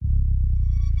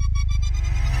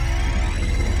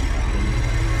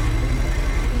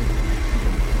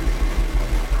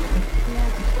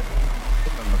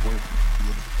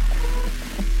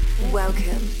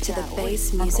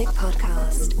Bass Music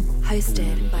Podcast,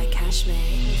 hosted by Cashmere.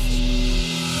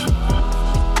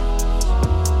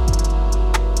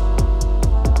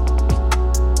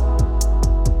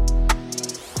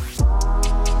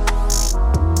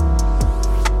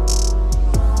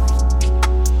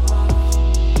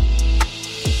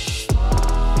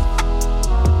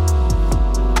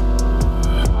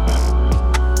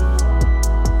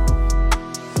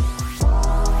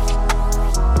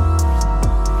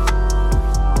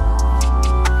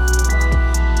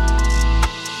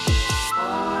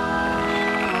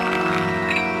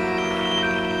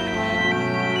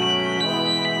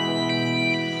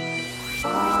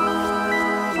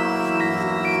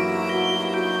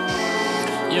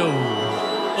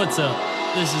 What's up?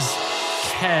 This is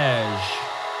Cash,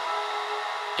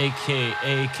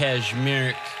 aka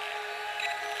Cashmeric.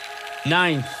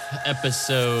 9th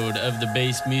episode of the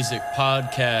Bass Music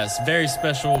Podcast. Very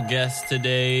special guest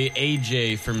today,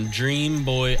 AJ from Dream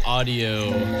Boy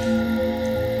Audio.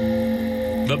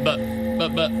 But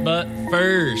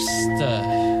first,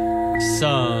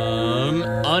 some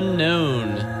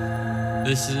unknown.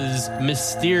 This is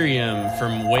Mysterium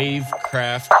from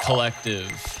Wavecraft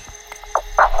Collective.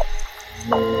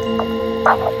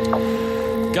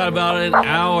 Got about an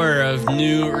hour of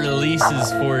new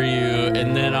releases for you,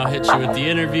 and then I'll hit you with the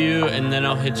interview, and then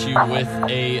I'll hit you with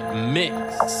a mix.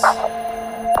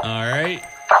 Alright,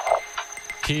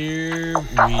 here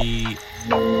we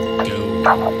go.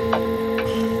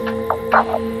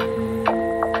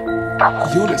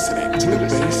 You're listening to the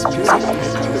Bass Music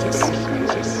Podcast.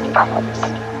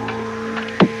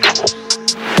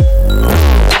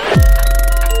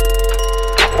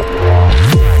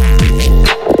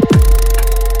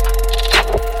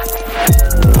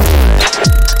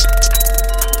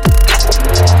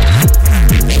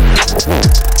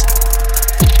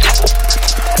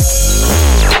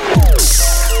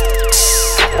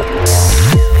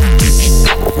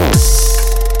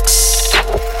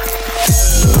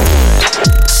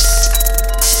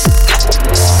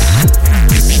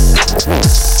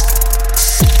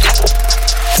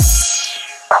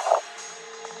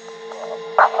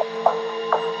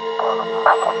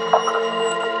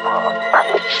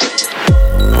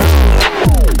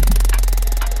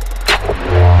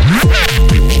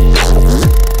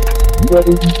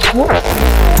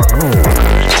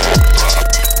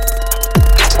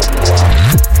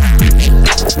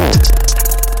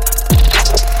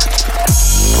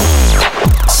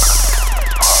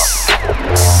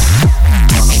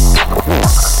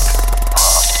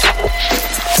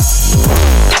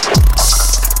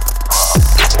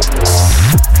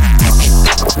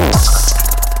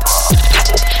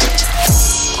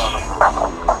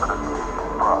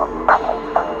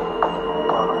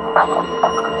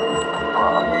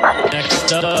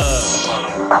 Next up,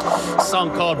 a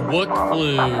song called Wook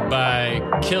Flu by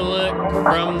Killick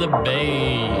from the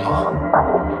Bay.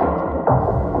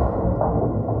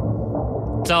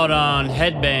 It's out on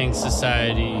Headbang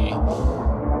Society.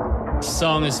 The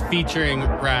song is featuring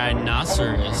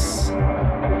Rhinoceros.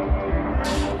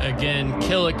 Again,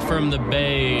 Killick from the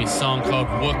Bay, song called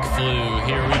Wook Flu.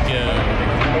 Here we go.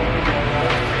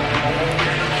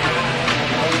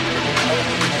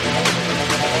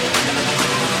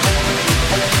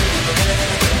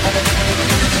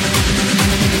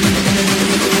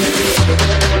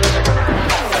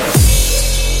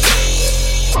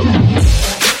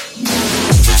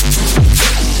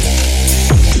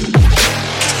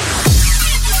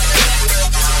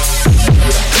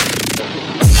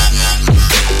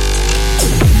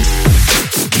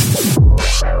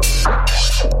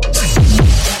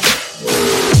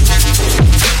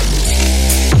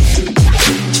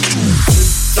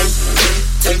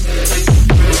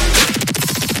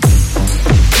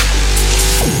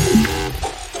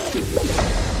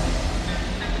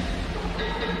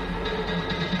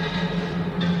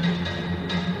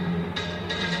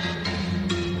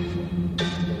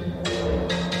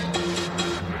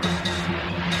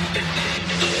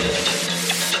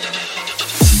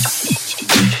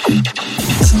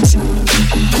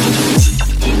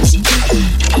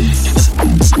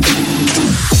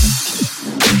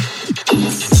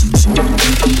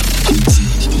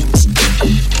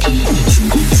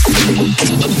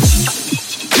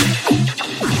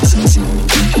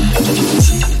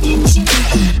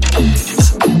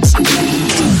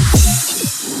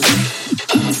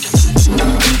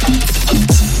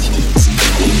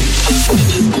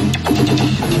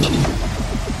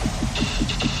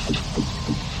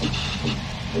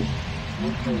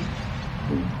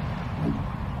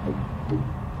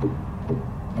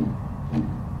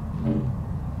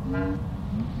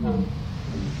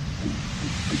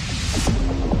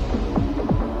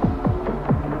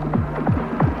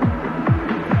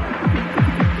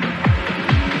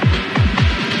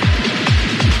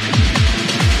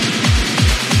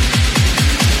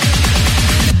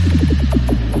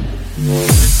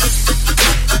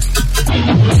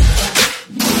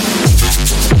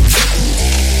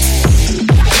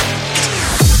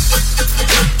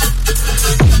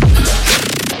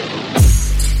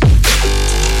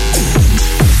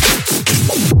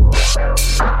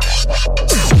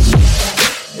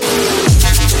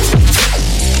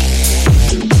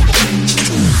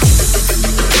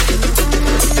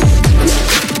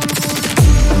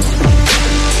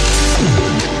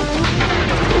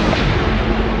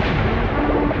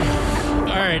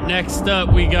 next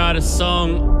up, we got a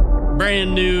song,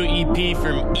 brand new EP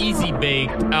from Easy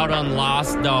Baked out on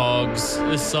Lost Dogs.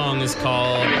 This song is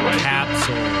called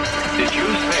Capsule. Did you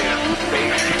say a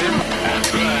spaceship?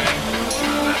 That's right.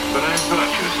 That's what I thought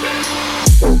you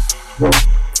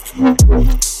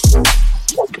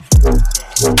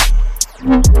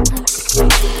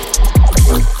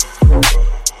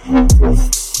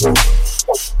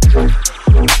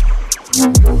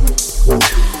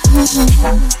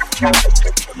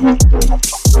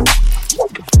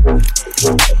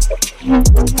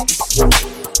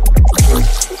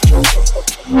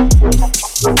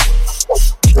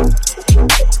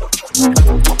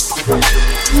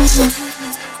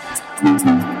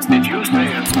Did you say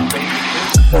a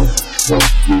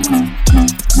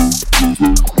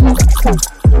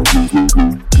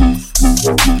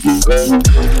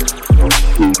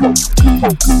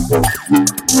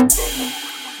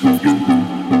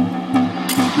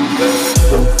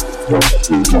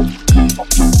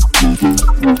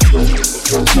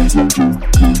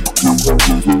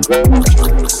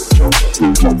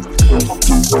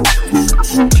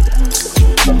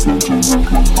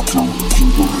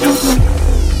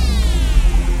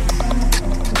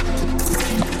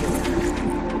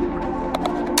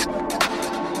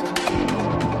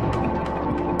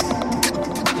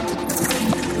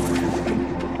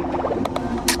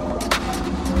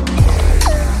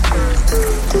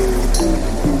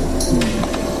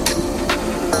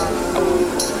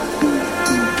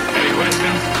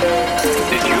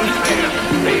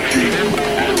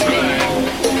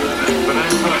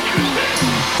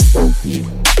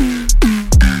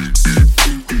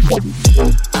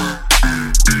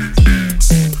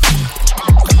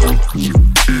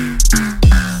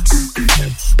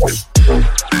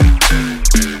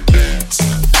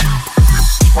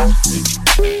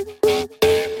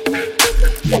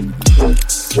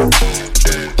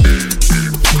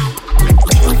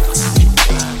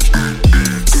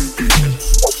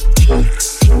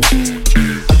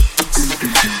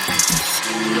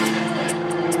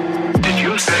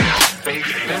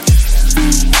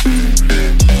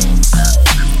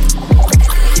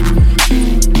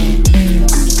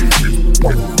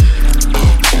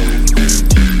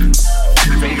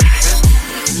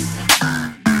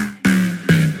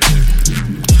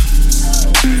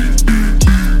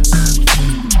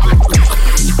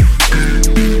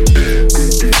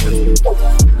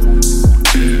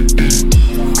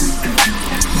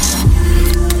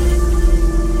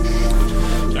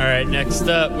Next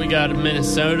up, we got a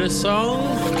Minnesota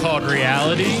song called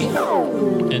Reality,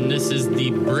 and this is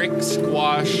the Brick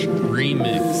Squash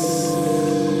remix.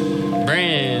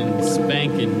 Brand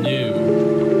spanking new.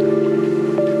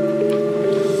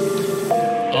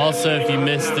 Also, if you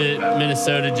missed it,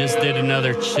 Minnesota just did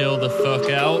another Chill the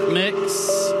Fuck Out mix.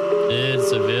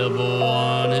 It's available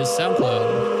on his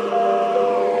SoundCloud.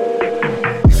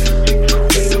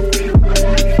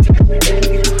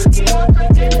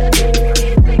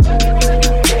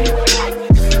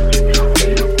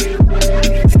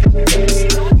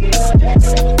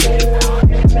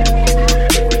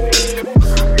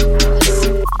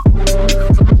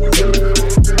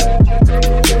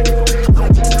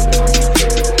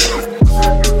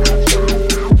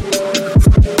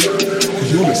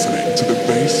 You're listening to the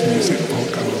Bass Music Podcast.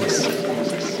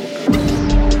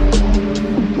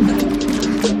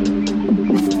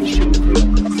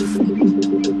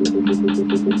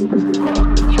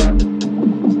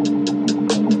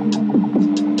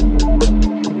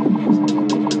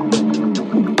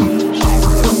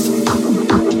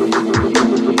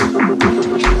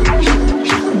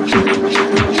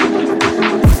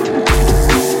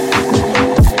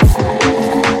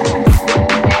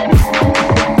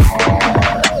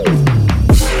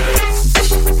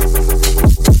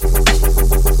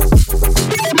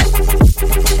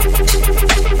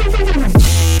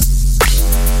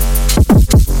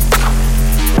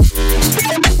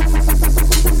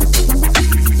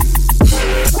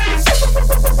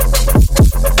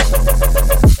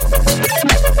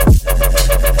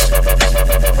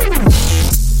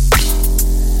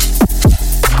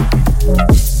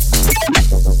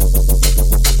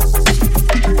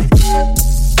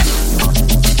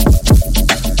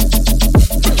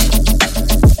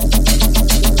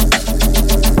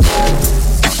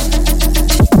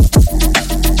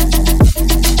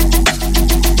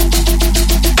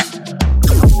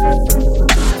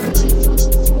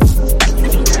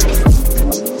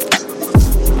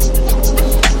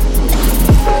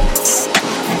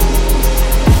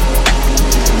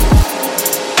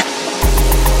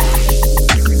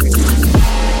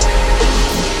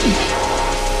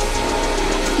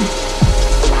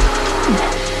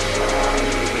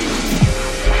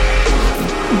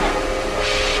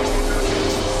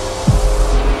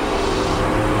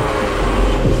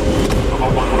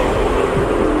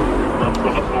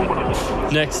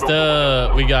 Next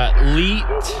up, we got Leet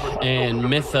and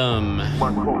Mythum.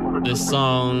 This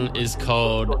song is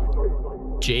called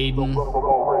Jaden.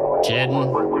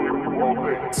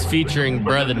 It's featuring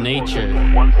Brother Nature.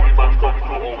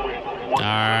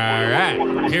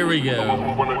 Alright, here we go.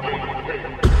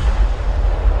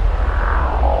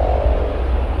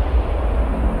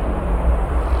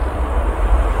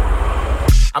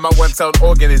 I'm a one-celled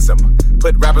organism.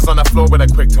 Put rappers on the floor with a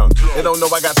quick tongue. They don't know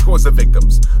I got scores of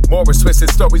victims. Morris twisted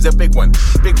story's a big one.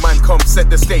 Big man come set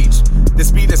the stage. The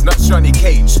speed is not Johnny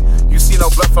Cage. You see no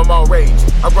blood from all rage.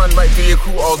 I run right through your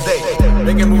crew all day.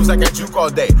 Making moves like a juke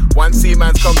all day. One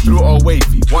C-man's come through all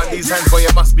wavy. Want these hands, boy, you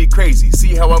must be crazy.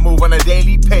 See how I move on a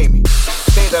daily, pay me.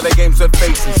 Stayed out of games with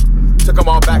faces. Took them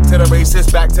all back to the races,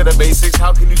 back to the basics.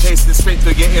 How can you taste this straight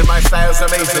to get in? My style's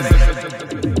amazing.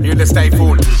 Hear this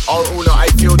typhoon. All uno, I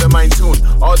feel the mind tune.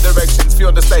 All directions,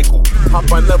 feel the cycle.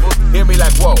 Hop on level, hear me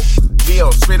like whoa.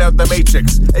 Neo, straight out the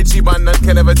Matrix. Ichiban, none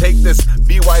can ever take this.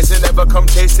 Be wise and never come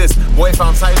chase this. Boy, if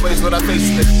I'm sideways when I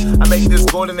face it, I make this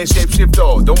golden and shape shift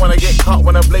all. Don't wanna get caught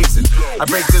when I'm blazing. I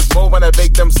break this mold when I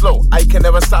bake them slow. I can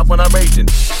never stop when I'm raging.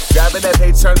 Grabbing that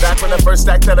page, turn back when the first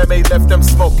stack that I made left them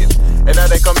smoking. And now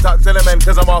they come talk to the men,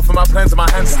 cause I'm off of my plans and my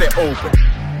hands stay open.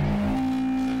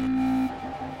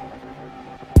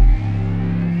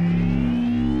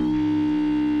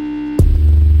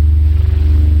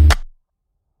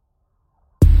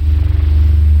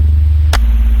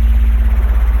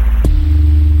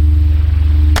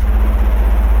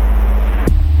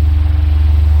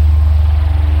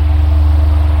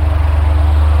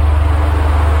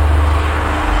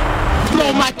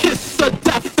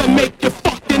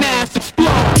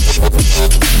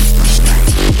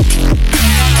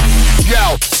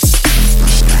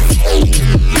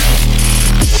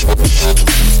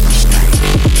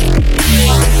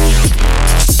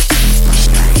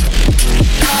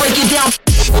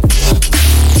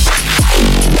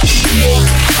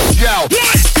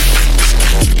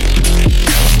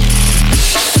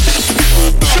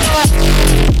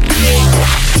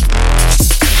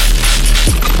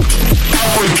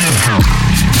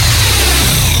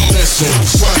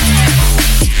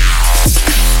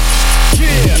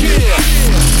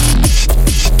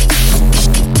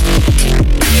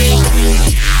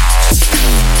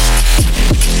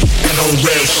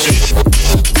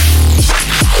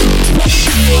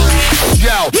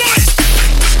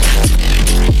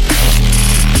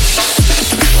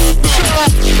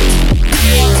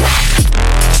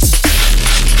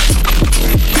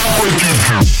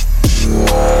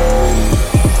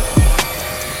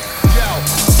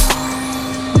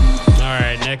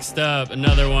 Next up,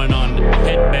 another one on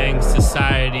Headbang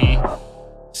Society.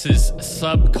 This is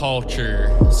Subculture,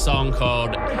 a song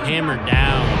called Hammer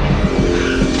Down.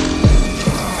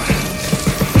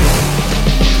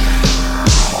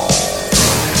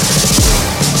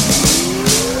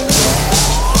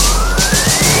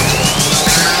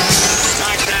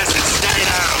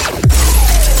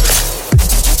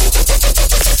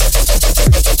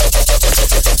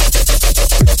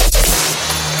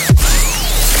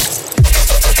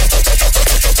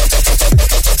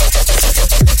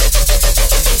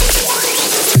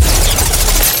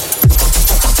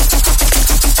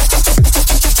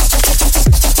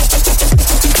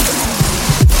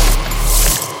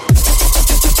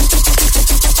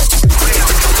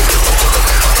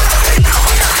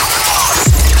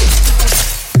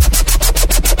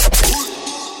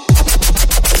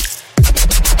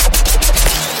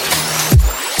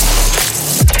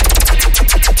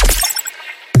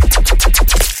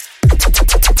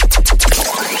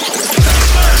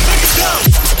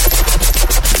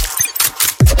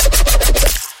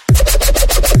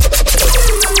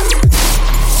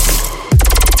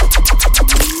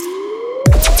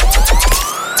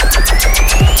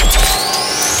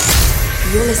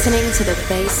 You're listening to the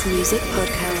Bass Music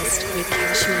Podcast with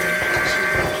Kashmir.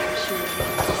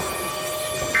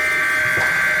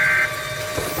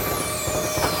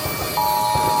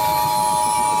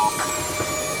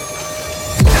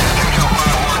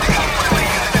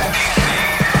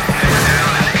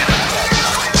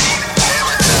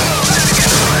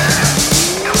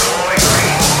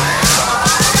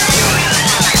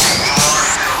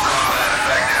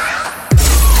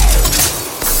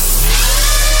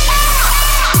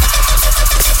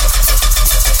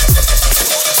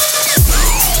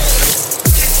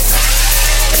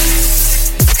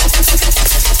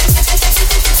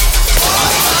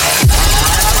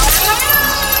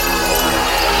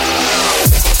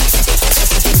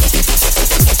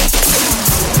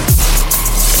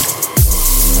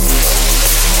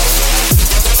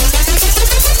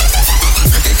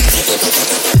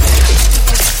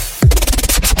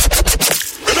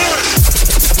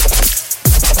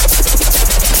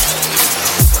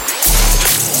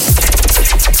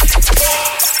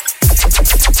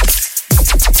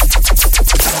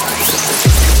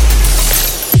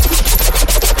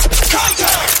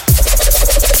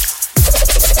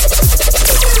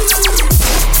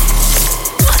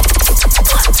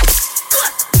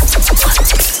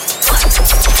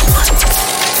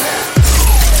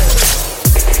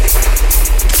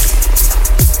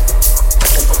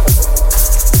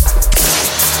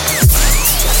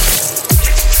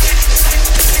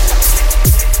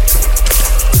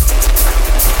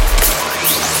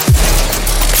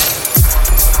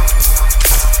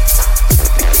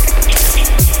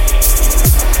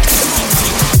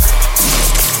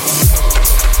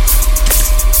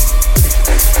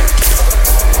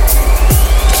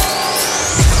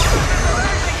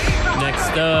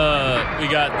 we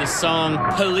got the song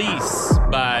Police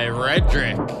by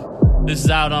Redrick. This is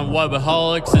out on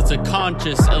Webaholics. It's a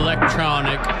conscious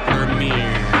electronic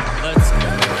premiere. Let's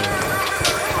go.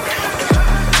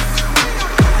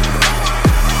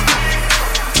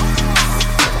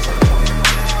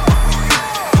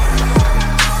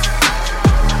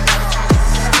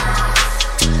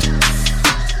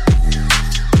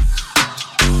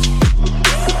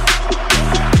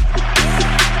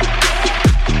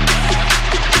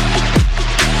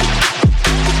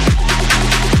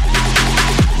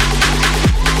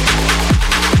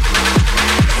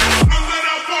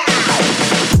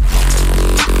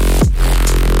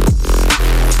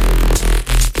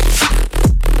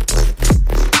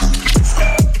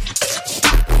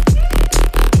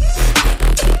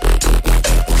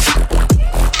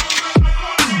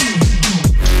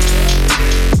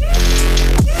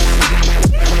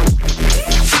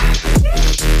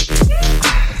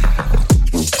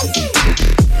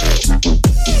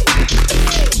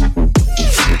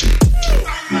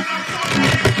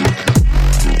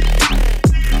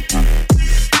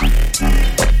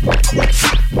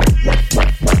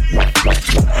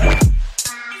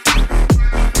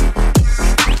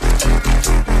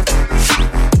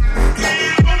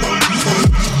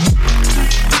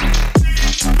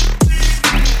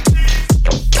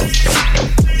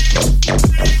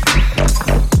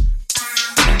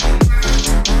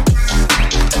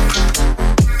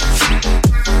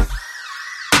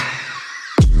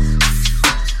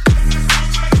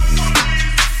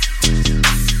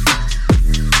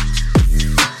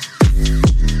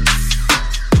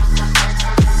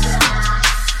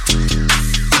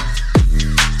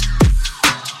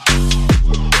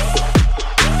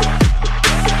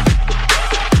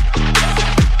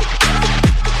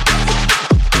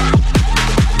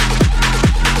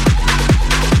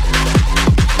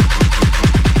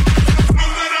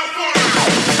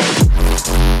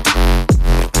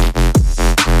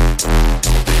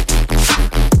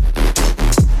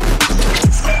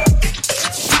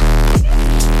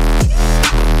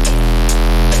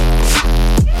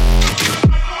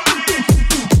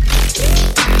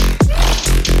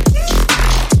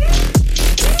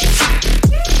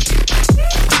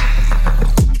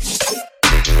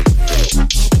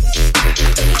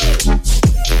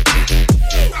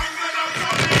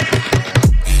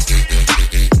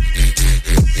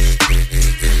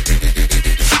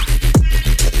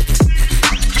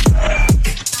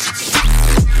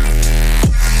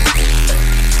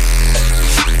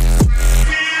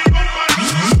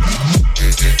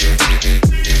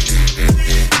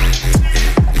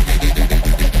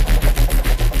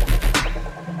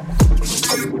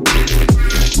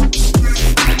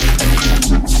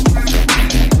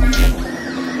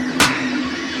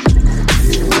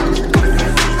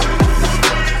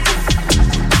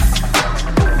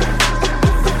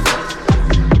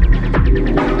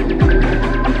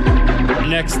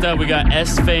 Next up, we got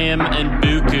S-Fam and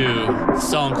Buku, a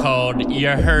song called You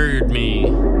Heard Me.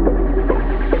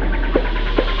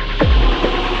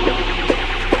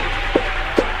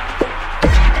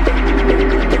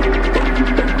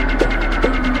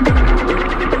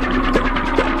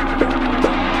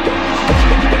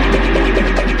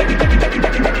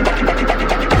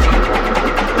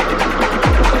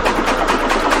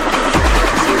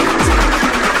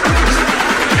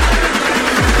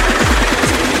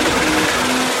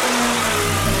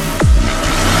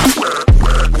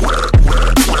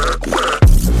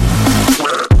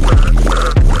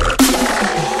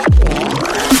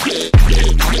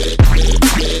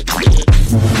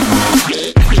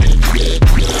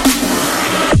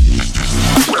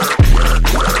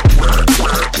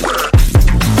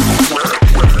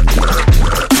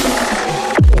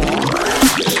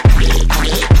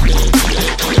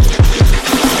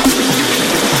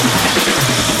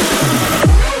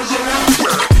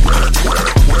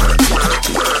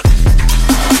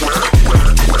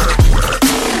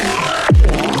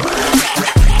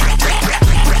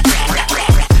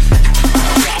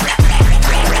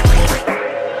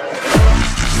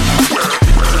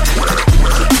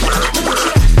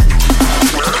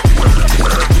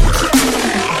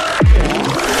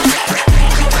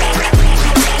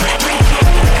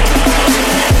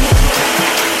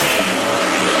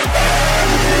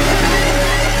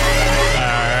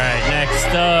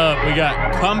 We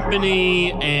got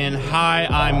Company and Hi,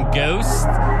 I'm Ghost.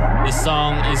 The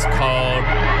song is called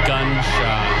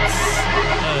Gunshots.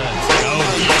 Let's go.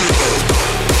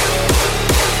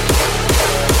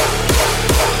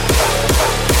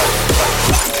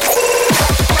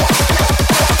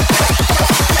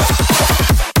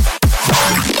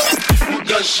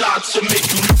 Gunshots to make you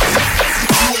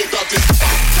ain't got this.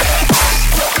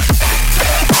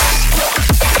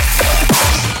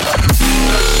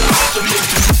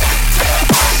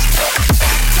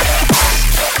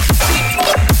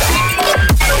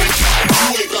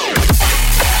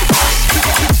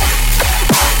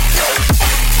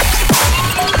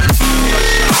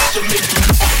 Gunshots to make you.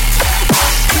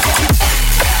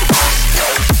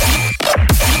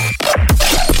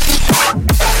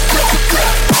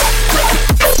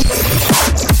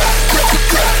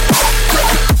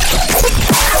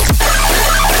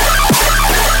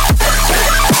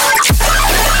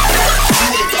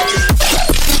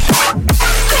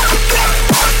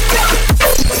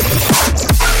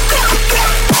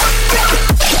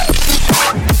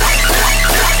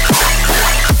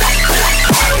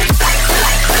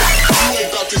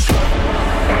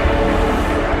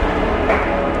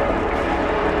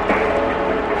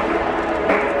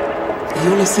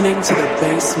 You're listening to the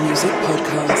Bass Music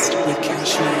Podcast with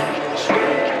Cashmere.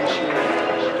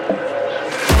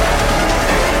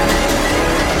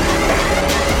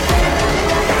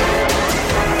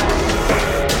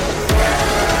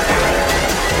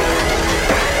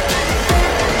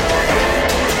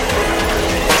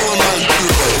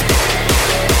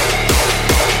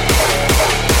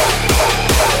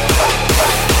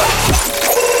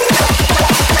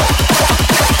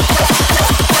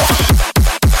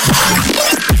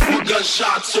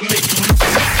 Shots to make you.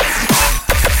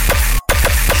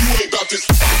 You ain't got this.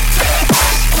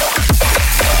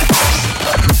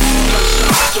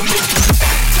 Shots to make you.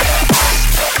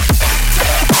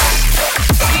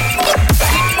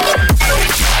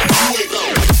 You ain't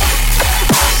got it.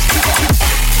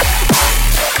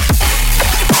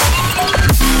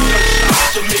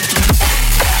 Shots to make you.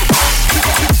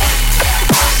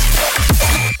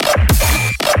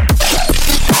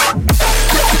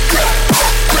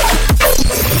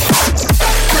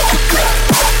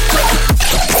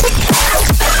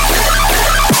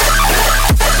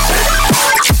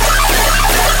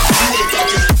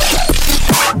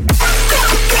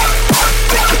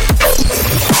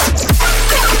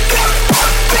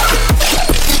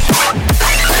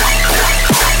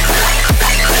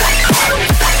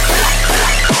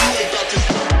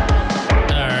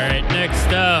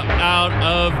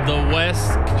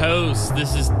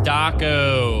 This is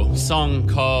Daco, song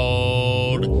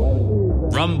called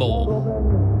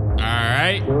Rumble.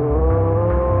 Alright.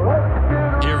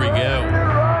 Here we go.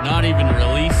 Not even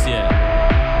released yet.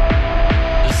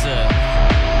 This is a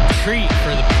treat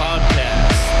for the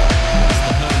podcast. It's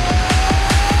the home.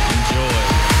 Enjoy.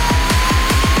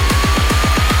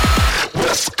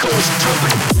 West Coast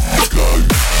jumping.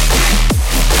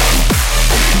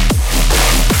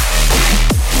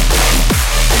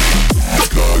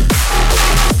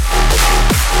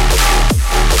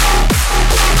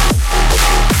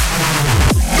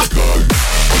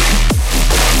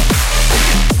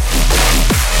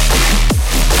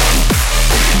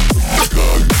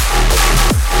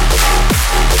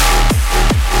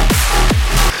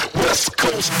 West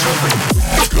Coast jumping.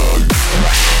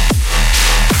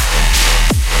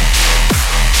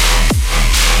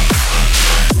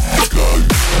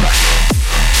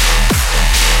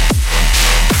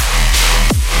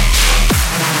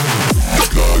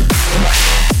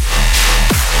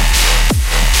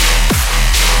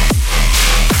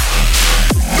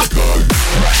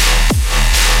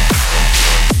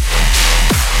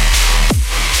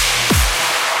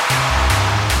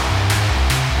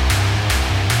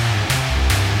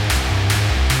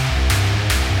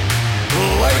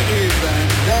 Ladies and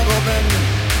gentlemen,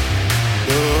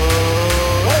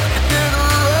 let's get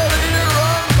ready to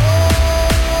rumble!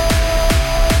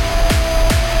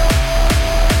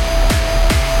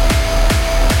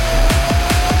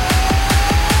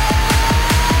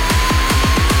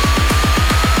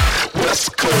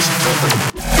 West Coast jumping.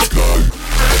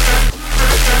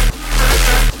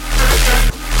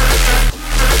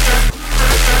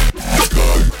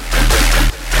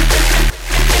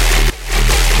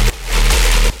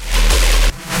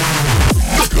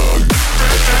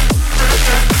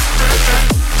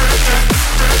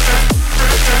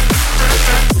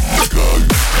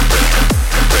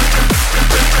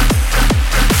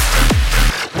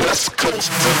 West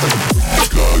Coast jumping.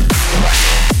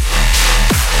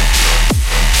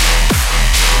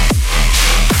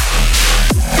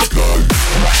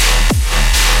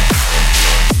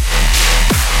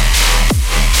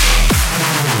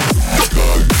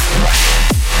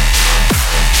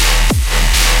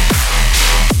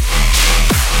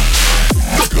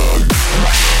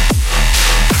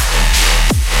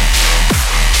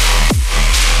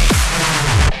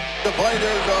 The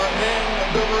fighters are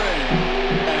in the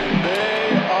ring.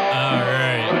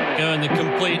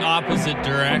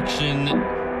 direction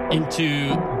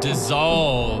into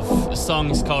Dissolve. The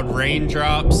song is called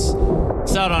Raindrops.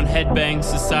 It's out on Headbang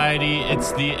Society.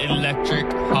 It's the Electric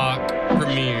Hawk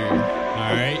premiere.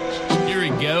 All right, here we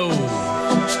go.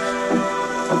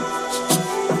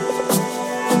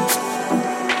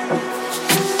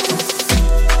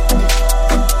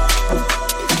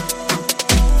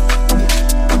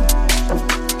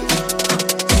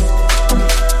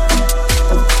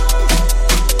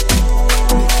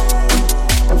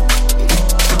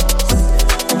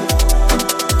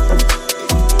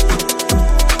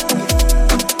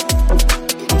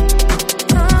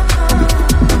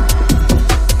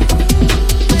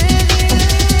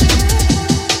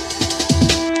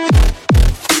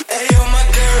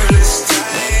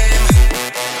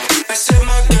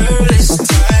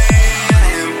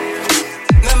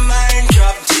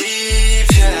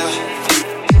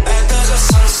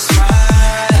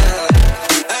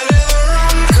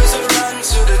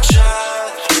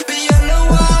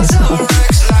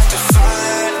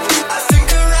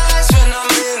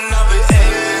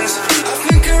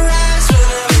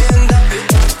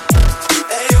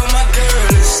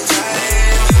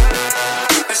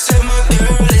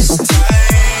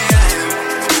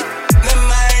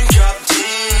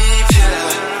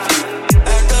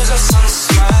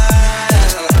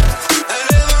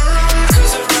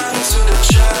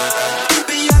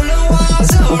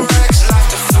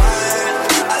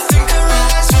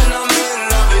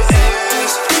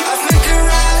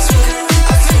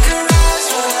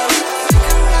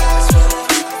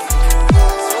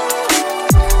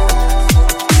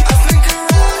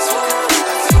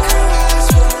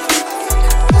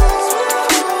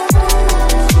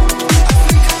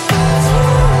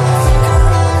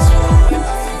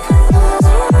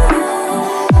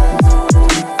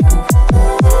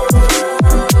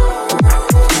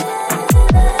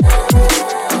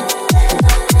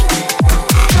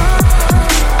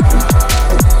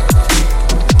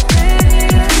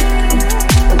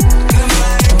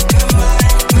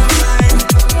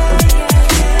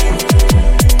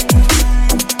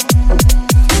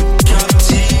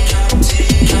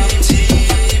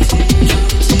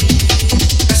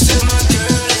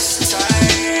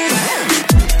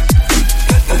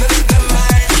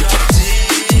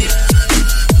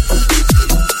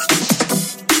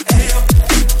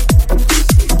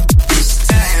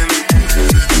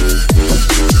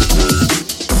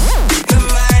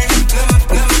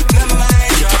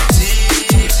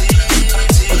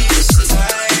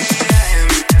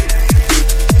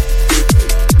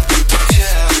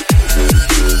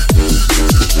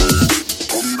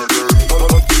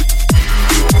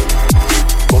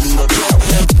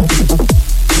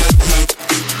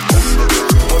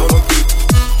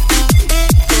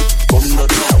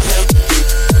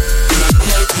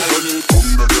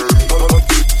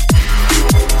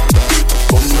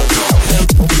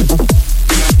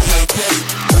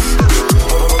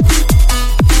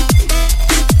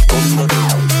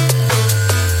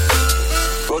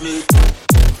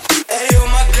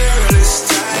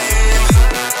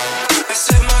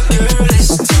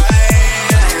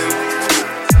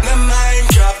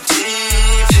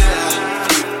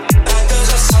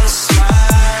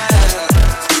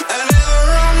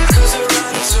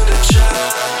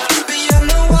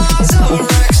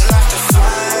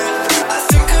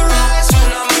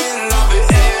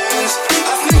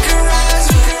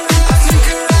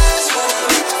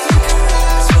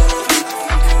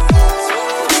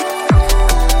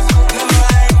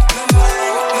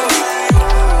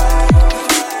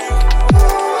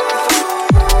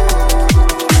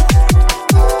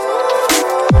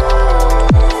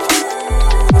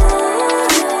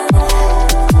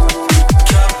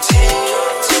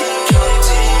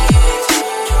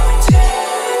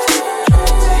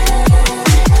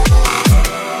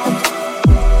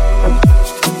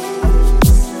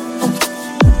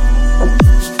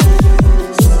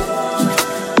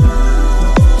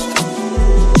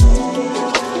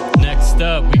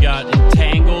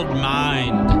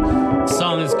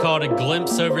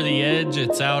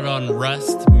 It's out on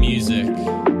Rust Music.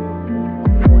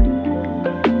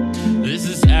 This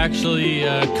is actually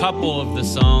a couple of the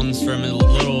songs from a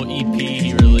little EP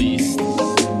he released.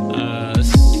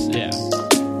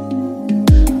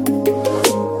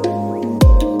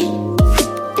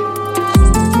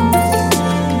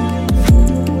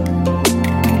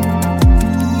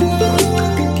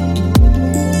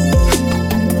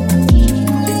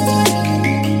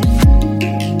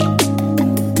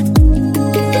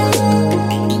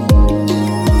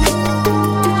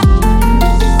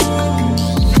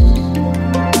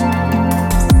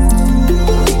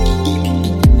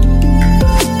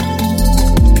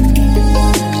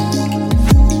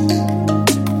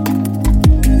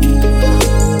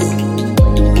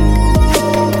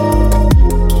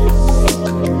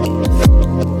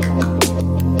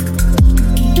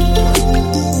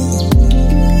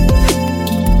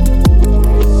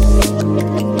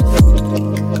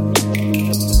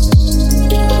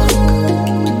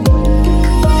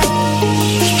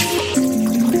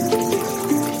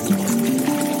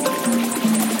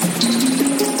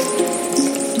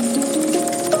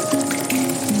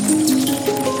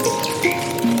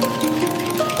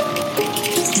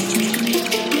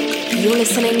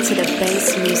 listening to the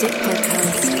Bass Music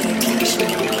Podcast with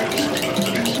Cashmere.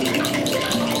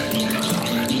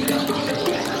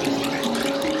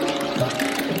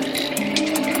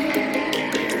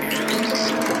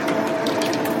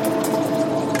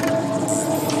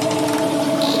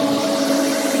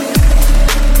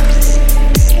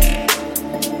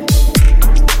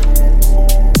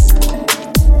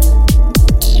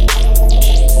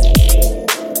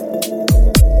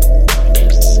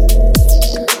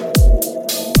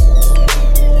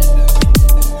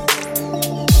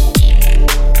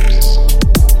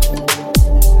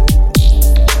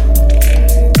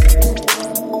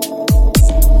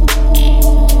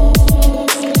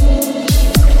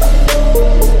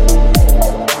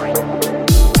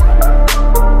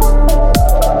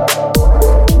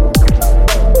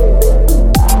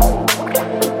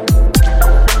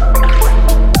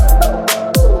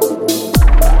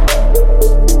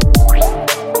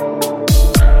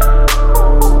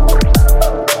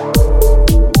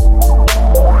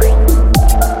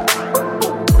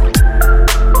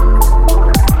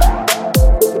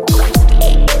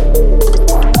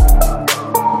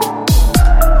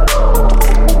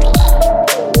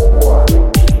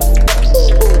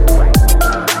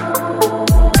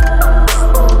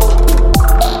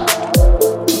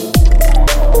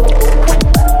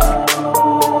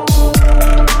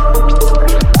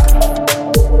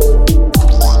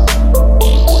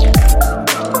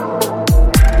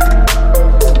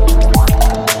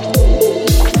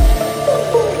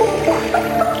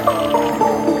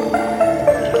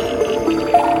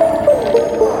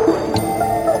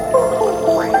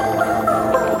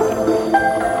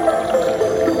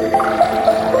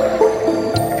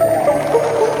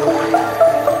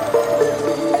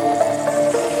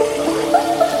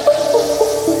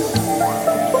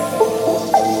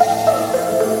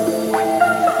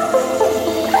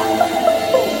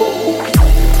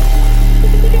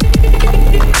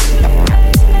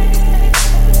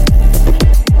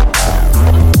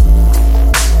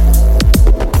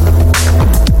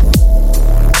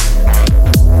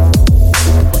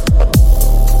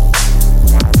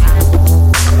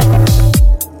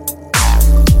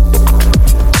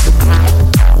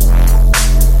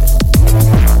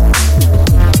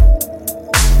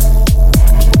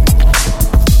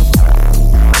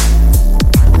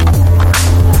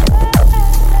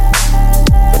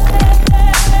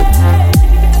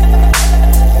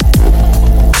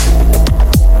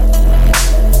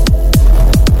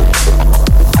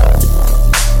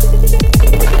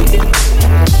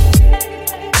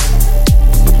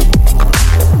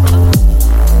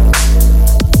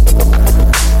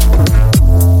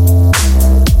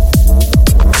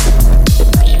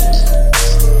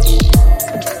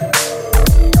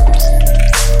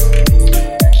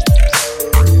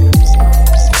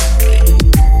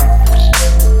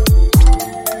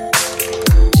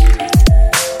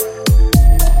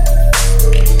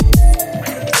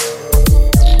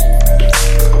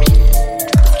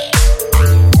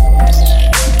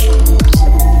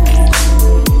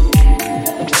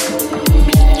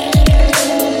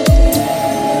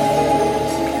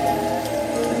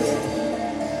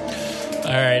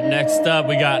 Next up,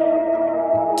 we got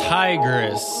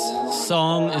Tigress.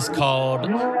 Song is called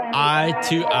Eye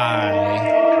to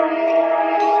Eye.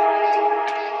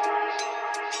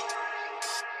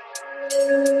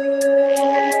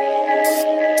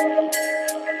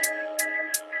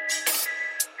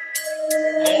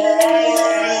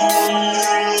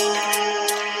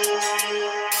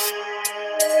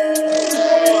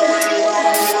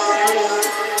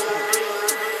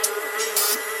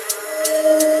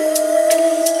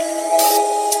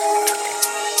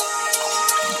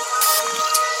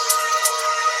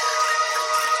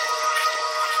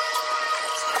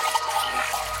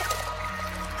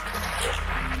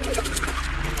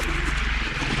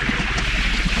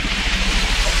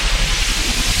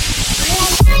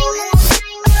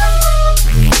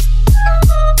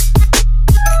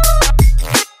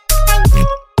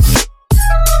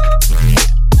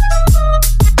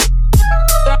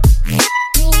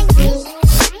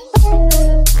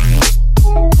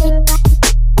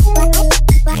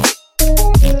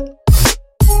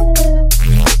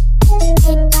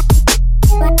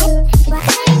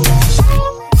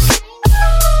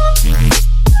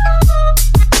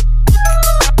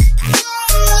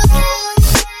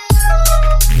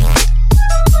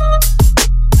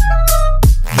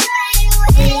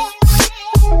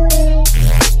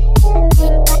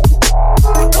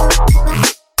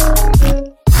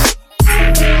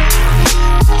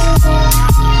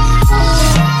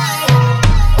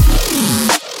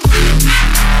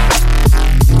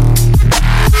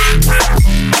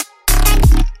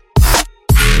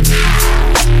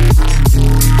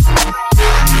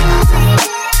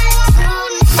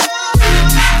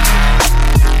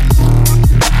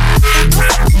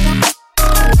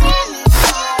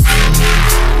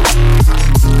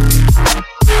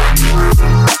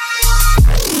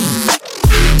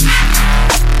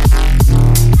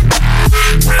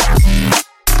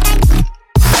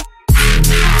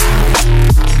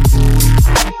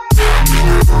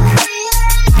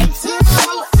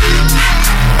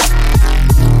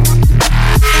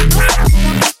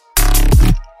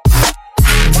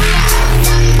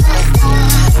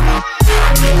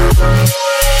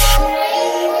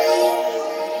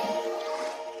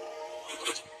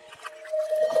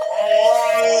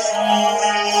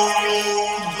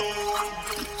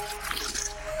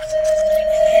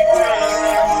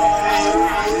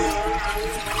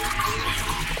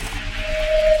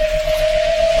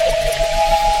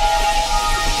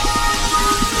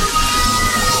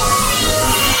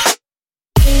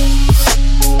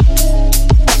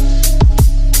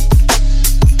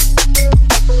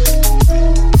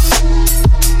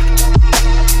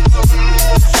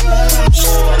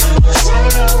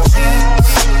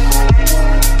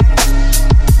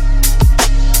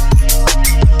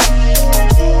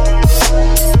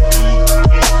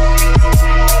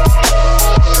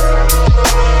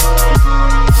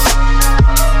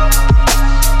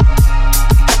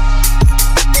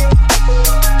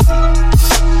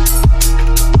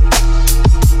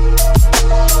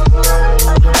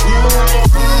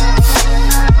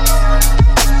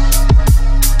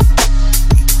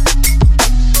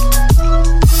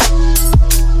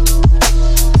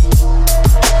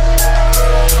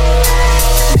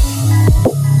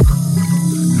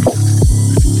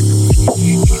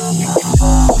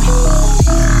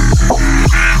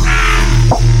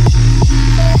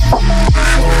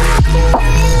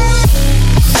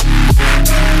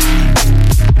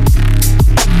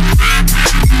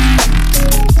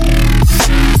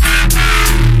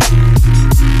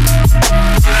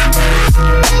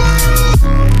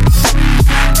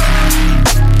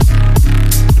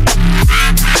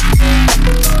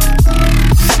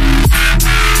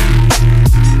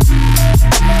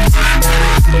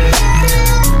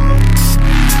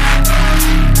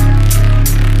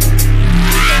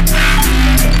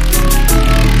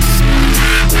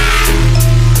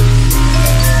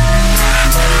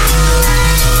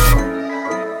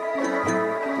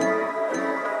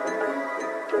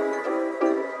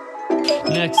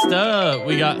 Next up,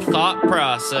 we got Thought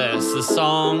Process. The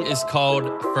song is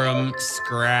called From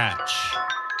Scratch.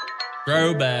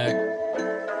 Throwback.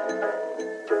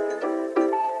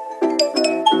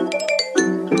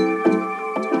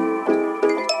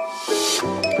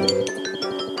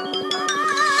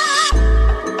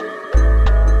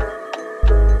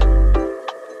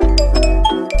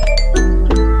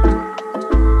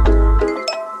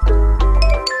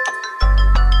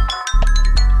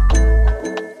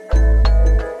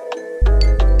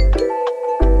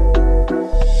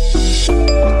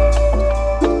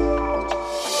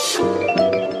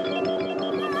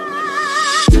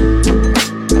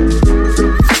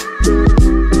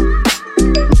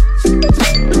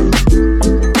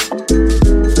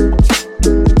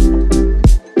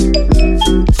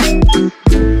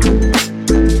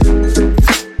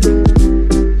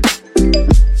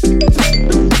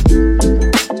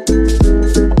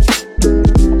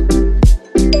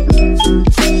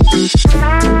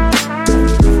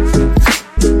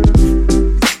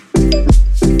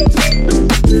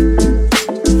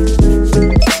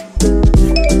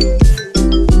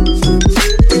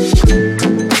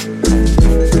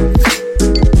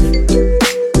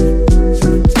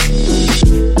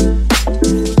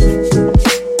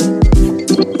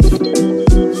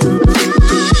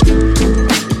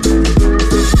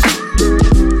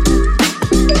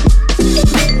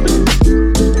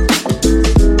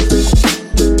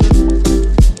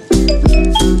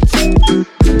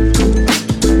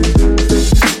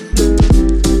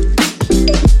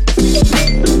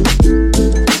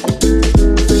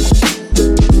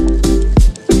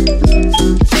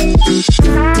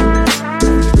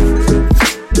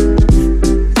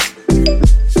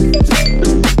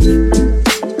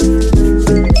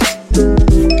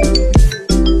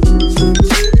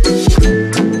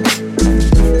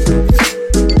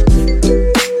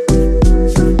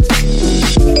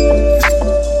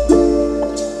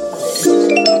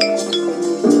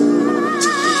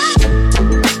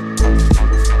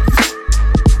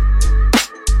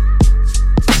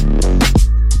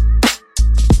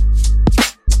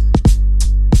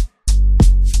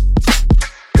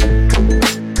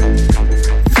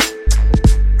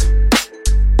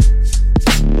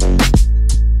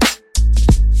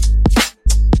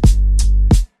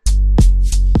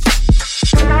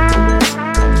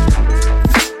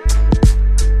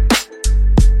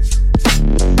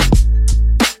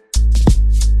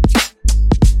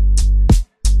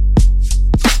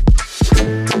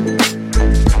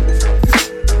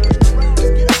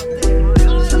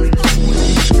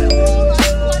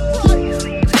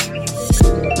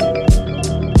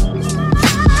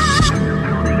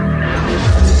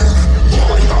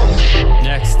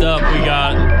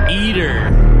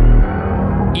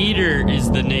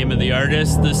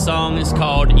 The song is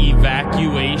called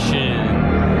Evacuation.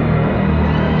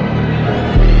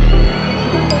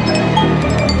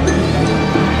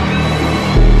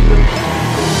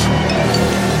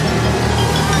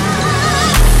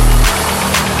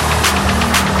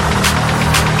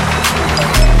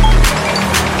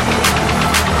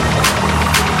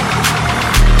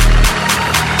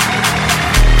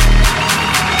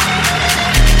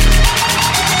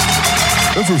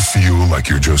 Ever feel like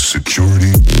you're just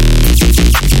security?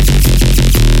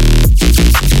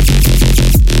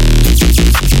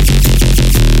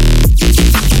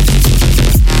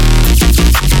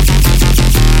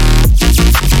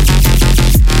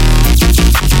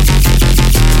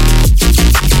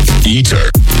 Eater.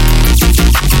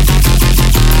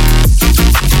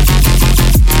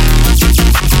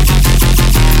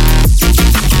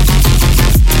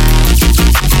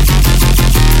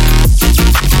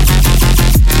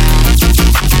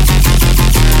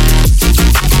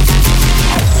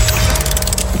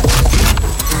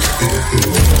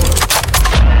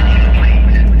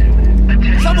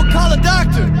 Someone call a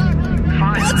doctor.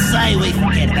 Let's say we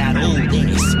forget about all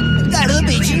this. Go to the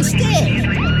beach instead.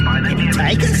 Can you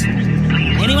take us?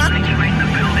 Anyone?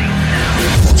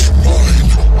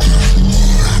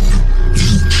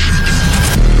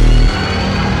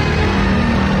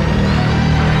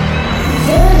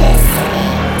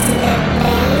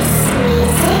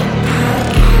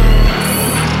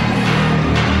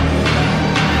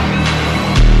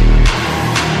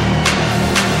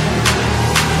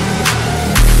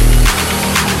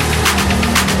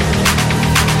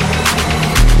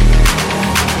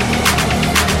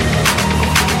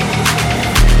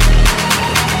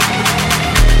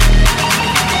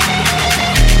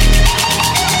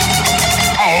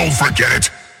 Forget it.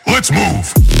 Let's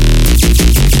move.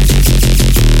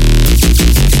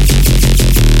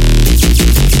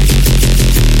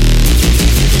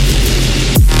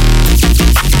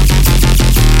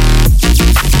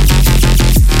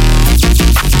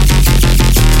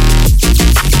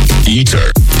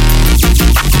 Eater.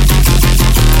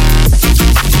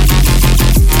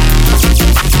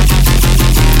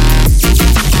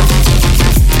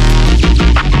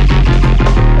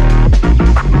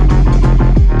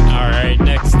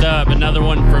 Another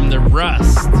one from the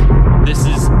Rust. This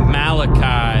is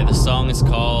Malachi. The song is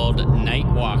called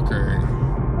Nightwalker.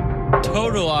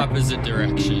 Total opposite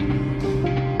direction.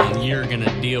 And you're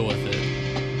gonna deal with it.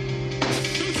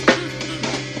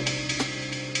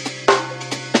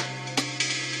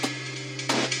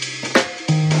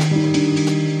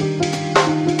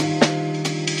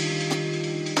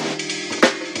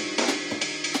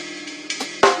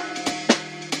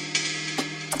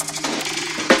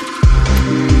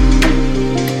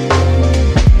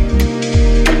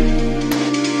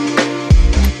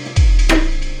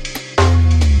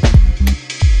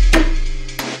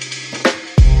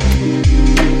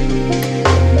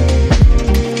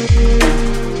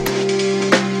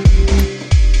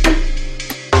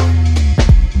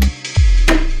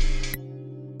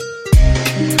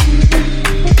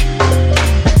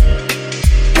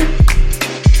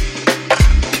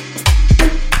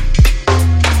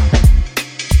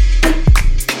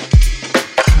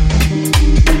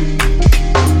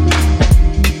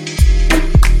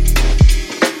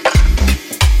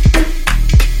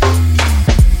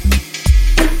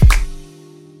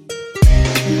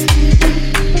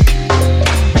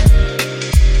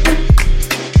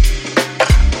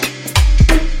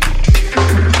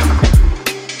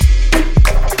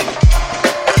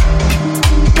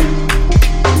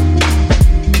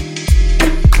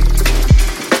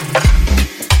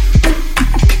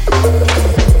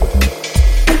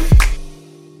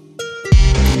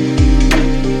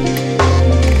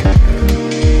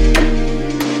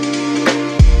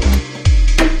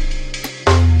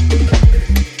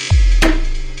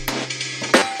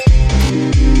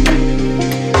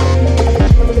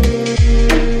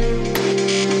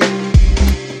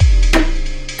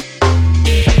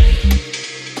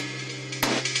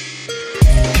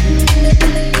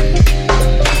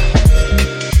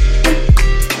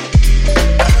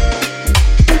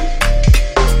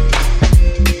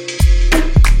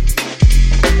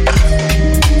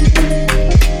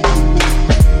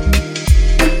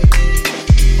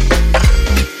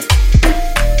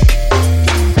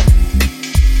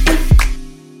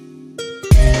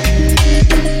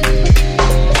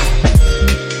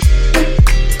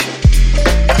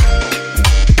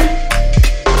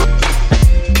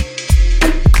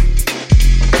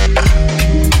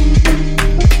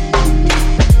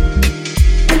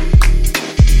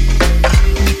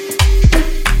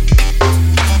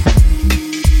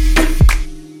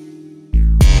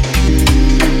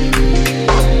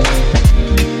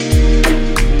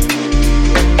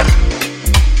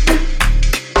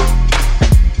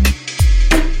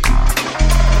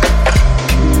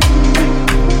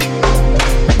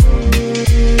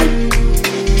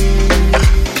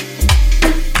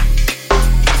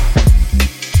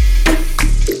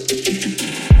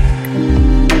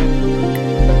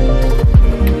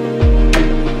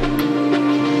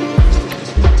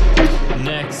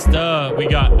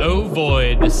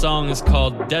 Ovoid. The song is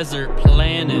called Desert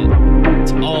Planet.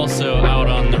 It's also out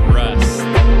on the Rust.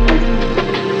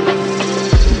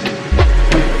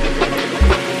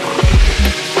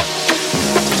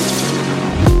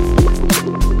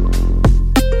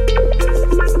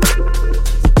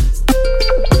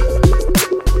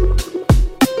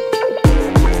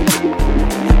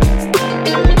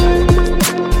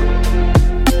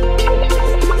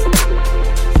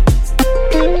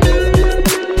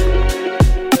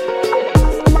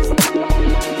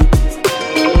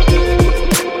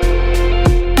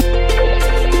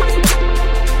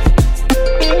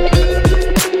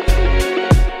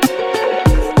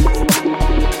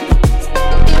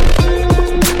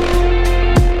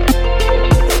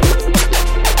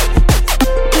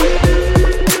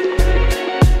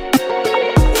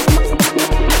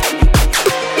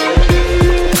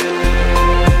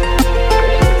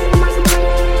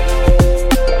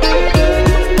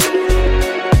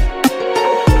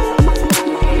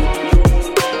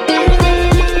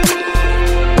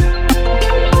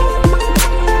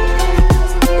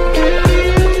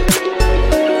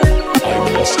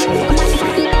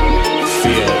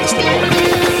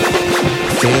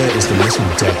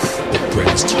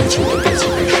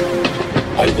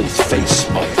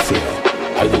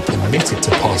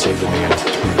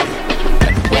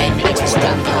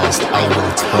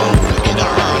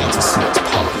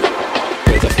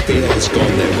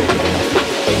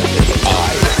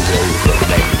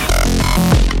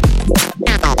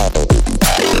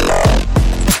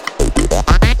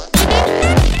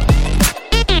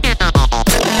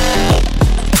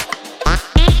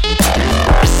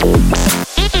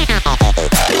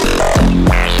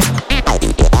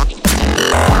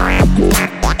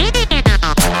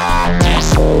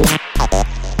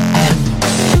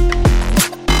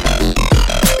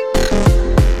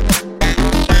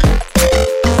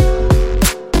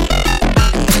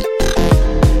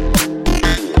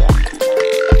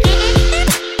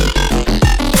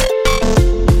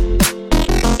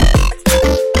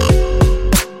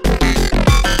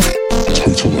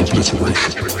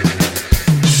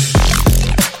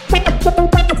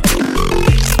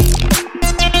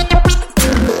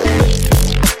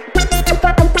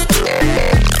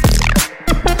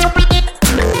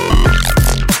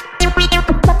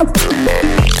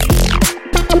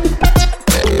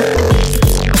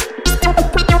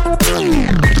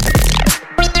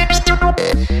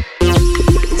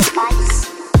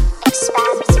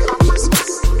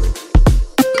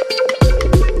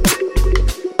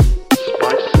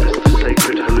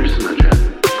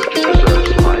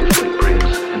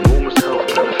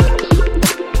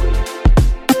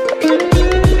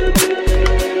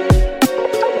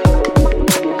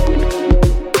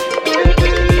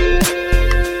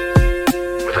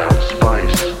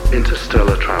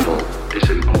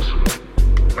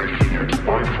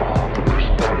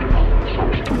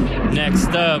 Next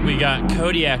up, we got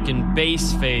Kodiak and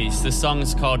Bassface. The song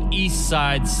is called East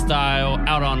Side Style,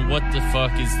 out on What the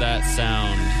Fuck Is That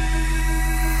Sound?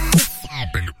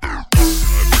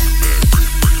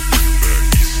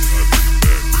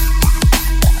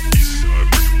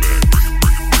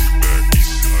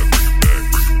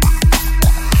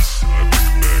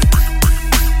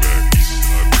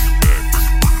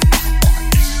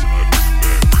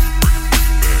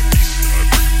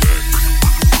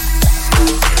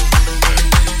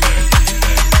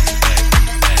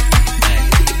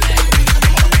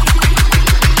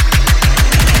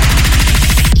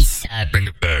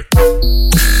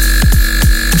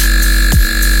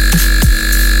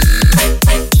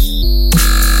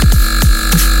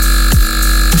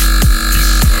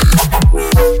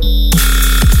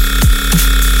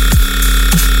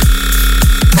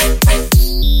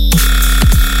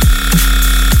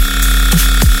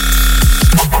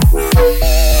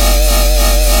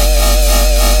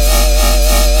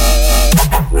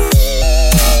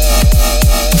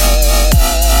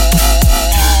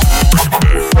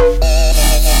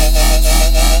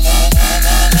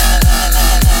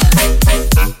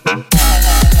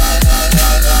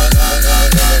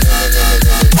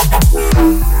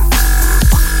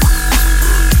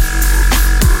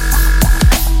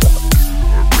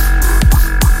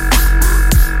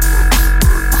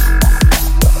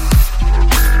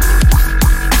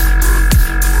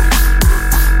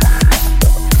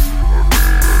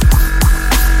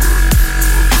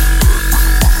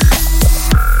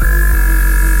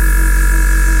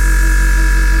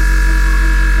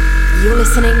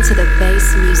 Listening to the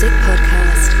Bass Music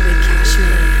Podcast with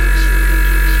Cashmere.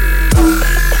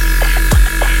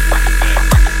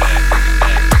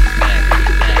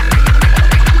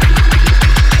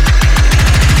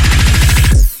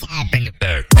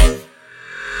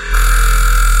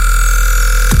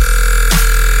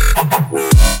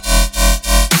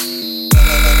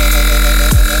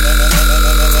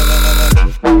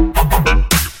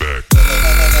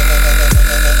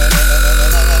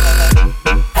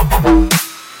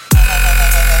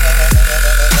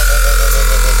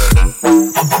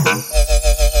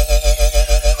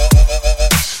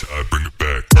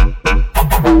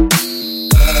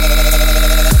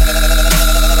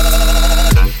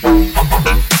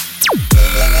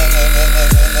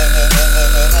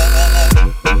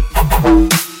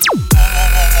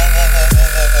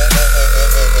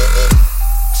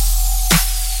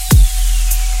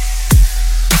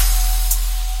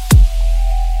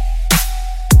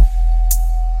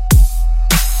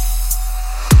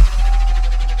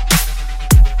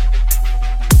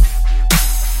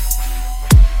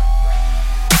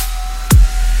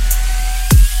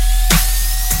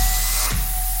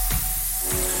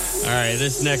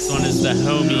 This next one is the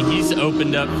homie. He's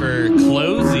opened up for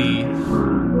Closey.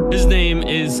 His name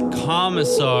is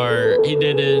Commissar. He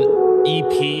did an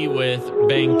EP with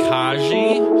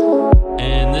Bankaji,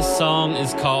 and this song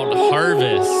is called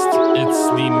Harvest. It's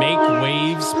the Make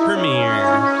Waves premiere.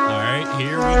 All right,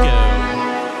 here we go.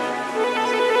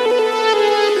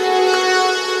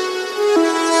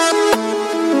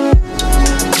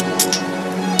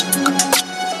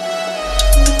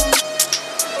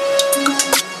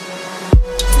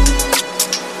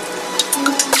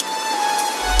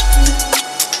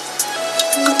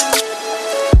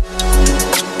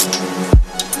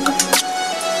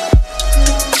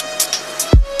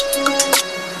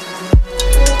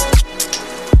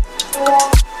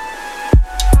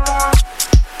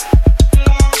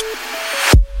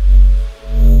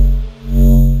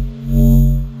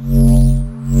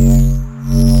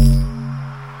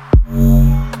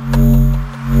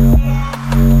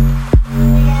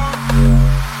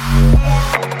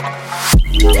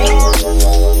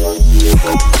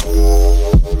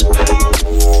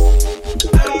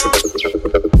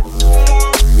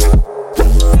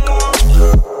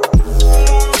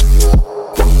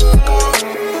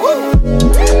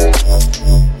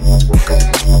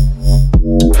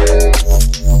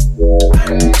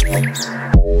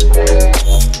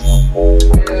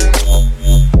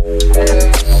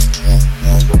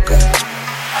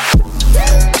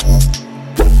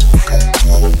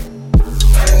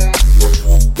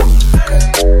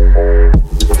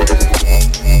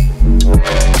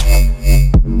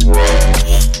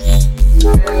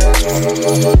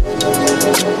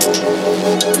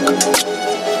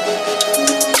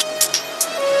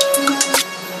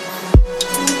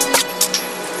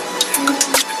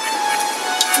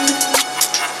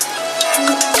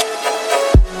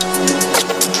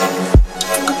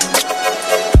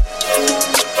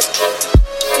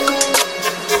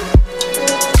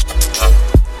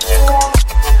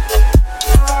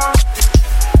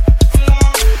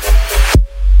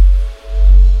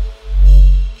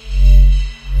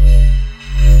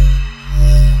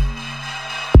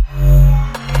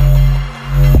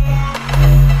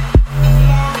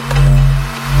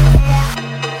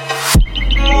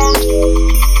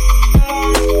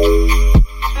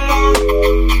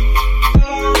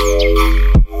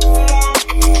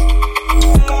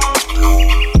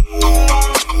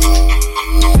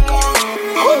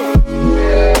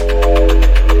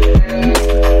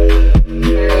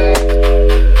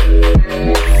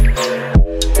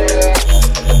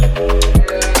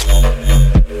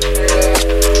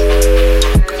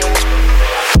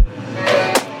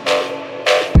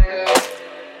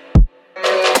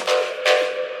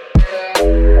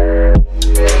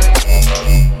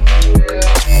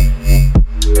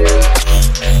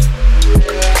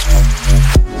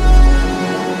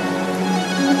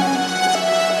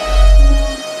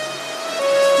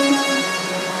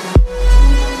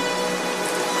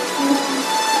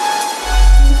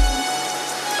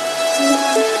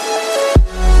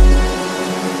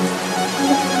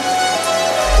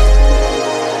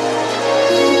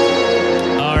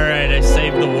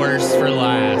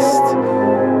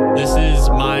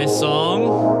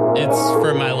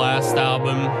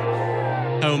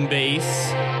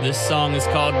 This song is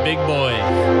called Big Boy.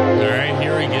 All right,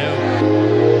 here we go.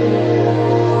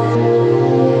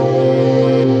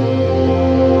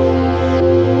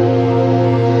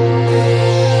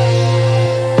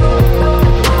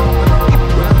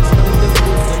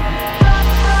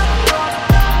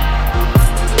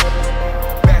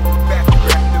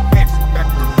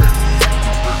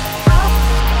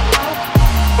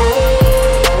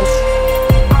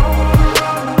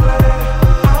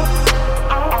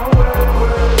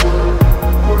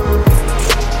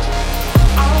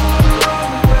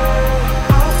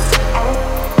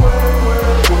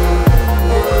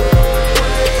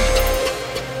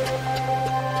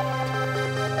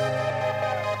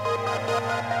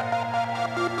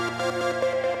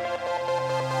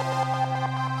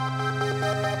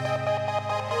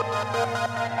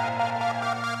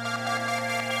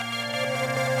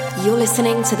 You're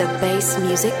listening to the Bass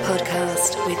Music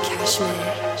Podcast with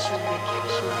Kashmir.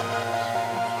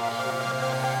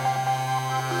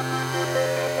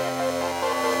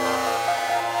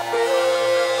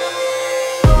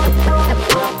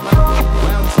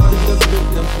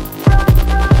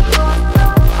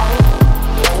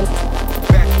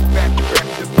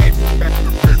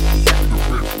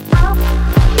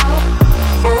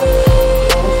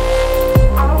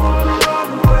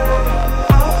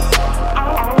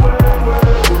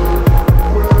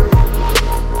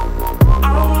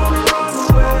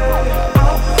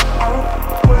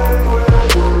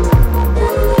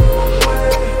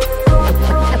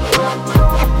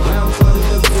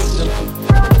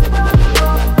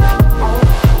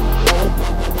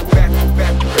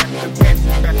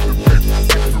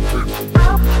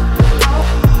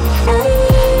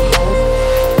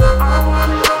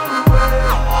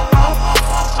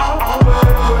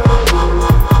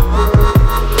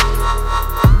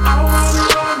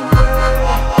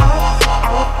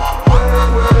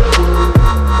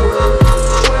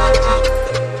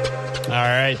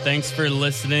 Thanks for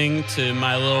listening to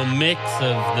my little mix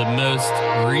of the most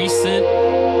recent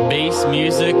bass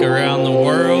music around the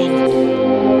world.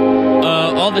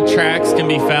 All the tracks can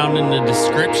be found in the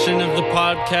description of the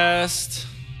podcast.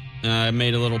 I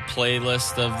made a little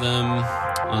playlist of them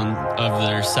of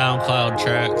their SoundCloud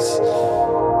tracks.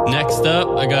 Next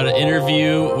up, I got an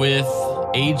interview with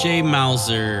AJ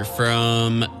Mauser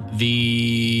from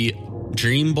the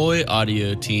Dream Boy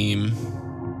audio team.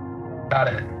 Got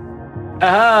it.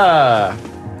 Ah,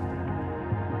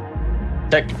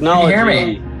 technology. Can you hear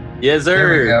me? Yes, sir.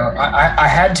 There we go. I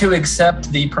had to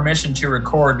accept the permission to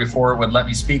record before it would let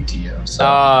me speak to you. So.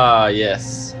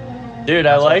 Yes, dude.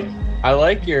 I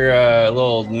like your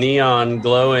little neon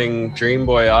glowing Dream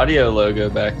Boy audio logo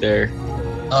back there.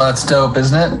 Oh, that's dope,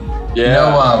 isn't it?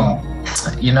 Yeah.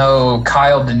 You know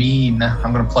Kyle Deneen.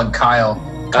 I'm gonna plug Kyle.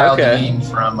 Kyle Deneen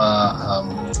from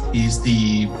he's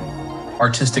the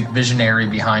artistic visionary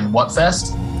behind What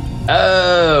Fest.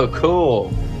 Oh,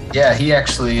 cool. Yeah, he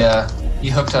actually he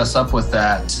hooked us up with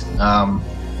that.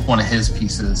 One of his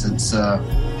pieces. It's I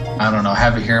don't know, I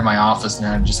have it here in my office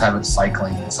now. I just have it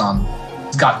cycling. It's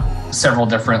got several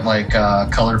different like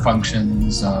color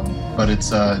functions, but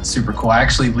it's super cool. I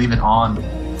actually leave it on.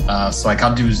 So like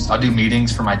I'll do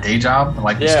meetings for my day job,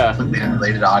 like just completely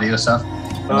unrelated audio stuff.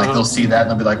 And like they'll see that and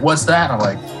they'll be like, "What's that?" And I'm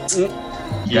like,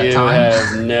 You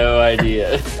have no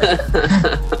idea.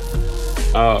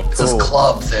 Oh, cool. It's this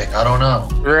club thing. I don't know.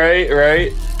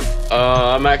 Right.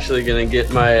 I'm actually gonna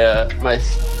get my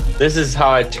This is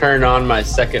how I turn on my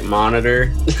second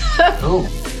monitor. Ooh.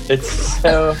 It's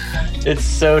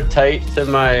so tight to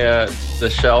my the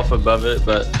shelf above it,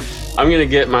 but I'm gonna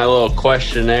get my little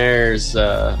questionnaires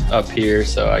up here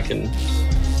so I can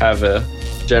have a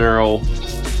general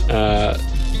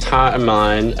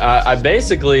timeline. I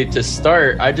basically, to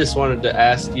start, I just wanted to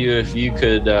ask you if you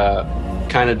could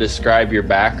kind of describe your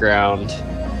background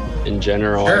in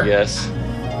general. Sure. I guess.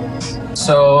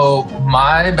 So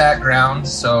my background,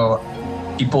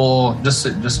 people just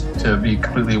to be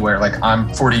completely aware, like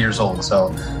I'm 40 years old,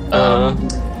 so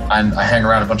I hang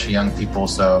around a bunch of young people,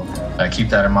 so keep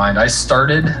that in mind. I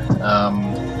started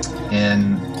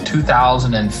in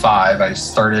 2005. I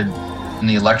started in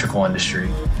the electrical industry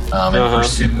and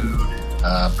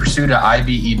pursued an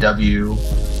IBEW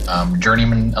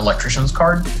journeyman electrician's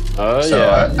card.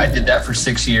 I did that for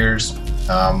 6 years.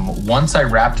 Once I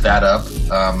wrapped that up,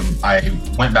 I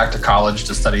went back to college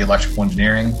to study electrical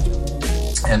engineering,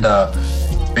 and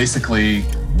basically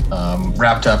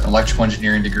wrapped up an electrical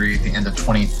engineering degree at the end of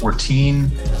 2014.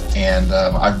 And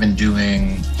I've been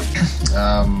doing,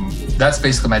 that's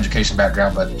basically my education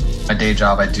background, but my day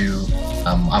job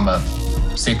I'm a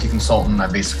safety consultant. I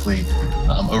basically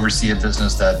oversee a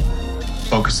business that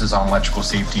focuses on electrical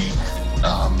safety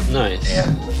Nice.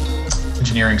 And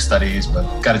engineering studies,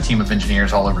 but got a team of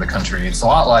engineers all over the country. It's a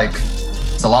lot like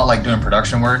doing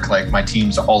production work. Like my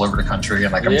team's all over the country,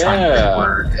 and like I'm trying to make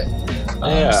work.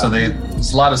 And, so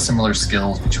there's a lot of similar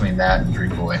skills between that and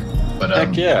Dream Boy. But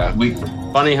heck yeah,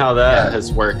 funny how that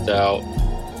has worked out.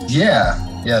 Yeah.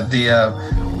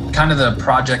 The kind of the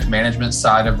project management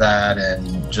side of that,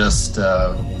 and just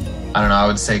I don't know. I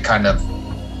would say kind of,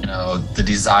 you know, the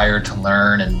desire to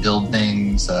learn and build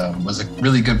things was a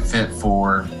really good fit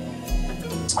for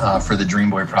the Dream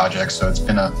Boy project. So it's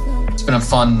been a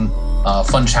fun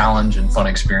challenge and fun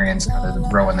experience kind of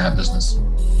growing that business.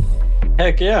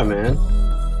 Heck yeah, man.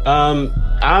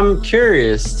 I'm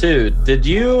curious too.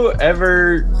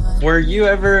 Were you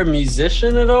ever a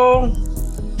musician at all?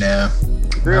 Yeah.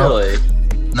 Really?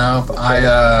 Nope.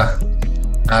 I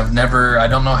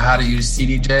don't know how to use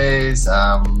CDJs.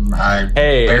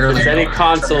 If it's any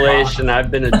consolation, I've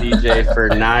been a DJ for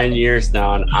 9 years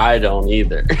now, and I don't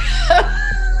either.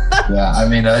 Yeah, I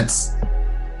mean, it's.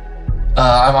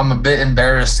 I'm a bit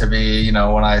embarrassed to be, you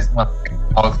know, when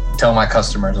I'll tell my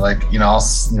customers, like, you know,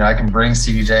 I can bring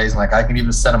CDJs and like I can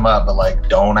even set them up, but like,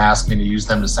 don't ask me to use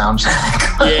them to sound check.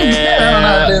 Yeah, I don't know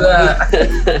how to do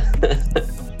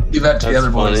that. Leave that to the other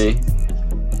boys.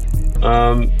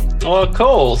 Well,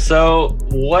 cool. So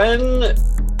when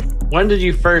did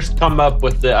you first come up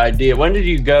with the idea? When did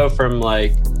you go from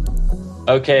like,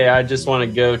 okay, I just want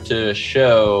to go to a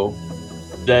show,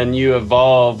 then you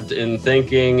evolved in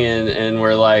thinking and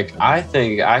were like, I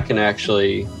think I can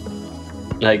actually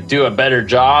like do a better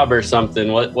job or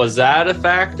something? What was that a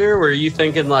factor? Were you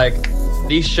thinking like,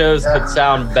 these shows could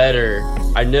sound better?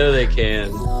 I know they can.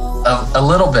 A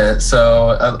little bit.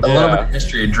 So a little bit of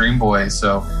history of Dream Boy.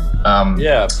 So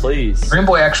yeah, please. Dream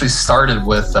Boy actually started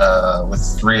with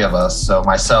 3 of us. So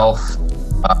myself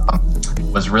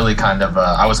was really kind of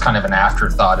I was kind of an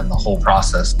afterthought in the whole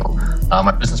process. So,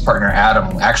 my business partner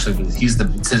Adam actually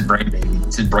it's his brain baby,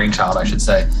 it's his brainchild, I should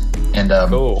say. And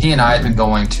cool. He and I had been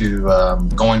going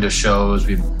to shows.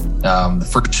 The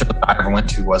first show that I ever went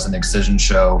to was an Excision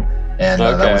show, and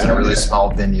that was in a really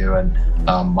small venue. And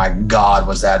my God,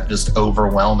 was that just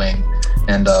overwhelming?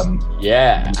 And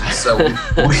so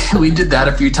we did that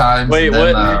a few times. Wait,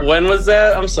 when was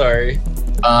that? I'm sorry.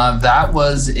 That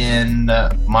was in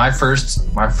my first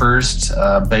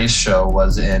bass show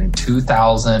was in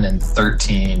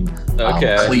 2013.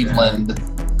 Cleveland,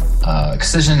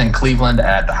 Excision in Cleveland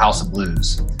at the House of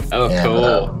Blues. Oh, and,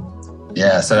 cool.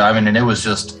 So I mean, and it was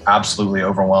just absolutely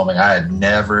overwhelming. I had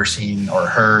never seen or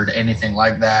heard anything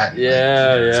like that.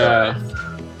 So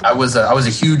I was a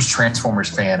huge Transformers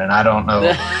fan, and I don't know.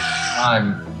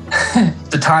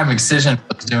 The time Excision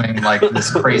was doing like this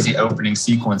crazy opening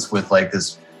sequence with like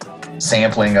this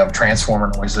sampling of Transformer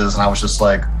noises, and I was just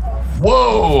like,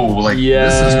 whoa, like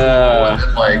this is cool. And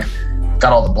then, like,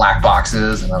 got all the black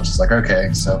boxes, and I was just like,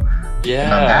 okay. So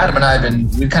Adam and I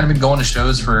we've kind of been going to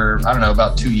shows for, I don't know,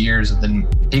 about 2 years, and then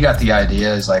he got the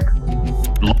idea. He's like,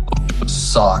 local shows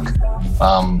suck.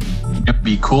 It'd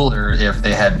be cooler if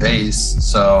they had bass.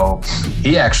 So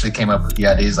he actually came up with the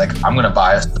idea. He's like, I'm gonna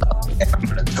buy a stuff and I'm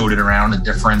gonna tote it around to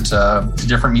different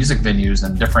music venues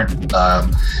and different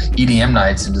EDM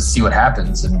nights and just see what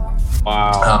happens. And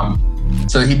wow.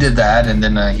 So he did that, and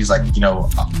then he's like, you know,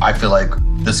 I feel like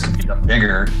this could be done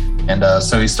bigger. And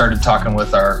so he started talking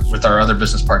with our other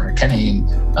business partner Kenny,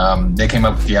 and they came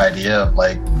up with the idea of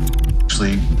like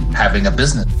actually having a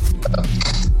business.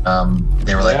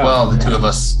 They were like, well, the two of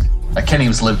us. Kenny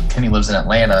lives in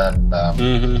Atlanta, and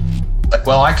like,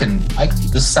 well,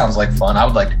 this sounds like fun. I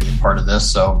would like to be a part of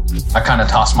this. So I kind of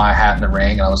tossed my hat in the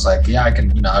ring, and I was like, yeah, I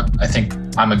can. You know, I think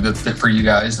I'm a good fit for you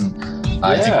guys, and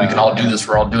I think we can all do this.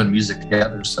 We're all doing music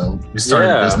together. So we started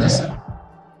a business.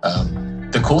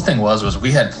 The cool thing was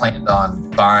we had planned on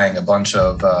buying a bunch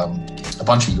of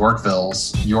Yorkville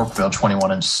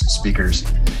 21-inch speakers,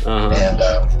 and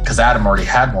because Adam already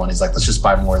had one, he's like, let's just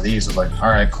buy more of these. I was like, all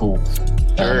right, cool.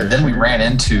 And then we ran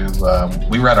into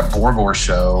we were at a Borgore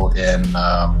show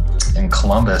in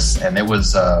Columbus, and it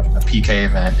was a PK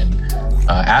event, and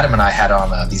Adam and I had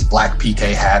on these black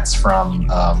PK hats from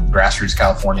Grassroots,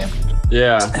 California.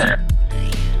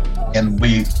 And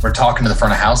we were talking to the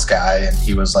front of house guy, and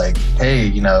he was like, hey,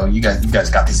 you know, you guys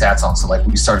got these hats on. So like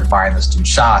we started buying this dude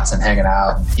shots and hanging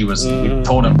out. And we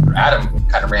told him, Adam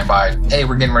kind of ran by, hey,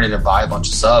 we're getting ready to buy a bunch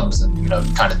of subs and, you know,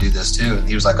 kind of do this too. And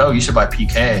he was like, oh, you should buy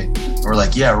PK. And we're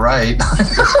like, yeah, right.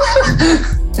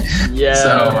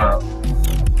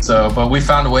 But we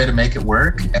found a way to make it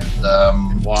work.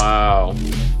 And wow.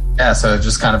 Yeah, so it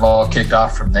just kind of all kicked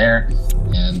off from there.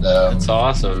 And that's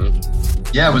awesome.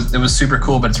 Yeah, it was super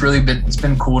cool, but it's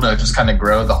been cool to just kind of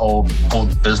grow the whole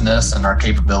business and our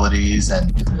capabilities.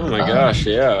 And oh my gosh,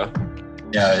 yeah,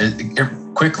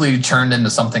 it quickly turned into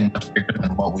something much bigger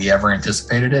than what we ever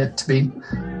anticipated it to be.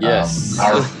 Yes.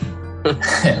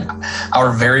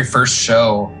 Our very first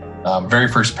show, very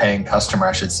first paying customer,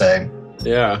 I should say.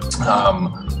 Yeah.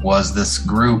 Was this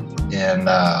group in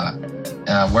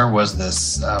where was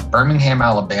this? Birmingham,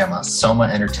 Alabama. Soma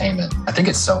Entertainment. I think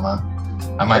it's Soma.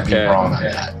 I might be wrong on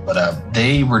that, but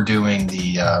they were doing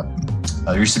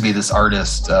there used to be this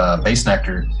artist, Bass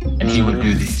Nectar, and he would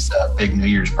do these big New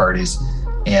Year's parties,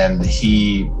 and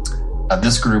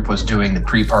this group was doing the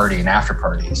pre-party and after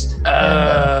parties.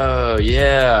 Oh,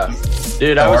 yeah.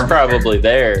 Dude, I was probably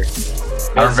there.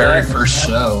 Our very first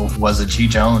show was a G.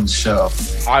 Jones show.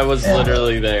 I was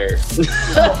literally there.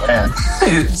 Oh, man.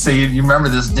 So you remember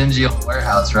this dingy old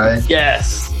warehouse, right?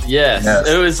 Yes.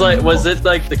 It was like, was it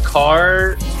like the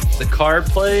car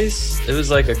place? It was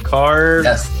like a car.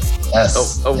 Yes.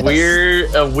 A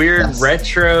weird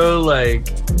retro, like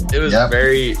it was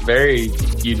very, very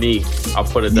unique. I'll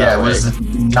put it that way. Yeah, it was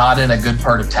not in a good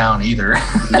part of town either.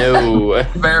 No.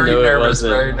 Very nervous.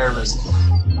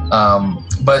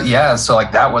 But yeah, so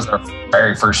like that was our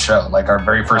very first show. Like our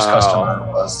very first customer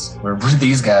were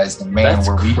these guys, and man,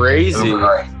 were we crazy.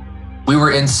 We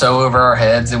were in so over our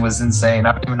heads. It was insane.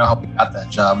 I don't even know how we got that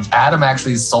job. Adam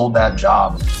actually sold that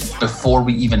job before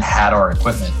we even had our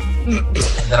equipment. And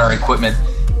then our equipment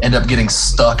ended up getting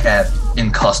stuck in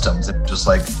customs. And just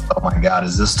like, oh my God,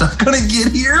 is this stuff gonna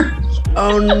get here?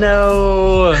 Oh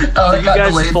no. Did you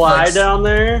guys fly down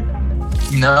there?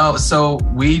 No, so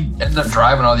we ended up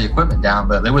driving all the equipment down,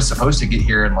 but it was supposed to get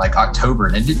here in like October,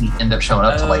 and it didn't end up showing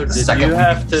up to like the second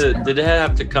week. Did it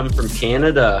have to come from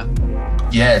Canada?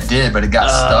 Yeah, it did, but it got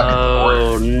stuck at the border.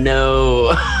 Oh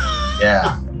no.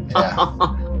 Yeah,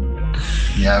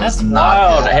 it was That's not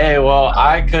wild. good. Hey, well,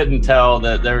 I couldn't tell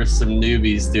that there was some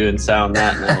newbies doing sound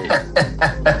that night.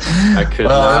 I could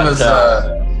not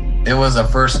tell. It was a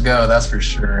first go, that's for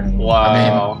sure. And, wow.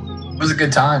 I mean, it was a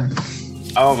good time.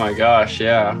 Oh my gosh,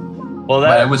 yeah. Well,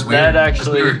 it was weird. That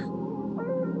actually. We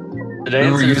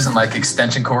were using like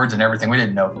extension cords and everything. We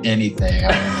didn't know anything.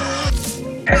 I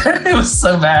mean, it was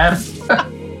so bad.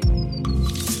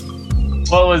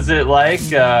 What was it like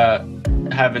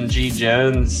having G.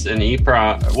 Jones and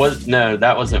Epron? No,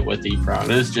 that wasn't with Epron.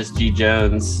 It was just G.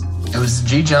 Jones. It was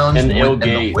G. Jones and Ill and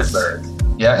Gates. Whitberg.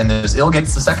 Yeah, and there's Ill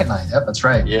Gates the second night. Yep, that's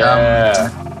right. Yeah.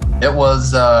 It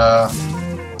was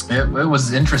it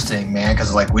was interesting, man,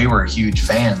 because like we were huge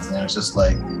fans, and it was just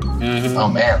like, oh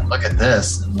man, look at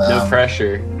this. And, no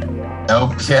pressure.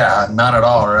 Nope. Yeah, not at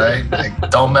all. Right. Like,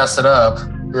 don't mess it up.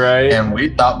 Right. And we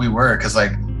thought we were, because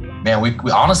like, man, we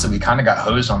honestly we kind of got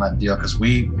hosed on that deal, because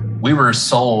we were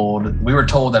told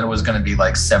that it was going to be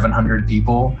like 700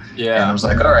 people. Yeah. And it was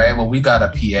like, all right, well, we got a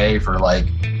PA for like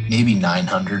maybe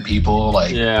 900 people.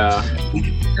 Like, yeah, we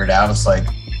could figure it out. It's like,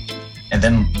 and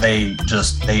then they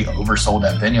oversold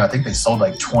that venue. I think they sold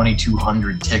like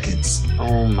 2,200 tickets.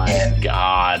 Oh my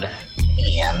God.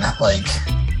 And like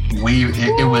we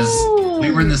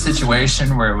were in the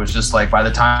situation where it was just like, by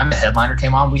the time the headliner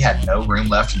came on, we had no room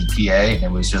left in the PA, and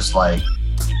it was just like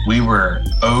we were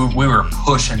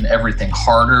pushing everything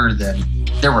harder than,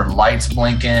 there were lights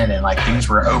blinking and like things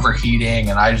were overheating,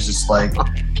 and I was just like,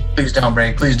 please don't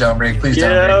break, please don't break, please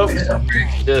don't break, please don't break.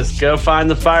 Just go find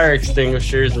the fire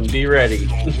extinguishers and be ready.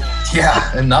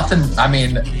 Yeah, and nothing, I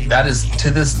mean, that is, to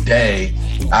this day,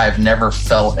 I've never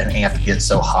felt an amp get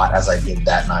so hot as I did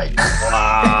that night.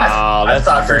 Wow, that's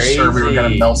I thought crazy. for sure we were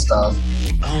going to melt stuff.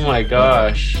 Oh my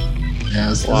gosh. Yeah, it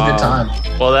was a good time.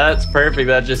 Well, that's perfect.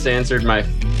 That just answered my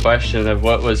question of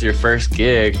what was your first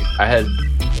gig. I had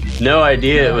no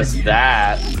idea it was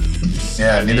that.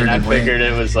 Yeah, neither did we. I figured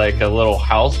it was like a little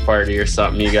house party or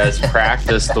something you guys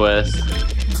practiced with.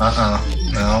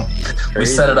 No. We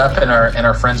set it up in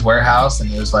our friend's warehouse, and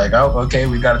it was like, oh, okay,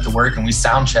 we got it to work, and we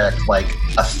sound checked like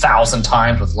 1,000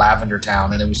 times with Lavender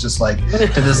Town, and it was just like,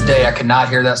 to this day, I could not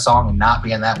hear that song and not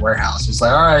be in that warehouse. It's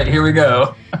like, all right, here we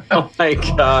go. Oh my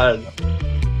God.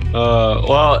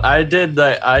 Well, I did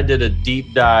a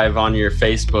deep dive on your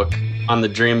Facebook, on the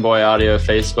Dream Boy Audio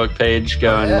Facebook page,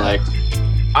 going like,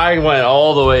 I went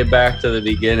all the way back to the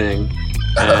beginning,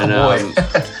 and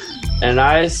and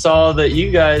I saw that you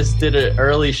guys did an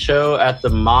early show at the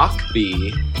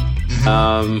Mockbee,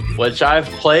 which I've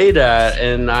played at,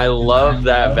 and I love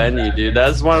that venue, dude.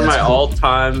 That's one of my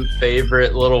all-time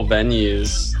favorite little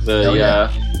venues.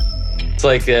 It's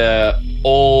like a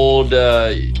old.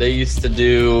 They used to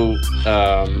do.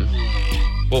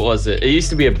 What was it? It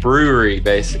used to be a brewery,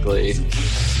 basically.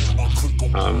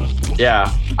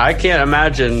 Yeah, I can't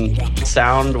imagine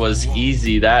sound was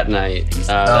easy that night.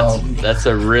 That's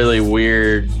a really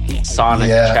weird sonic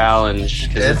challenge,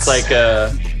 because it's like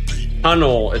a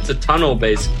tunnel. It's a tunnel,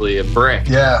 basically, a brick.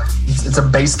 Yeah, it's a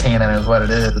bass cannon is what it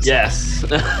is. Yes.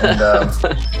 And,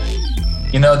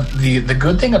 the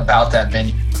good thing about that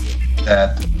venue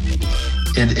that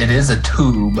it is a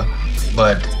tube,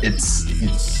 but it's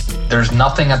there's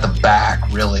nothing at the back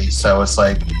really, so it's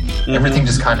like everything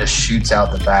just kind of shoots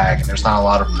out the back, and there's not a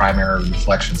lot of primary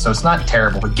reflection, so it's not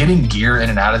terrible. But getting gear in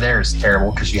and out of there is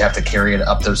terrible because you have to carry it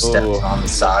up those steps on the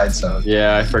side. So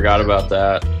yeah, I forgot about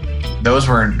that. Those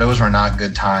were not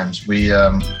good times.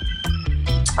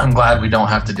 I'm glad we don't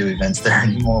have to do events there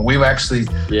anymore. We've actually,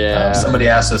 somebody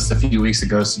asked us a few weeks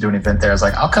ago to do an event there. I was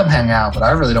like, I'll come hang out, but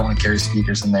I really don't want to carry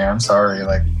speakers in there. I'm sorry.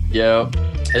 Like,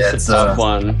 it's a tough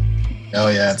one. Oh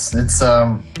yeah, it's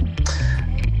I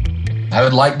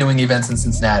would like doing events in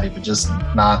Cincinnati, but just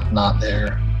not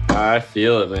there. I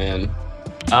feel it, man.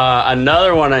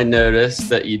 Another one I noticed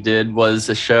that you did was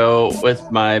a show with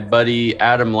my buddy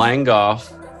Adam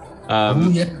Langoff.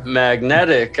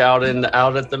 Magnetic out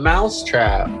at the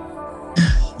Mousetrap.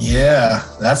 Yeah,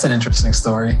 that's an interesting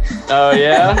story. Oh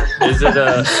yeah, is it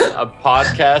a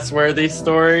podcast worthy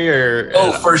story or?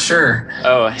 Oh, for sure.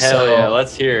 Oh hell yeah,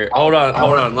 let's hear it. Hold on.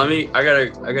 I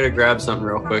gotta grab something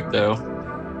real quick though.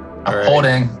 I'm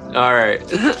holding. All right,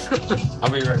 I'll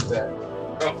be right back.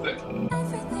 Real quick.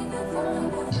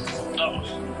 Oh.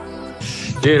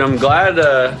 Dude, I'm glad.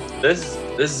 This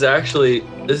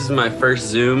is my first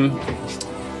Zoom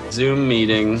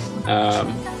meeting,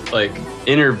 like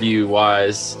interview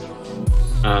wise.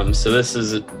 So this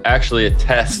is actually a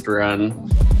test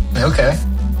run. Okay.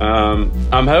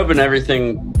 I'm hoping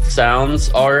everything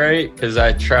sounds all right, because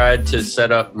I tried to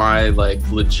set up my like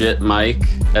legit mic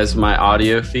as my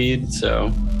audio feed,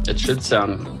 so it should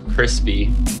sound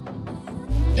crispy.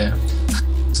 Yeah.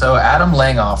 So Adam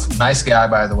Langoff, nice guy,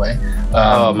 by the way.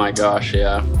 Oh my gosh,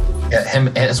 yeah. Yeah, him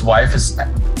and his wife is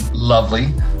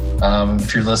lovely.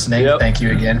 If you're listening, thank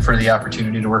you again for the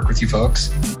opportunity to work with you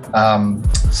folks.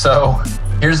 So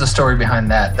here's the story behind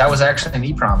that. That was actually an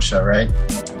EPROM show, right?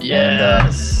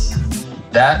 Yes. And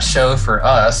that show for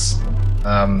us,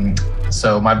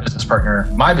 so my business partner,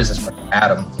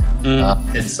 Adam,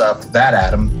 hits up that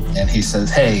Adam, and he says,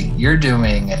 hey, you're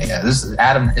doing this is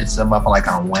Adam hits him up like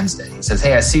on Wednesday. He says,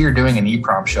 hey, I see you're doing an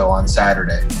EPROM show on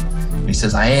Saturday. And he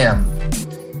says, I am.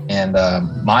 And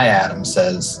my Adam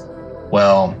says,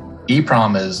 well,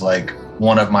 EPROM is like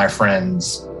one of my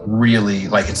friends, really,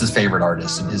 like it's his favorite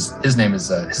artist, and his name is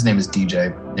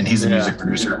DJ, and he's a music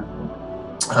producer.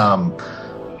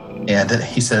 And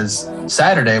he says,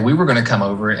 Saturday we were going to come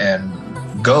over and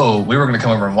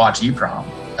watch EPROM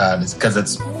because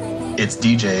it's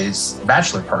DJ's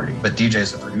bachelor party, but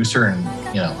DJ's a producer and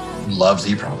loves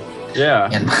EPROM. Yeah.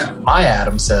 And my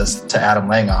Adam says to Adam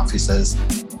Langoff, he says,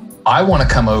 I want to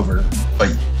come over,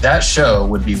 but that show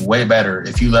would be way better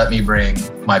if you let me bring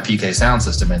my PK sound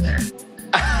system in there.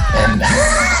 And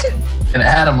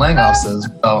Adam Langoff says,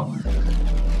 well,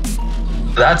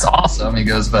 that's awesome. He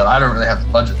goes, but I don't really have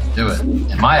the budget to do it.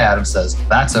 And my Adam says,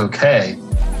 that's okay.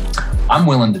 I'm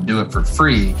willing to do it for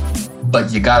free,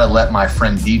 but you got to let my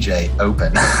friend DJ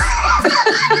open.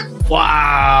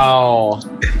 Wow.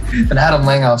 And Adam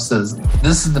Langoff says,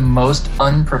 this is the most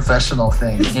unprofessional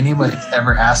thing anybody's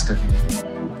ever asked of me.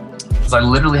 Because I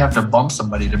literally have to bump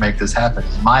somebody to make this happen.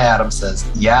 And my Adam says,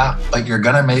 yeah, but you're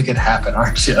going to make it happen,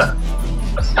 aren't you?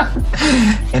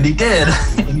 And he did.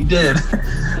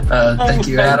 Thank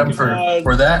you, Adam,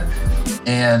 for that.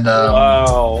 And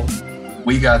wow.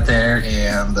 We got there,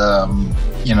 and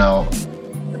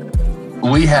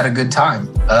we had a good time.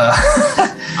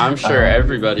 I'm sure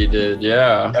everybody did.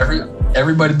 Yeah.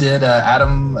 Everybody did.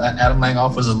 Adam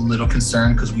Langoff was a little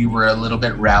concerned because we were a little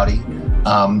bit rowdy.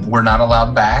 We're not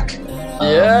allowed back.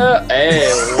 Yeah.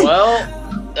 Hey,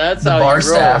 well, that's how you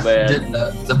roll, man.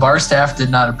 The bar staff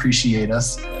did not appreciate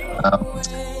us.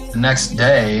 The next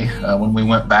day, when we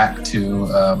went back to,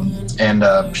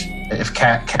 if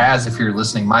Kaz, if you're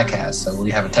listening, my Kaz, so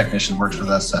we have a technician who works with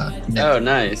us. Oh,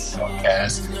 nice.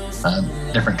 Kaz,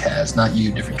 different Kaz, not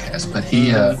you, different Kaz, but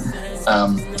he,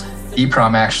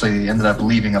 EPROM actually ended up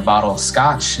leaving a bottle of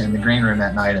scotch in the green room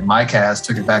that night, and my Kaz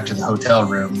took it back to the hotel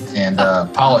room and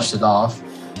polished it off.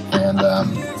 And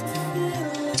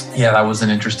that was an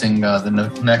interesting.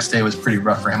 The next day was pretty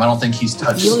rough for him. I don't think he's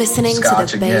touched. You're listening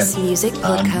scotch to the Bass Music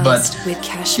Podcast with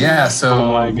Cashmere. Yeah,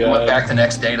 so we went back the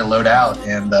next day to load out,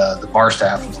 and the bar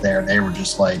staff was there, and they were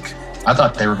just like, I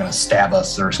thought they were going to stab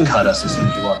us or cut us as soon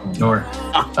as we walked in the door.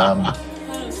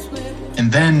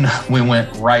 And then we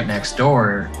went right next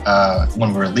door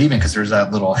when we were leaving, because there's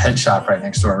that little head shop right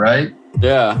next door, right?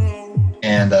 Yeah.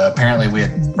 And apparently we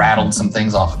had rattled some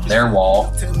things off of their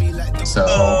wall. So.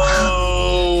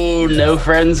 Oh, no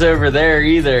friends over there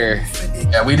either.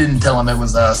 Yeah, we didn't tell them it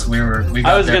was us.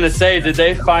 I was going to say, did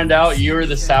they find out you were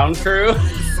the sound crew?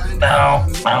 No.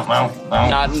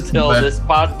 Not until this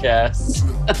podcast.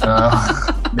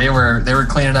 They were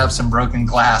cleaning up some broken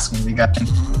glass when we got in.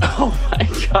 Oh my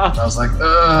god! I was like,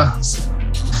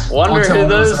 Wonder who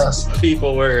those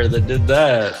people were that did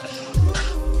that.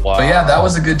 Wow. But yeah, that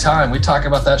was a good time. We talk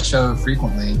about that show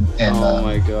frequently. And oh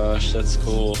my gosh, that's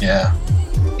cool. Yeah.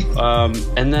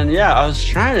 And then I was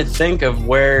trying to think of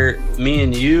where me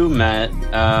and you met.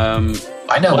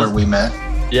 I know where we met.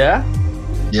 Yeah.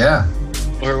 Yeah.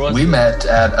 Where was we met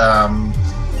at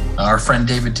our friend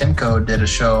David Timko did a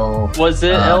show. Was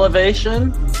it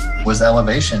Elevation? Was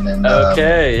Elevation. And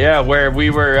where we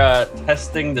were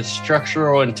testing the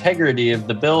structural integrity of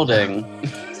the building.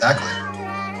 Exactly.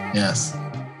 Yes,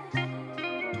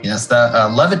 that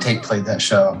Levitate played that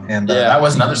show, and that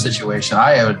was another situation.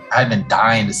 I had been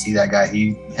dying to see that guy.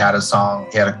 He had a song.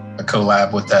 He had a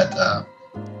collab with that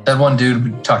one dude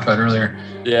we talked about earlier.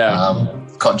 Yeah.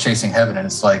 Called Chasing Heaven, and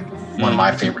it's like one of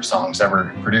my favorite songs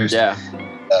ever produced. Yeah.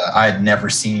 I had never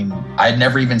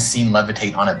even seen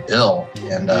Levitate on a bill,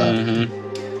 and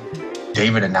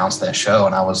David announced that show,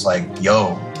 and I was like,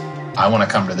 "Yo, I want to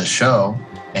come to this show."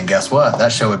 And guess what?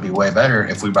 That show would be way better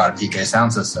if we brought a PK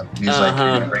sound system. He was like,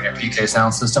 "You're gonna bring a PK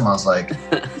sound system?" I was like,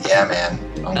 "Yeah, man,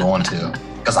 I'm going to,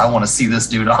 because I want to see this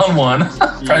dude on one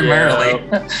primarily."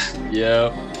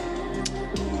 Yep.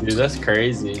 Dude, that's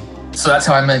crazy. So that's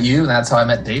how I met you, and that's how I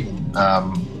met David.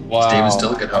 Wow. David's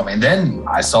still a good homie. And then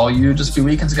I saw you just a few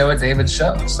weekends ago at David's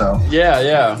show. So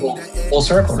yeah. Full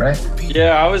circle, right?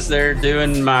 Yeah, I was there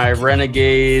doing my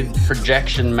Renegade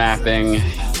projection mapping.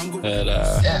 And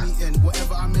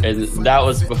that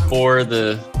was before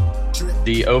the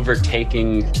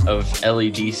overtaking of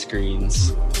LED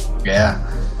screens. Yeah.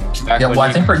 I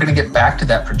think we're going to get back to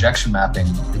that projection mapping,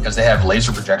 because they have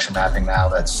laser projection mapping now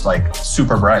that's like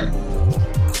super bright.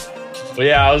 Well,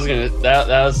 yeah, I was that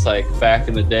was like back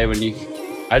in the day when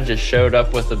I just showed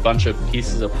up with a bunch of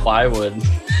pieces of plywood.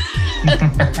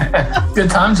 Good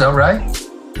times though, right?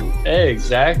 Hey,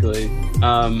 exactly.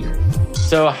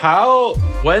 So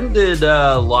when did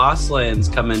Lost Lands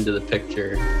come into the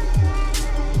picture?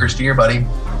 First year, buddy.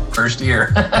 First year.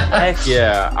 Heck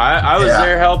yeah. I was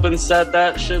there helping set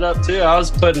that shit up too. I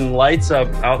was putting lights up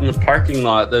out in the parking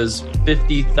lot, those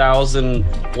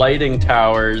 50,000 lighting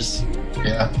towers.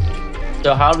 Yeah.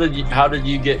 So how did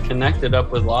you get connected up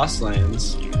with Lost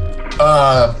Lands?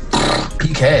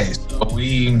 PK. So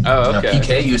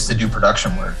PK used to do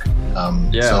production work.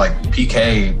 So like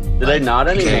PK. Do they not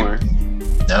anymore?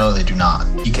 No, they do not.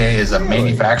 PK is a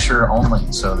manufacturer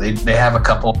only. So they have a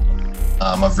couple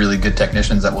of really good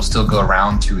technicians that will still go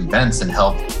around to events and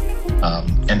help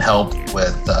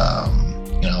with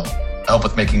help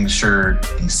with making sure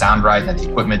things sound right, and that the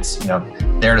equipment's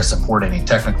there to support any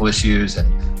technical issues,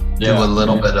 and do a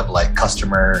little bit of like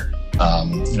customer,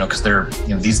 because they're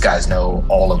these guys know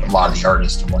a lot of the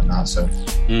artists and whatnot. So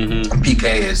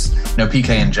PK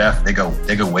and Jeff, they go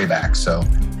way back. So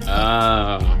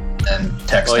and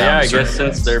text. Well, yeah, I guess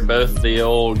since they're both the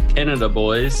old Canada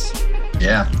boys.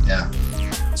 Yeah.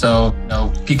 So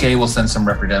PK will send some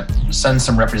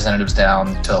representatives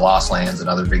down to Lost Lands and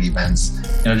other big events.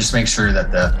 Just make sure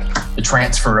that the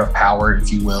transfer of power,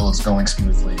 if you will, is going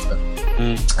smoothly. But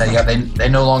they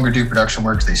no longer do production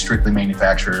works. They strictly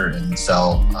manufacture and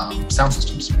sell sound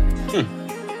systems.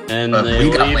 And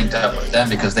we got linked up with them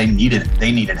because they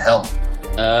needed help.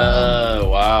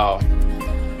 Wow,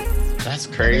 that's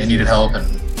crazy. They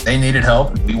needed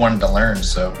help, and we wanted to learn.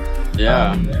 So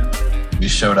we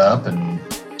showed up and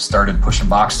started pushing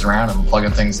boxes around and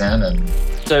plugging things in. And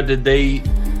so did they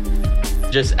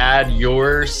just add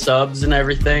your subs and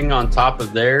everything on top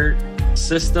of their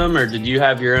system, or did you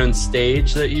have your own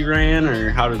stage that you ran, or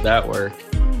how did that work?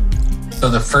 So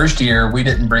the first year we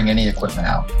didn't bring any equipment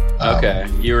out. Okay,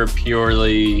 you were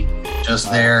purely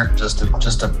just there, just to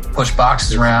push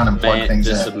boxes around and plug things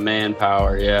in. Just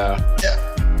manpower, yeah.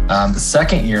 The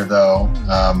second year though,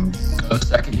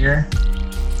 second year.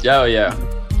 Oh yeah.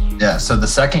 Yeah. So the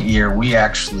second year we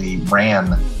actually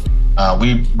ran.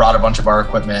 We brought a bunch of our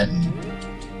equipment,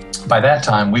 and by that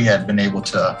time we had been able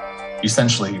to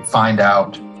essentially find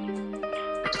out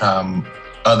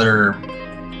other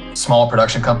small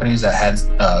production companies that had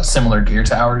similar gear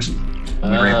to ours. We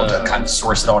were able to kind of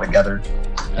source it all together,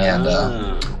 and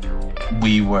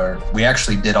we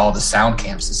actually did all the sound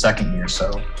camps the second year,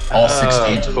 so all 6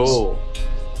 stages. Cool.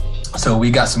 So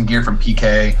we got some gear from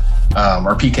PK,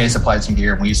 or PK supplied some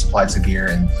gear, and we supplied some gear,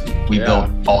 and we built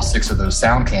all 6 of those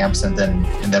sound camps, and then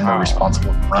we're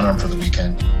responsible for running them for the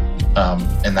weekend.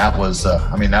 And that was,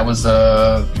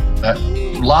 that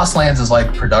Lost Lands is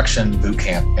like production boot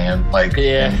camp, man. Like,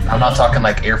 and I'm not talking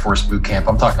like Air Force boot camp.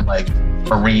 I'm talking like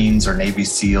Marines or Navy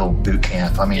SEAL boot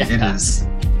camp. I mean, it is.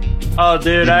 Oh,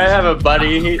 dude, I have a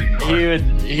buddy.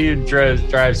 He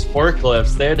drives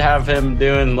forklifts. They'd have him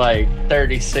doing like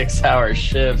 36-hour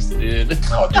shifts, dude.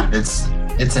 Oh, dude, it's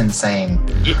insane.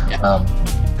 Yeah.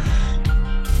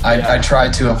 I try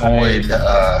to avoid.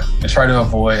 I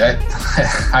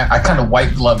kind of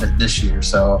white gloved it this year,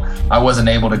 so I wasn't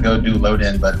able to go do load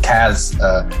in. But Kaz,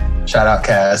 shout out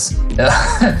Kaz.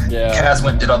 Kaz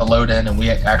went and did all the load in, and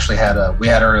we actually had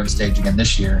our own stage again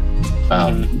this year.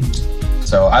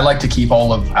 So I like to keep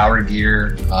all of our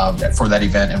gear for that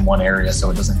event in one area,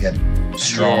 so it doesn't get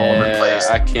strung all over the place.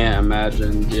 I can't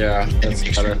imagine. Yeah, and you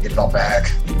make sure you get it all back.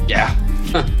 Yeah.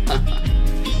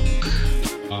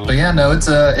 But yeah, no,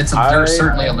 there's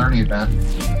certainly a learning event.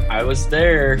 I was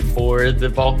there for the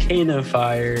volcano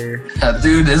fire.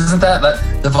 Dude, isn't that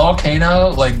the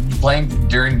volcano, like playing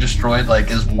during Destroyed,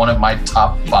 like is one of my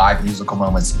top 5 musical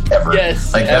moments ever.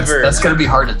 Yes, like ever. That's gonna be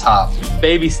hard to top.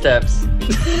 Baby steps.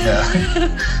 Yeah.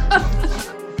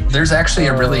 There's actually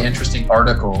a really interesting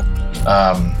article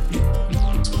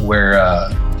where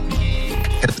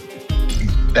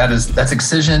that's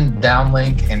Excision,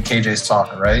 Downlink, and KJ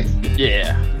Stalker, right?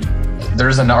 Yeah.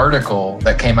 There's an article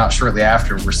that came out shortly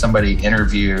after where somebody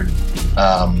interviewed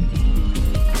Downlink,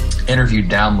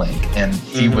 and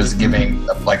he was giving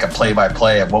like a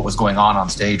play-by-play of what was going on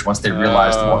stage once they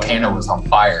realized the volcano was on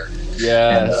fire.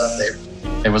 Yes.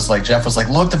 And it was like, Jeff was like,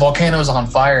 look, the volcano is on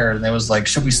fire. And they was like,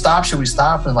 should we stop?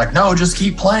 And like, no, just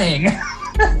keep playing.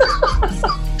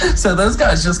 So those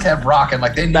guys just kept rocking.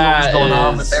 Like they knew what was going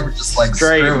on, but they were just like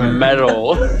straight screwing.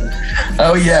 metal.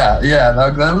 Oh yeah.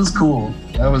 That was cool.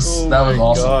 That was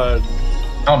awesome.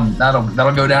 God.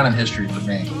 That'll go down in history for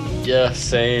me. Yeah,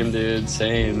 same, dude,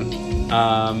 same.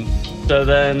 So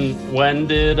then, when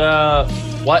did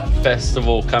what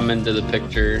festival come into the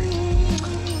picture?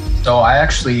 So I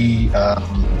actually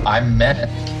I met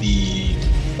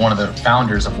one of the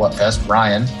founders of What Fest,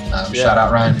 Ryan. Shout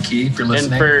out Ryan McKee if you're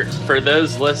listening. And for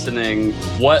those listening,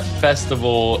 What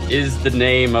Festival is the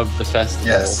name of the festival.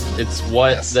 Yes. It's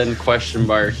what then question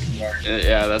mark.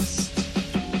 Yeah, that's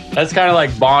kind of like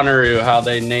Bonnaroo, how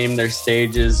they name their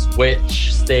stages,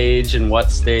 which stage and what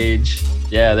stage.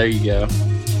 Yeah, there you go.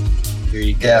 Here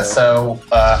you go. Yeah, so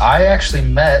I actually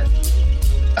met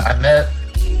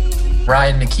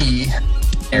Ryan McKee,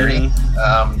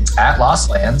 at Lost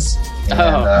Lands. And,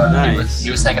 nice. He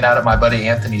was hanging out at my buddy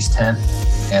Anthony's tent,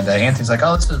 and Anthony's like,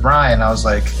 "Oh, this is Ryan." I was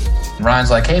like,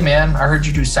 Ryan's like, "Hey man, I heard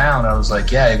you do sound." I was like,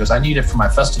 "Yeah." He goes, "I need it for my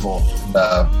festival." And,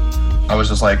 I was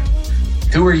just like,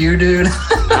 "Who are you, dude?"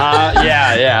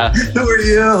 Yeah. Who are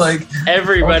you? Like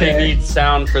everybody needs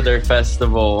sound for their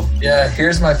festival. Yeah,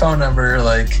 here's my phone number.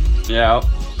 Like, yeah.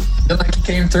 Then like he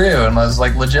came through and was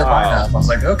like legit lineup. I was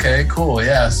like, okay, cool,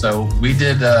 yeah. So we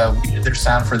did their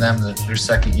sound for them their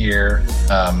second year,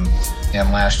 and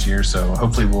last year. So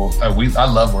hopefully I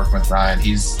love working with Ryan.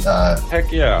 He's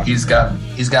heck yeah. He's got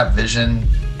vision,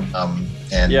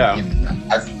 and yeah. You know,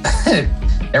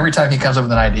 every time he comes up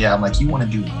with an idea, I'm like, you want to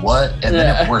do what? And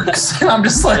then it works. And I'm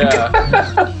just like,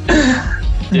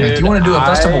 dude, do you want to do a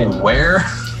festival where?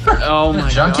 Oh my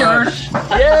junkyard? Gosh.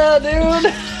 Yeah,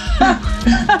 dude.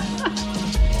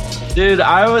 Dude,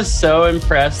 I was so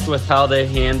impressed with how they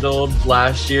handled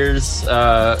last year's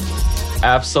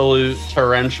absolute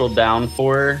torrential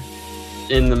downpour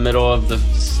in the middle of the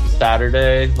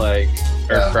Saturday,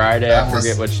 or Friday. I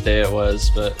forget which day it was,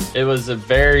 but it was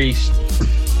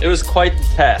it was quite the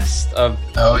test of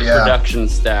production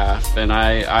staff, and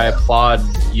I applaud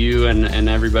you and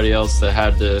everybody else that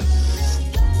had to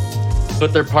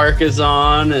put their parkas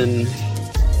on and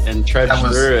trudge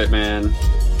through it, man.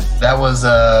 That was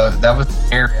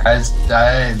scary.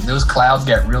 Those clouds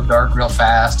get real dark real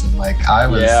fast, and I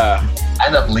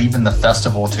ended up leaving the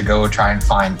festival to go try and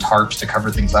find tarps to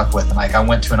cover things up with, and I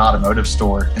went to an automotive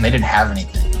store and they didn't have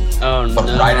anything. Oh no! But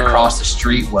right across the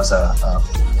street was a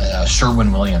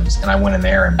Sherwin-Williams, and I went in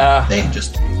there and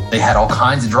they had all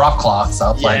kinds of drop cloths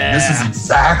up. Like, this is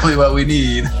exactly what we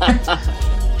need.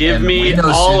 Give me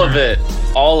all of it.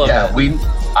 All of it. Yeah,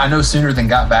 I no sooner than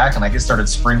got back and I just started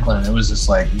sprinkling, and it was just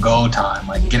like go time,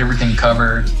 like get everything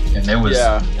covered, and it was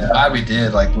glad we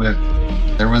did. Like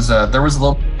there was a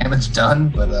little damage done,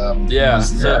 but it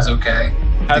was okay.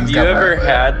 Have you ever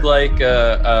had like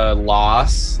a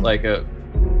loss, like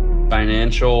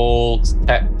financial,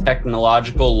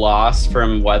 technological loss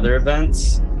from weather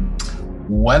events?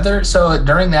 So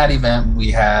during that event, we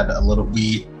had a little.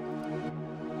 We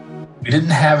didn't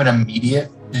have an immediate.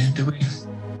 Did we?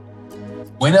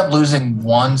 We ended up losing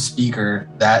one speaker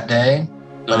that day,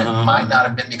 but it might not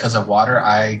have been because of water.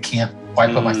 I can't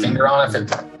quite put my finger on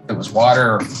if it was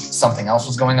water or something else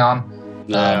was going on.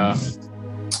 Yeah.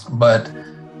 But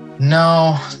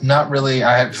no, not really.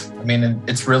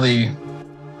 It's really,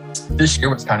 this year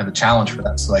was kind of the challenge for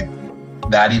that. So like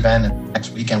that event and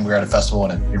next weekend we were at a festival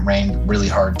and it rained really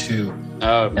hard too.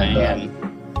 Oh man. And,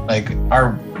 like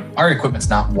our equipment's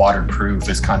not waterproof.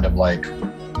 It's kind of like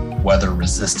weather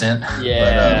resistant.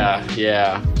 Yeah.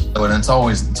 But it's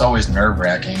always nerve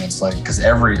wracking. It's like, cause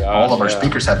all of our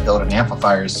speakers have built-in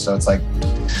amplifiers. So it's like,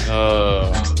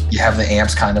 you have the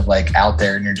amps kind of like out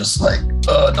there and you're just like,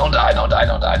 oh, don't die.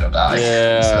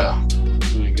 Yeah. So.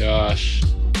 Oh my gosh.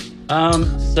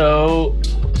 So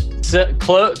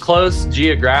close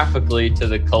geographically to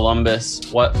the Columbus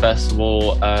What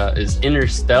Festival is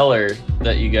Interstellar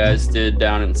that you guys did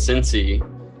down in Cincy.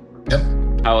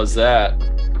 Yep. How was that?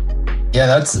 Yeah,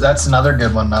 that's another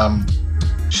good one.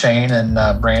 Shane and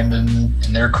Brandon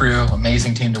and their crew,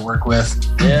 amazing team to work with.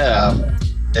 Yeah.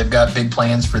 They've got big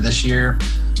plans for this year.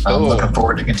 I'm looking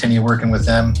forward to continue working with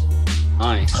them.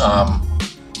 Nice.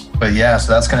 But yeah,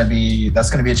 so that's gonna be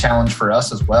a challenge for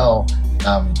us as well.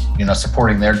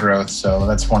 Supporting their growth. So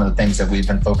that's one of the things that we've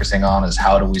been focusing on is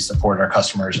how do we support our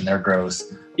customers and their growth.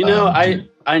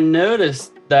 I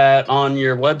noticed that on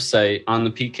your website, on the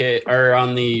PK or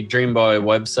on the Dreamboy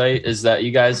website, is that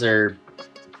you guys are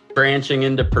branching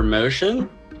into promotion.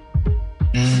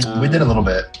 We did a little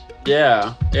bit.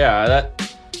 Yeah.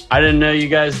 I didn't know you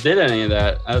guys did any of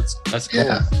that. That's cool.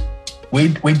 Yeah.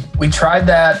 We tried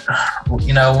that.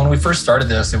 When we first started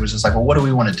this, it was just like, well, what do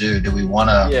we want to do? Do we want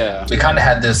to? Yeah. We kind of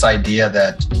had this idea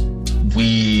that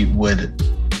we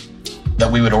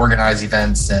would organize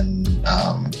events and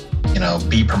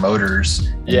be promoters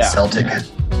and sell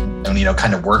tickets and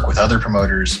kind of work with other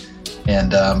promoters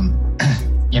and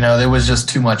there was just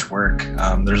too much work.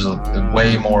 There's a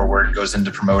way more work goes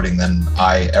into promoting than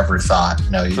I ever thought.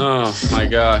 Oh my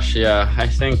gosh, yeah. I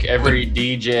think every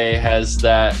DJ has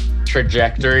that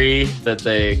trajectory that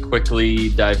they quickly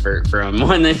divert from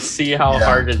when they see how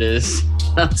hard it is.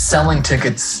 Selling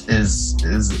tickets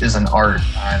is an art,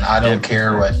 and I don't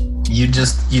care what you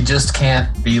just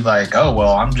can't be like, oh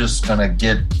well, I'm just gonna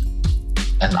get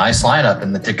a nice lineup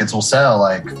and the tickets will sell.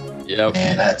 Like,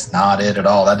 and that's not it at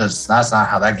all. That's not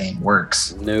how that game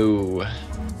works. No.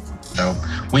 So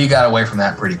we got away from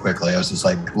that pretty quickly. I was just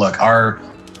like, look, our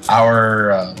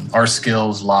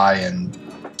skills lie in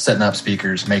setting up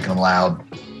speakers, making them loud,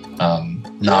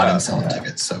 not in selling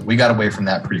tickets. So we got away from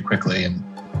that pretty quickly, and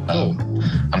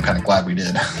I'm kind of glad we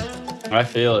did. I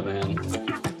feel it, man.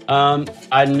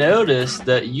 I noticed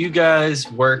that you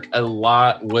guys work a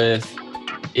lot with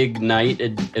Ignite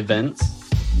events.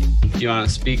 Do you want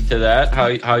to speak to that?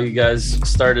 How you guys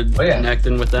started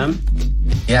connecting with them?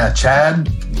 Yeah, Chad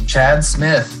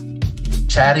Smith,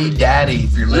 Chatty Daddy,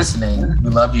 if you're listening, we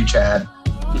love you, Chad.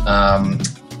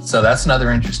 So that's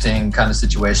another interesting kind of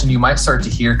situation. You might start to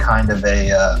hear kind of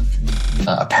a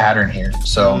pattern here.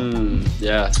 So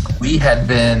we had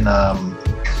been,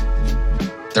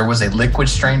 there was a Liquid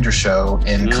Stranger show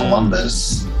in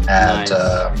Columbus at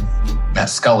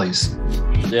Scully's.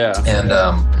 Yeah. And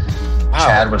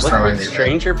Chad was throwing the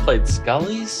Stranger played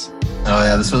Scully's? Oh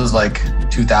yeah, this was like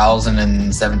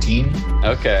 2017.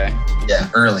 Okay. Yeah,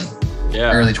 early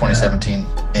 2017.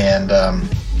 And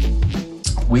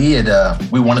we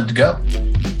wanted to go.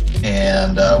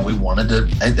 And we wanted to,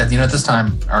 at this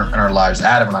time in our lives,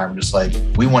 Adam and I were just like,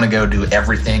 we want to go do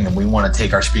everything and we want to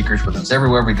take our speakers with us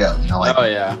everywhere we go.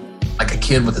 Like a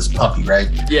kid with his puppy, right?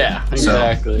 Yeah,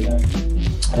 exactly.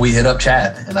 So we hit up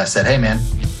Chad and I said, hey man,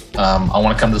 I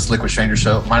want to come to this Liquid Stranger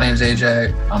show. My name's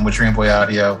AJ. I'm with Dreamboy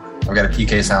Audio. I've got a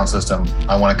PK sound system.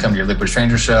 I want to come to your Liquid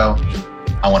Stranger show.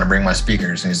 I want to bring my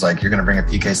speakers. And he's like, you're going to bring a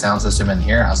PK sound system in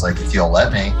here? I was like, if you'll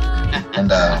let me.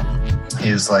 And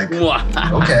he was like,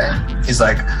 okay. He's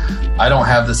like, I don't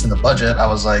have this in the budget. I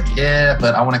was like, yeah,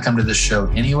 but I want to come to this show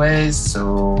anyways.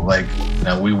 So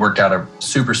we worked out a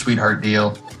super sweetheart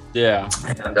deal. Yeah.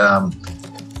 And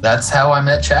that's how I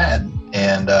met Chad.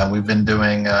 And we've been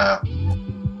doing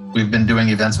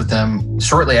events with them.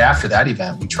 Shortly after that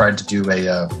event, we tried to do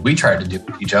a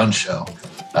G Jones show.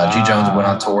 G Jones went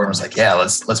on tour and was like, yeah,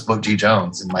 let's book G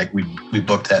Jones. And we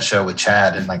booked that show with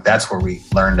Chad. And that's where we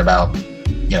learned about,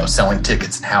 selling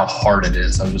tickets and how hard it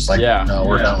is. I was just like, no,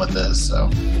 we're done with this. So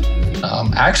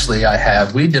actually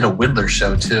we did a Whittler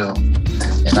show too.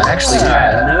 And I actually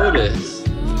noticed.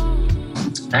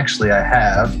 Actually, I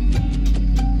have,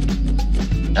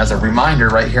 as a reminder,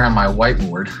 right here on my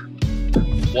whiteboard.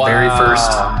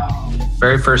 Wow.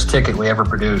 Very first ticket we ever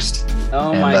produced.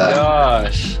 Oh my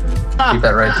gosh. Keep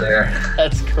that right there.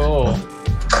 That's cool.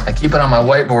 I keep it on my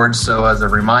whiteboard, so as a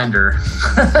reminder.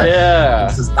 Yeah.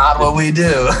 This is not what we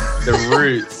do. The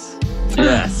roots.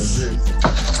 Yes.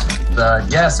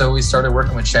 Yeah, so we started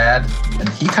working with Chad, and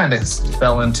he kind of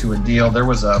fell into a deal. There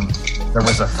was a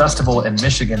festival in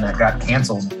Michigan that got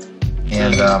canceled,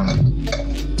 and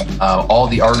all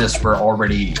the artists were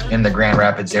already in the Grand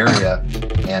Rapids area,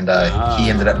 and he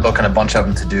ended up booking a bunch of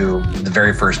them to do the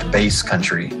very first bass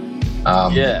country.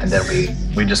 And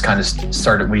then we just kind of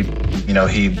started.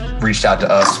 He reached out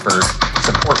to us for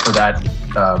support for that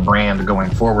brand going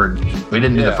forward. We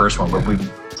didn't do the first one, but we've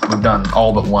done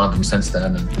all but one of them since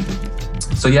then. And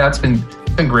so yeah, it's been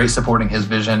great supporting his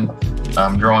vision,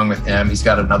 growing with him. He's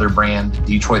got another brand,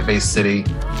 Detroit-based City.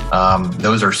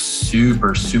 Those are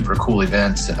super, super cool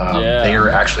events. They are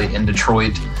actually in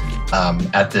Detroit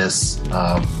at this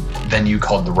venue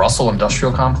called the Russell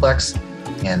Industrial Complex.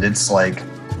 And it's like,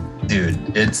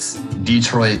 dude, it's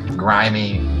Detroit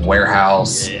grimy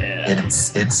warehouse.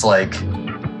 It's like,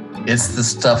 it's the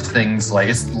stuff things like,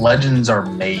 it's legends are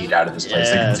made out of this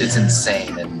place. Like, it's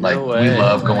insane. And like, we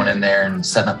love going in there and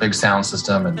setting up big sound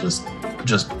system and just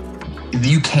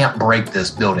you can't break this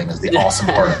building is the awesome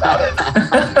part about it.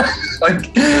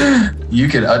 Like,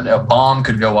 a bomb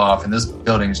could go off and this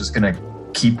building is just going to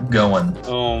keep going.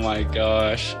 Oh my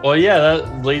gosh. Well, yeah,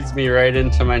 that leads me right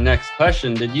into my next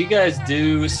question. Did you guys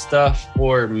do stuff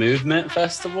for Movement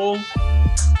Festival?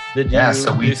 Did you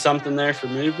do something there for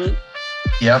Movement?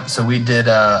 Yep. So we did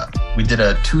a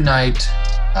 2-night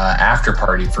after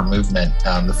party for Movement.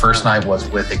 The first night was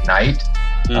with Ignite.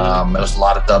 It was a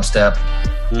lot of dubstep.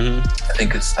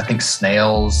 I think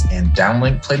Snails and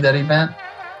Downlink played that event.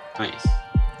 Nice.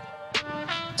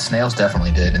 Snails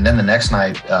definitely did. And then the next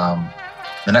night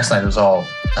it was all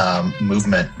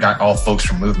Movement, got all folks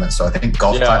from Movement. So I think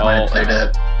Golf Clap might have played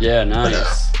it. Yeah,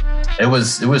 nice. But, it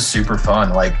was super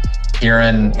fun. Like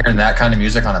hearing that kind of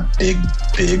music on a big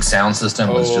sound system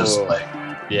was just like,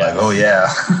 oh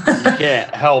yeah. You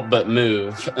can't help but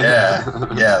move. Yeah,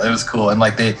 that was cool. And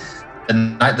like the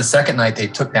second night they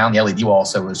took down the LED wall,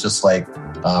 so it was just like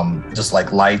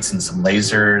lights and some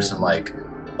lasers and like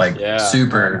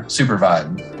super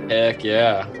vibe. Heck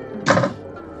yeah.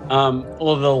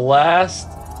 Well, the last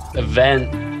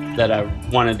event that I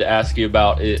wanted to ask you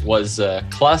about, it was a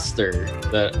cluster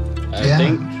that I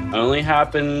think only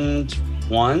happened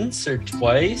once or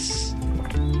twice.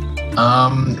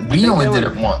 We only did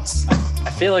it once. I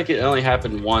feel like it only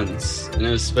happened once, and it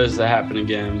was supposed to happen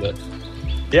again. But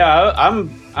yeah,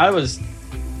 I was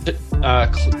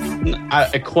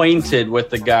acquainted with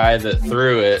the guy that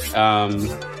threw it.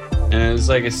 And it was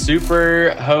like a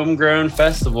super homegrown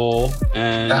festival,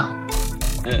 and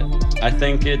I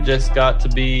think it just got to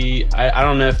be, I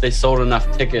don't know if they sold enough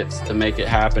tickets to make it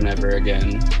happen ever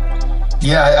again.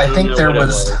 Yeah, I think there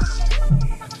was.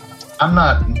 I'm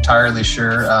not entirely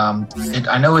sure.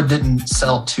 I know it didn't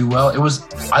sell too well.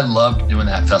 I loved doing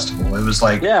that festival. It was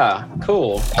like, yeah,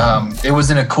 cool. It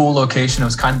was in a cool location. It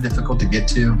was kind of difficult to get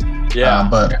to. Yeah.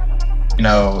 But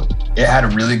it had a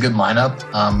really good lineup.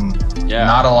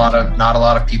 Not a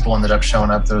lot of people ended up showing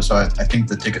up though. So I think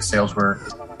the ticket sales were,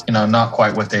 not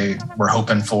quite what they were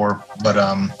hoping for, but,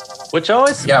 which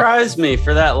always surprised me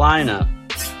for that lineup.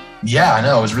 Yeah, I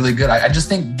know. It was really good. I just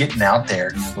think getting out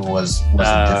there was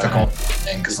a difficult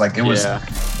thing because like it was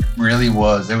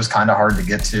it was kind of hard to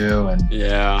get to. And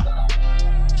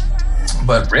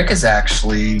but Rick is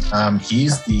actually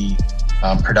he's the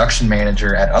production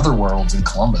manager at Other Worlds in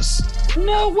Columbus.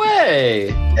 No way.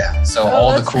 Yeah. So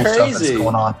all the cool stuff that's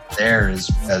going on there is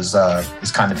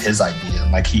kind of his idea.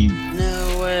 Like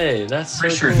No way. That's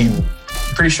pretty sure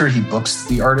he books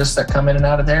the artists that come in and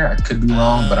out of there. I could be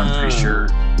wrong, but I'm pretty sure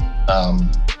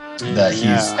that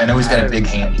I know he's got a big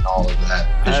hand in all of that.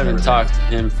 I haven't talked to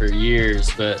him for years,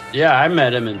 but yeah, I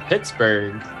met him in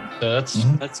Pittsburgh. So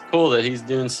that's cool that he's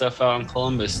doing stuff out in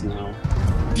Columbus now.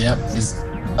 Yep, he's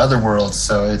Other Worlds,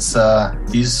 so it's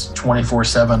he's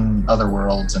 24/7 Other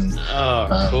Worlds, and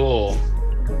cool.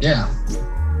 Yeah.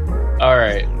 All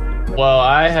right. Well,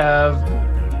 I have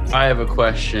a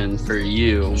question for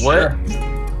you. Sure.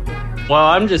 Well,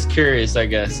 I'm just curious, I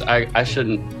guess. I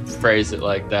shouldn't phrase it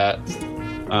like that.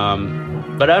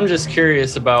 But I'm just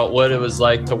curious about what it was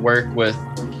like to work with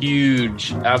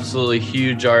absolutely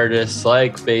huge artists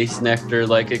like Bass Nectar,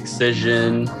 like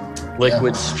Excision,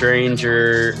 Liquid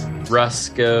Stranger,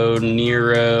 Rusko,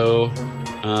 Nero.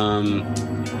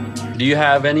 Do you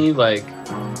have any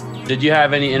Did you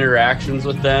have any interactions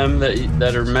with them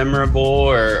that are memorable,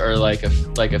 or like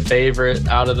a favorite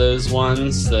out of those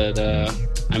ones? That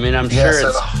I mean, I'm sure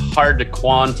it's hard to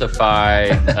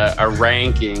quantify a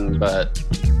ranking, but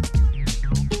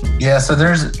yeah. So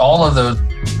there's all of those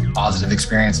positive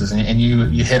experiences, and you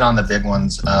hit on the big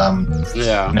ones.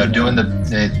 Yeah. You know, doing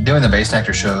the Bass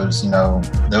Nectar shows. You know,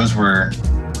 those were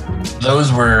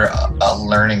a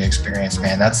learning experience,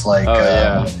 man. That's like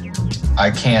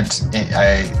I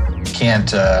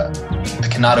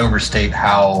cannot overstate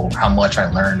how much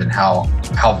I learned and how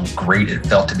great it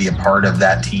felt to be a part of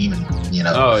that team. And you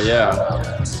know,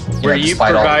 were you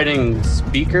providing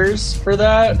speakers for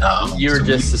that? No, you were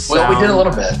just the sound. Well, we did a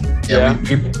little bit. Yeah,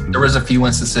 there was a few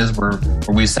instances where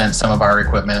we sent some of our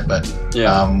equipment, but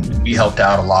we helped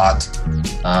out a lot.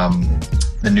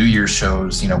 The New Year's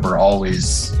shows, you know, were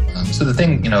always so the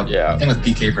thing, you know, the thing with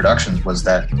PK Productions was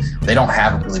that they don't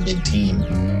have a really big team,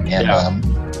 and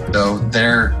so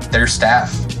their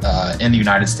staff in the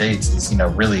United States is, you know,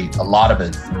 really a lot of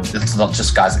it's not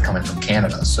just guys that come in from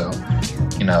Canada. So,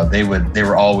 you know, they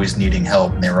were always needing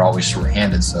help, and they were always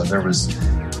short-handed. So there was,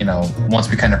 you know, once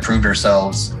we kind of proved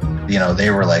ourselves, you know, they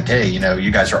were like, hey, you know,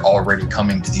 you guys are already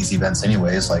coming to these events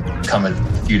anyways, like come a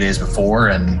few days before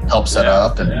and help set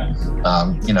up and,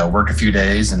 you know, work a few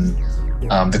days. And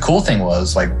the cool thing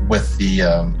was, like, with the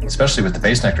especially with the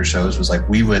Bass Nectar shows, was like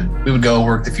we would go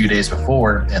work the few days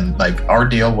before, and like our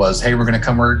deal was, hey, we're gonna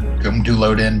come do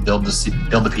load in, build the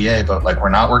PA, but like we're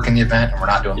not working the event and we're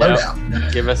not doing load out.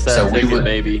 Give us that ticket,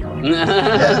 baby.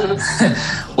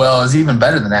 Well, it was even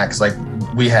better than that, because like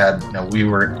we had, you know, we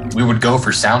would go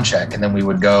for sound check, and then we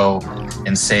would go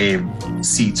and save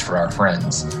seats for our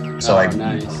friends. So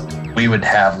nice. We would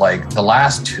have, like, the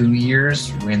last 2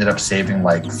 years, we ended up saving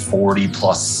like 40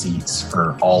 plus seats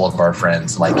for all of our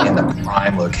friends, like in the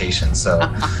prime location. So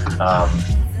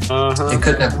it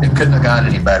couldn't have gotten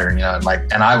any better, you know.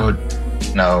 And I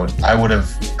would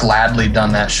have gladly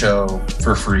done that show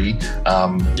for free.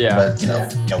 But you know,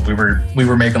 we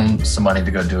were making some money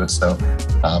to go do it. So,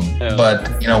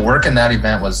 but you know, working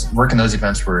those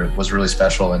events was really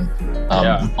special. And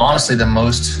honestly,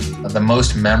 the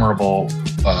most memorable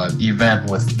event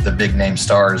with the big name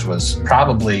stars was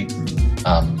probably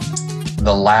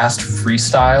the last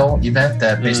freestyle event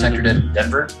that Bass Nectar did in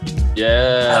Denver.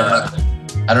 Yeah.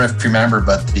 I don't know if you remember,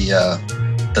 but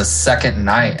the second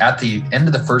night, at the end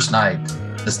of the first night,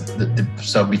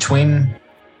 so between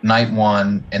night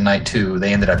 1 and night 2,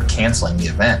 they ended up canceling the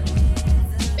event,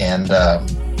 and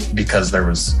because there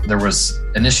was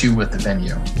an issue with the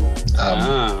venue,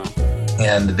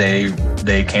 and they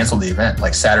canceled the event.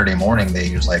 Like Saturday morning,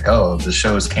 they was like, "Oh, the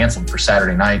show is canceled for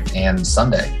Saturday night and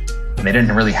Sunday," and they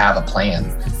didn't really have a plan.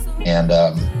 And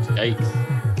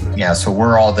so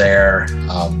we're all there.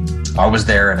 I was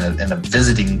there in a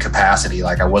visiting capacity.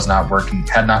 Like I was not working,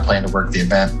 had not planned to work the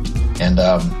event. And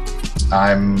I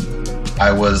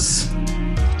was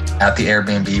at the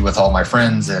Airbnb with all my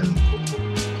friends, and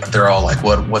they're all like,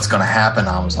 what's going to happen?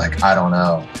 I was like, I don't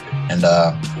know. And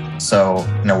so,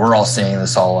 you know, we're all seeing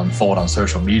this all unfold on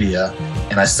social media.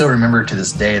 And I still remember to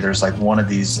this day, there's like one of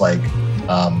these, like,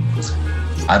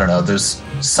 I don't know, there's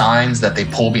signs that they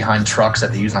pull behind trucks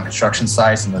that they use on construction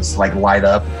sites, and it's like light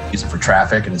up, use it for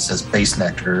traffic, and it says Bass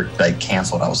Nectar like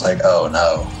canceled. I was like, oh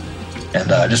no.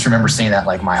 And I just remember seeing that,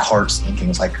 like my heart sinking.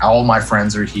 It's like all my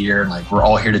friends are here, and like we're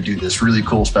all here to do this really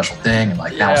cool special thing, and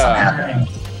like now it's not happening.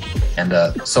 And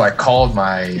so I called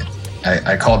my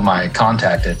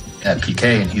contact at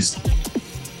PK, and he's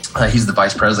the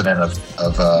vice president of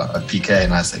PK,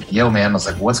 and I was like, yo man, I was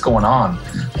like, what's going on?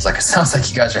 I was like, it sounds like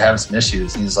you guys are having some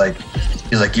issues. And he's like,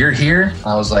 you're here?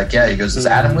 I was like, yeah. He goes, is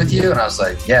Adam with you? And I was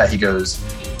like, yeah. He goes,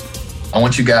 I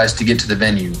want you guys to get to the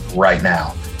venue right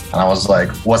now. And I was like,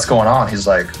 what's going on? He's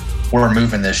like, we're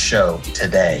moving this show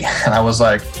today. And I was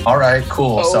like, all right,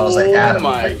 cool. So I was like, Adam.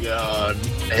 Oh my God.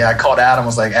 Yeah, I called Adam. I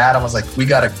was like, we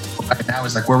got to right now.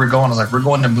 He's like, where are we going? I was like, we're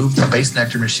going to move the Bass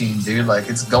Nectar machine, dude. Like,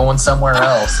 it's going somewhere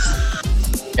else.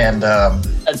 And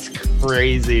that's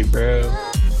crazy, bro.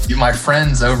 My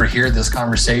friends overhear this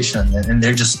conversation, and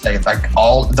they're like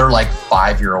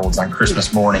 5-year-olds on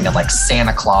Christmas morning, and like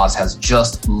Santa Claus has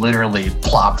just literally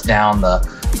plopped down the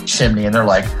chimney, and they're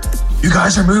like, you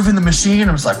guys are moving the machine?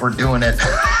 I was like, we're doing it.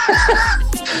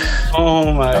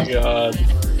 Oh my God.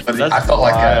 I felt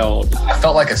wild. I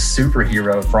felt like a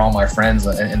superhero for all my friends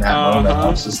in that moment. I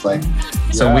was just like,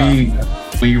 so we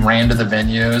ran to the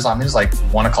venues. I mean, it was like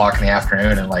 1 o'clock in the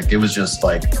afternoon, and like it was just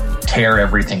like tear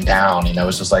everything down. You know, it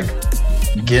was just like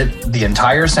get the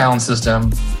entire sound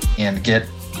system and get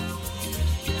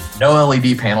no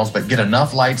LED panels, but get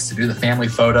enough lights to do the family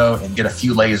photo and get a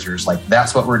few lasers. Like,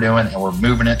 that's what we're doing, and we're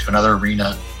moving it to another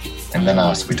arena. And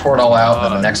then so we tore it all out. And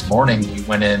then the next morning we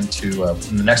went into,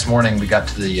 the next morning we got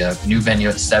to the new venue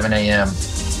at 7 a.m.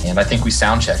 And I think we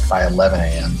sound checked by 11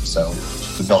 a.m. So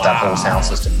we built that whole sound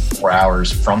system in 4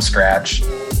 hours from scratch.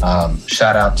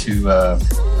 Shout out to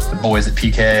the boys at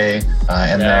PK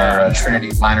and their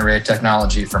Trinity Line Array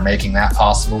technology for making that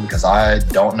possible, because I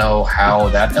don't know how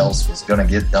that else was going to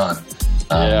get done.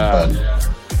 But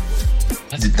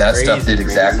that stuff did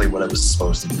exactly what it was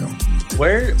supposed to do.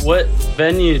 What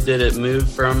venue did it move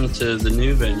from to the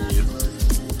new venue?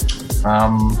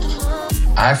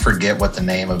 I forget what the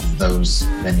name of those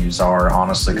venues are,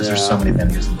 honestly, because there's so many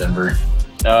venues in Denver.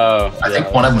 I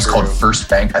think one of them was called First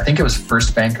Bank. I think it was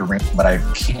First Bank Arena, but I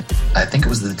think it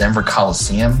was the Denver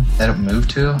Coliseum that it moved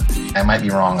to. I might be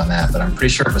wrong on that, but I'm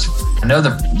pretty sure it was. I know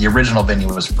the original venue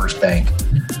was First Bank.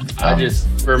 I just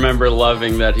remember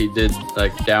loving that he did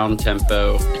like down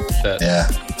tempo sets.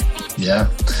 Yeah.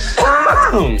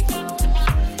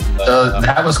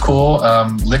 That was cool.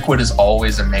 Liquid is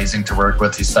always amazing to work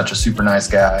with. He's such a super nice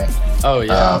guy. Oh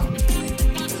yeah.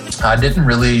 I didn't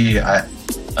really.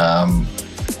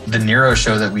 The Nero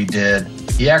show that we did,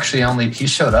 he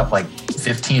showed up like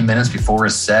 15 minutes before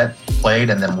his set played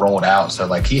and then rolled out. So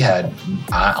like I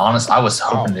was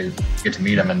hoping to get to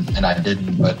meet him and I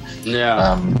didn't, but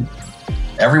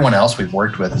everyone else we've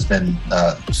worked with has been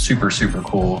super, super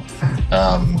cool.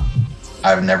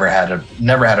 I've never had a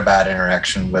bad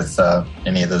interaction with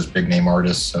any of those big name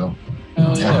artists. So,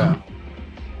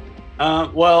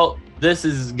 well, this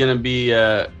is going to be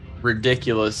a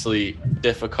ridiculously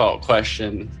difficult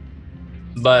question,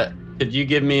 but could you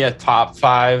give me a top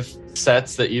 5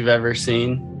 sets that you've ever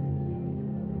seen?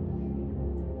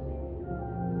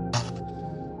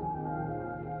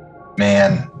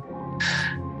 Man,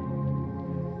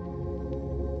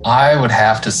 I would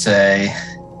have to say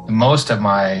most of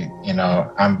my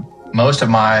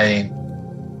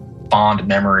fond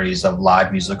memories of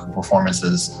live musical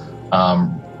performances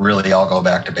really all go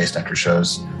back to Bass Nectar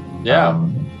shows.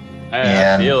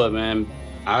 I feel it, man.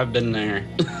 I've been there.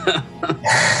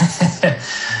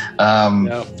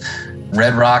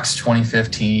 Red Rocks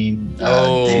 2015,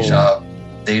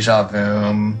 Deja Vu.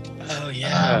 Oh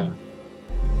yeah.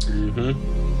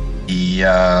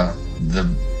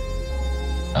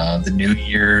 The New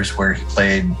Year's where he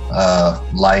played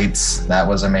Lights, that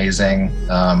was amazing.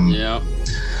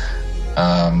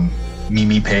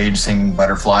 Mimi Page singing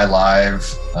Butterfly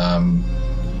live.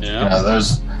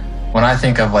 Those. When I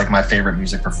think of like my favorite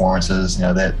music performances,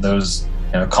 those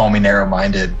call me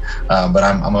narrow-minded, but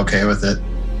I'm okay with it.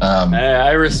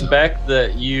 I respect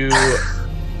that you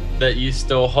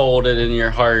still hold it in your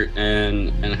heart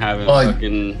and haven't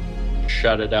fucking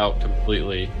shut it out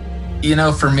completely.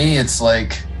 For me, it's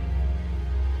like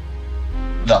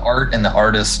the art and the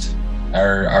artist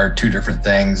are two different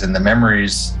things, and the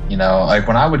memories. Like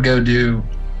when I would go do,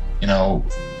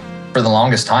 for the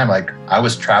longest time, like I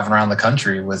was traveling around the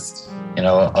country with,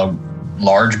 a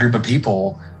large group of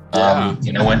people,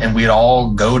 and we'd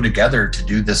all go together to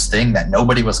do this thing that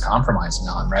nobody was compromising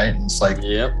on, right? And it's like,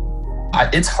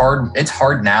 it's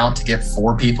hard now to get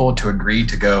 4 people to agree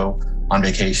to go on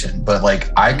vacation, but like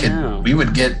we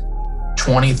would get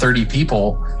 20, 30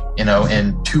 people,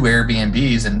 in 2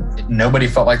 Airbnbs, and nobody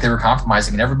felt like they were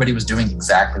compromising, and everybody was doing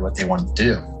exactly what they wanted to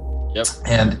do.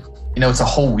 And it's a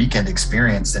whole weekend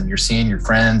experience, and you're seeing your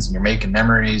friends and you're making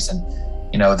memories, and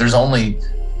there's only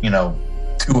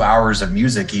 2 hours of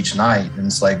music each night, and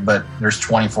it's like, but there's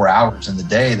 24 hours in the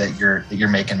day that you're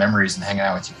making memories and hanging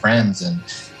out with your friends, and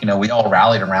we all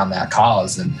rallied around that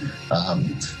cause, and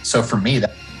so for me,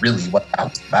 that's really what that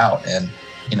was about. And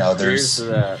there's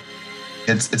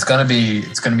it's gonna be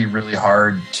really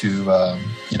hard to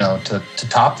to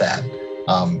top that.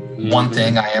 One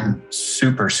thing I am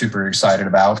super, super excited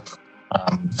about,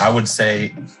 I would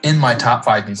say in my top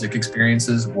 5 music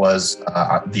experiences was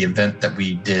the event that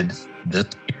we did this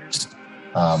year.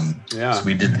 So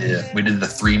we did the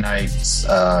 3 nights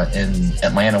in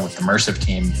Atlanta with the Immersive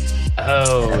team.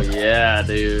 Oh yeah,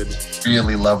 dude.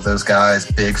 Really love those guys.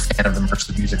 Big fan of the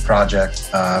Immersive Music Project.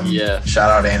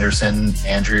 Shout out Anderson,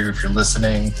 Andrew, if you're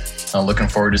listening. Looking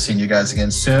forward to seeing you guys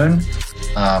again soon.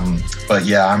 But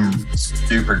yeah, I'm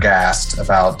super gassed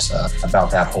about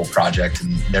that whole project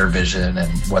and their vision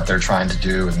and what they're trying to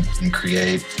do and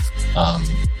create.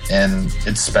 And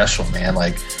it's special, man.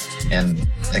 Like, and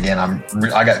again,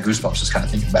 I got goosebumps just kind of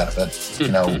thinking about it. But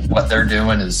what they're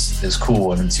doing is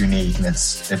cool and it's unique and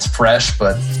it's fresh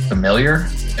but familiar.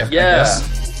 I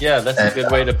guess. Yeah, that's a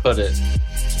good way to put it.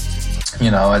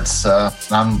 it's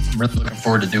I'm really looking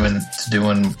forward to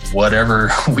doing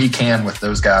whatever we can with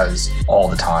those guys all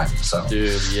the time. So,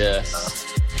 dude, yes,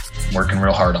 working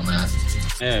real hard on that.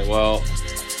 Yeah, well,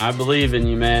 I believe in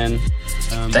you, man.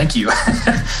 Thank you,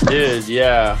 dude.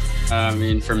 Yeah, I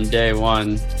mean, from day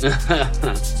one.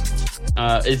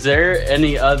 Is there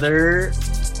any other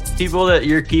people that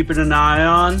you're keeping an eye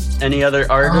on? Any other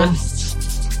artists?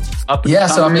 Yeah,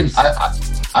 so I mean,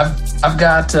 I've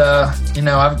got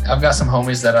I've got some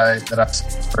homies that I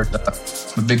support.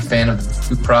 I'm a big fan of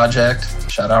the Buku Project.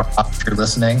 Shout out Rob if you're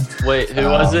listening. Wait, who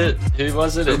was it? Who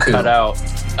was it? Buku. It cut out.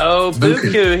 Oh,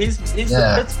 Buku. He's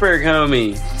the Pittsburgh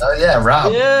homie. Oh yeah,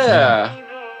 Rob. Yeah.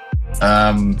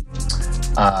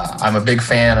 I'm a big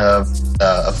fan of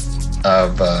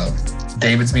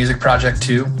David's music project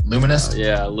too, Luminous.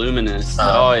 Yeah, Luminous.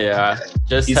 Oh yeah,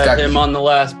 just had him on the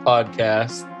last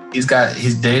podcast.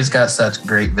 Dave's got such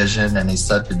great vision, and he's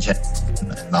such a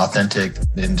genuine and authentic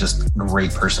and just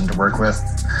great person to work with.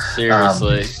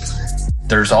 Seriously.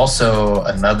 There's also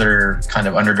another kind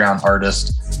of underground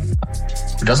artist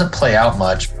who doesn't play out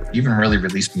much, even really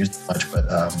release music much, but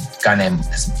guy named,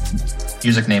 his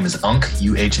music name is Unk,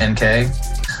 UHNK.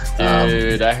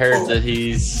 Dude, I heard that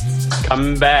he's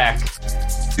coming back.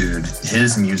 Dude,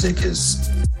 his music is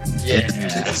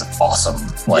awesome.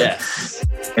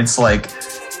 It's like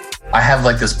I have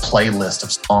like this playlist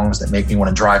of songs that make me want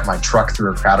to drive my truck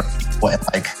through a crowd of people, and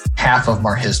like half of them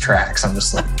are his tracks. I'm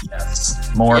just like,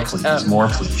 yes, more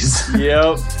please.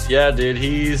 Yep. Yeah, dude,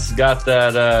 he's got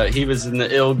that. He was in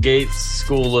the Ill Gates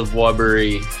School of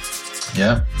Wubbery.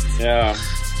 Yeah. Yeah.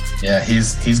 Yeah,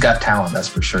 he's got talent, that's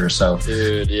for sure. So,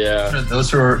 dude, yeah,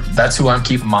 that's who I'm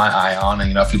keeping my eye on.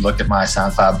 And if you looked at my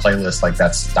SoundCloud playlist, like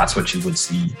that's what you would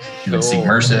see. You would see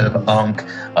Mersive, Unk,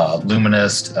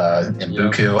 Luminous, and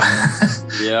Buku.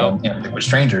 Yeah, Liquid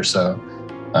Stranger. So,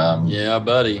 yeah,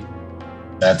 buddy.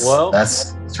 That's where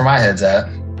my head's at.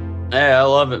 Hey, I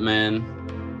love it, man.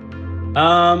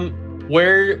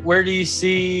 Where do you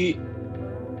see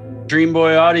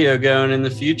Dreamboy Audio going in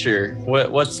the future?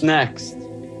 What's next?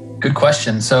 Good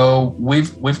question. So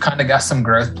we've kind of got some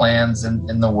growth plans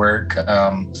in the work.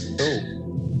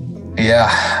 Yeah,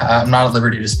 I'm not at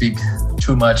liberty to speak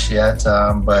too much yet,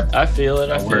 but I feel it.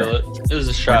 It was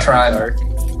a shot in the dark.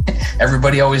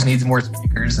 Everybody always needs more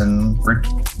speakers, and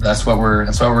that's what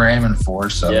we're aiming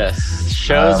for. So yes,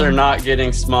 shows are not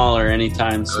getting smaller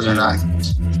anytime soon.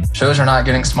 Shows are not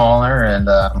getting smaller, and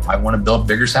I want to build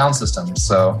bigger sound systems.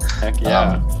 So heck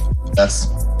yeah, that's.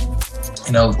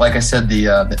 Like I said, the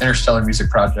Interstellar Music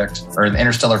Project or the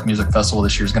Interstellar Music Festival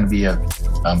this year is going to be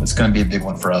it's going to be a big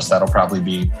one for us. That's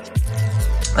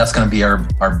going to be our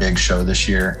big show this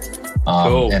year.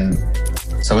 Cool. And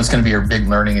so it's going to be a big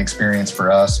learning experience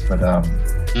for us. But,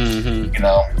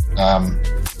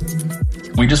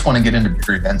 we just want to get into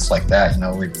bigger events like that.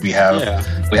 We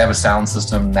have a sound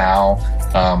system now.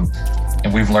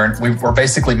 And we're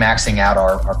basically maxing out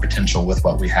our potential with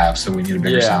what we have. So we need a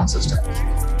bigger sound system.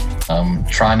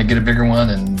 Trying to get a bigger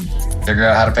one and figure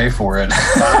out how to pay for it.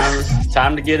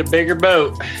 Time to get a bigger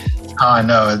boat. I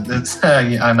know.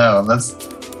 I know. That's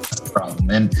the problem.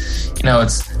 And,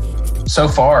 it's so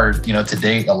far, to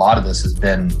date, a lot of this has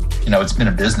been, it's been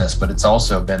a business, but it's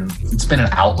also been an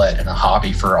outlet and a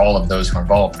hobby for all of those who are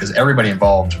involved, because everybody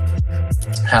involved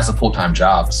has a full-time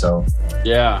job. So,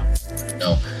 yeah.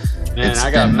 Man,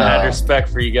 I got mad respect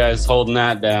for you guys holding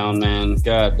that down, man.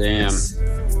 God damn.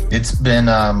 It's been,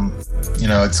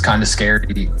 it's kind of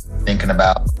scary thinking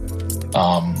about,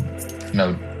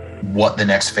 what the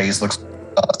next phase looks like,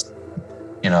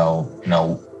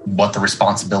 what the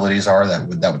responsibilities are that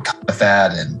would come with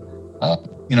that. And,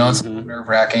 it's nerve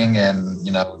wracking, and,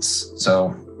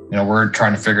 we're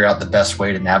trying to figure out the best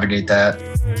way to navigate that.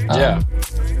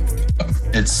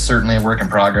 It's certainly a work in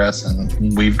progress,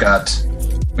 and we've got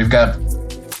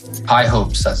high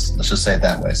hopes. Let's just say it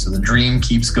that way. So the dream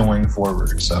keeps going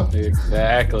forward. So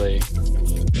exactly.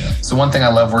 Yeah. So one thing I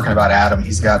love working about Adam,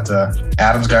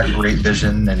 Adam's got great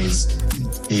vision, and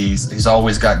he's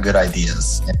always got good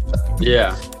ideas.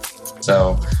 Yeah.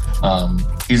 So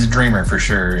he's a dreamer for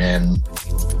sure, and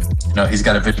he's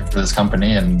got a vision for this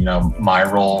company, and my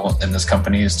role in this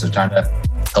company is to try to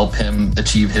help him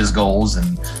achieve his goals,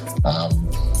 and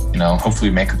hopefully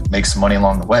make some money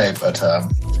along the way. But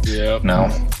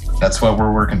that's what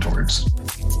we're working towards.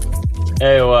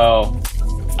 Hey, well,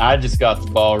 I just got the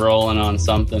ball rolling on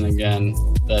something again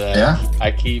that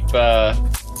I keep.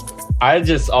 I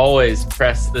just always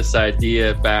press this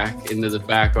idea back into the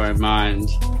back of my mind.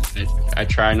 I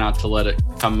try not to let it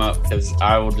come up, because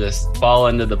I will just fall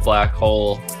into the black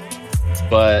hole.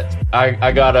 But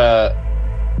I got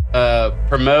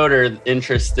promoter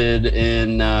interested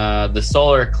in the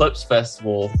Solar Eclipse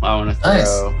Festival I want to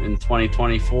throw in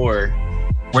 2024.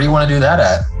 Where do you want to do that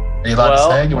at? Are you allowed to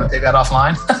say? Do you want to take that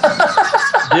offline?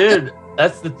 Dude,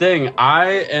 that's the thing.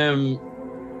 I am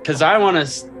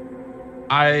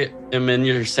in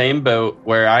your same boat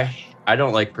where I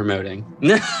don't like promoting.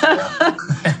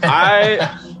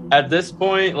 At this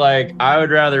point, like, I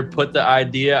would rather put the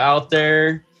idea out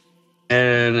there,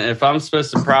 and if I'm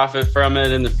supposed to profit from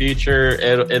it in the future,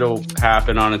 it'll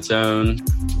happen on its own.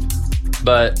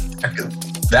 But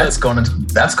that's going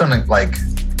to like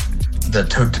the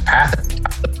path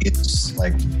is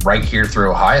like right here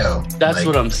through Ohio. That's like,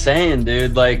 what I'm saying,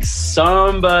 dude. Like,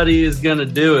 somebody is gonna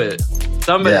do it.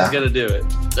 Somebody's gonna do it.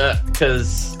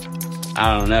 Because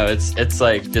I don't know. It's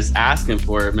like just asking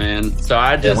for it, man. So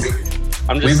I'm just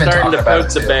starting to poke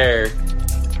the bear.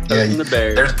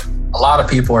 There's a lot of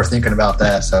people are thinking about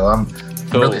that. So I'm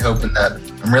really hoping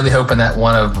that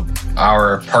one of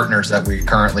our partners that we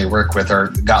currently work with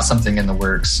got something in the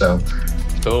works. So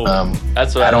cool.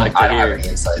 That's what I don't have any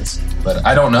insights, but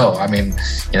I don't know. I mean,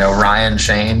 Ryan,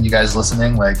 Shane, you guys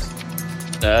listening? Like,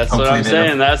 that's what I'm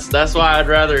saying. That's why I'd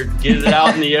rather get it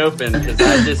out in the open, because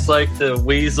I just like to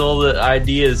weasel the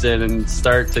ideas in and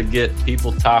start to get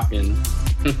people talking.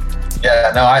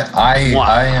 Yeah, no,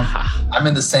 I'm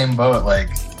in the same boat. Like,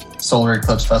 Solar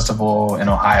Eclipse Festival in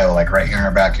Ohio, like right here in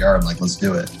our backyard. Like, let's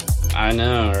do it. I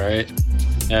know, right?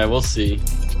 Yeah, we'll see.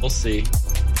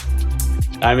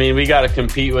 I mean, we got to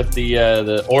compete with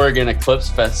the Oregon Eclipse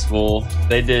Festival.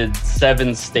 They did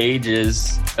 7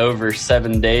 stages over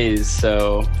 7 days,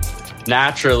 so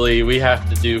naturally we have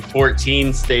to do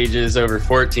 14 stages over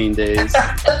 14 days.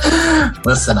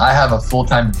 Listen, I have a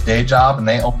full-time day job, and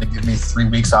they only give me 3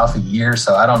 weeks off a year,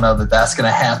 so I don't know that that's going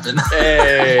to happen.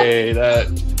 Hey,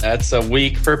 that's a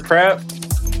week for prep,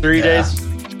 3 days,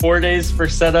 4 days for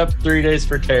setup, 3 days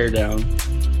for teardown.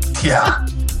 Yeah.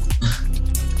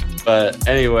 But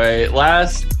anyway,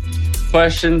 last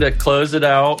question to close it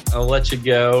out. I'll let you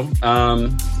go.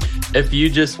 If you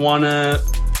just want to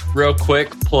real quick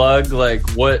plug like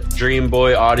what Dream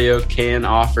Boy Audio can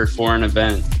offer for an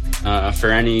event,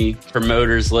 for any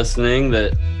promoters listening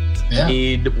that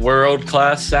need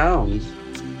world-class sound.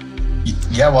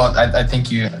 Yeah, well, I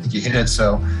think you hit it.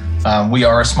 So we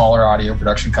are a smaller audio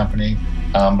production company.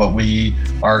 But we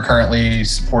are currently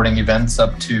supporting events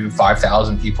up to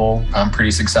 5,000 people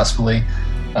pretty successfully.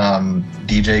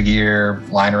 DJ gear,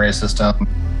 line array system,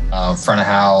 front of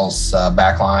house,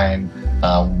 backline.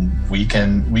 We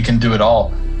can do it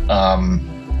all.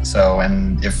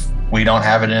 And if we don't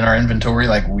have it in our inventory,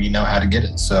 like, we know how to get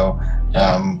it. So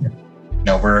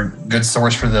we're a good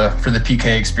source for the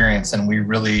PK experience, and we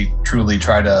really truly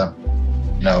try to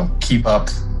keep up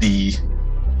the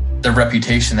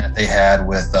reputation that they had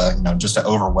with just an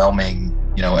overwhelming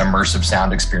immersive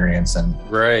sound experience. And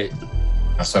right,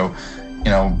 so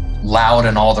loud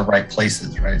in all the right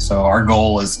places, right? So our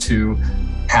goal is to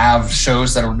have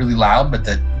shows that are really loud, but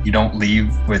that you don't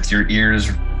leave with your ears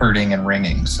hurting and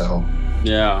ringing. So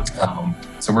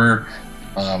so we're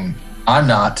I'm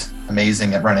not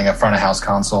amazing at running a front of house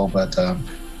console, but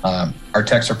our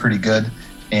techs are pretty good.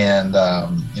 And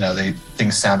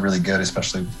things sound really good,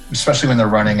 especially when they're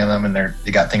running in them and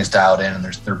they got things dialed in and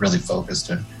they're really focused.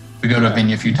 And we go to a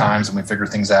venue a few times and we figure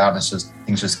things out. And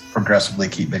things just progressively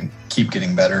keep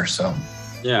getting better. So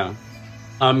yeah,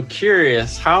 I'm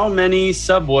curious, how many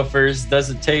subwoofers does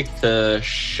it take to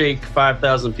shake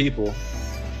 5,000 people?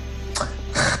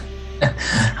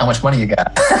 How much money you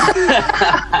got?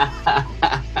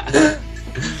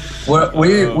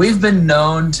 We've been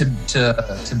known to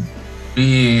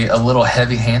be a little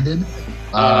heavy-handed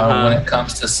when it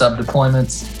comes to sub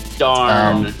deployments.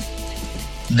 Darn.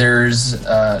 There's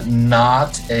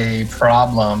not a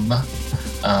problem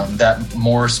that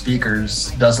more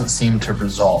speakers doesn't seem to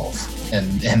resolve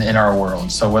in our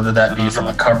world. So whether that be from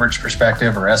a coverage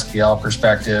perspective or SPL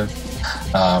perspective,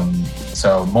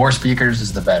 so more speakers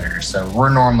is the better. So we're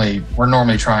normally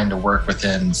trying to work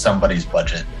within somebody's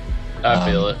budget. I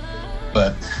feel it.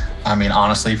 But I mean,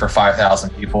 honestly, for 5,000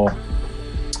 people,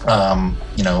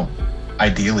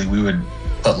 ideally we would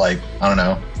put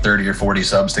 30 or 40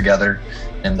 subs together,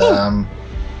 and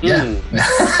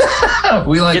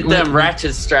we get them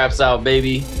ratchet straps out,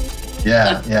 baby.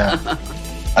 Yeah.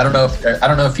 I don't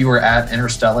know if you were at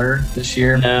Interstellar this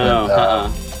year. No, but, I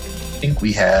think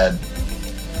we had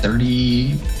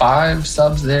 35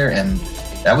 subs there, and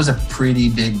that was a pretty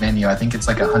big venue. I think it's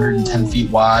 110 feet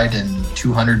wide and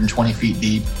 220 feet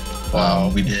deep.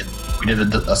 We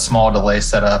did a small delay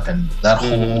setup, and that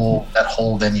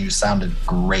whole venue sounded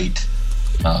great.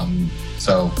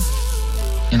 So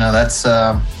that's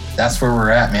that's where we're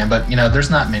at, man. But there's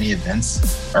not many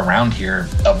events around here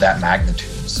of that magnitude.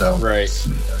 So right,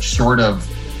 short of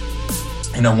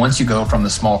once you go from the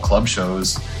small club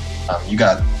shows, you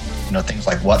got things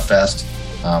like What Fest.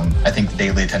 I think the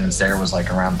daily attendance there was like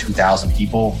around 2,000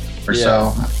 people or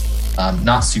so.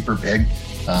 Not super big,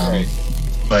 right.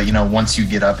 But once you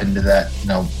get up into that,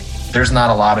 there's not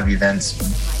a lot of events,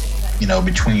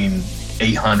 between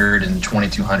 800 and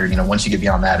 2,200. Once you get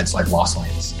beyond that, it's like Lost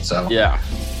Lands. So yeah,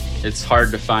 it's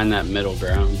hard to find that middle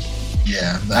ground.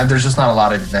 Yeah, there's just not a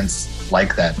lot of events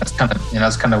like that. That's kind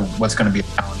of what's going to be a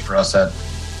challenge for us at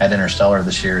Interstellar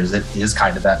this year. Is it is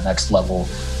kind of that next level.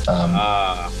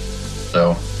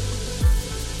 So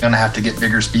gonna have to get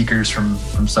bigger speakers from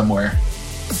somewhere.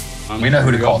 We know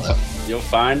who to call them. You'll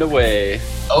find a way.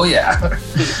 Oh yeah.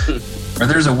 Where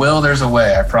there's a will, there's a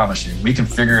way. I promise you. We can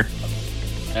figure it out.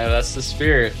 Yeah, that's the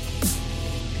spirit.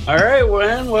 All right,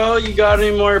 Wen. Well, you got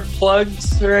any more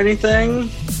plugs or anything?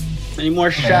 Any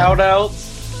more shout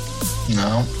outs?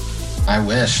 No, I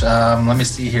wish. Let me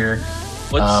see here.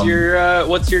 What's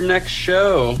your next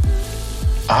show?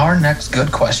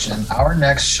 Good question. Our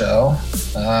next show.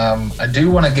 I do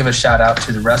want to give a shout out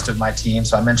to the rest of my team.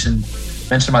 So I mentioned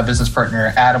my business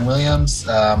partner Adam Williams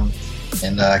and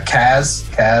Kaz.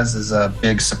 Kaz is a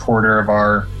big supporter of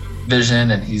our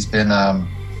vision, and he's been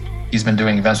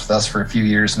doing events with us for a few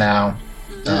years now.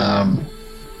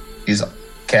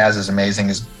 Kaz is amazing.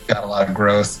 He's got a lot of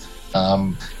growth.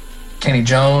 Kenny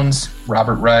Jones,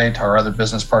 Robert Wright, our other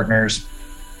business partners.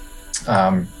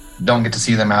 Don't get to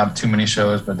see them out at too many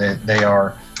shows, but they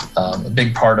are a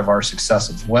big part of our success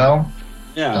as well.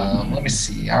 Yeah. Let me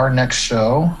see. Our next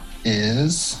show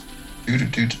is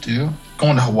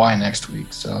going to Hawaii next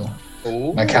week. So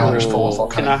my calendar's full of all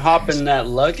kinds. Can I hop in that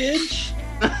luggage?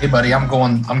 Hey, buddy, I'm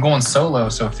going solo,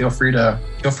 so feel free to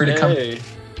come.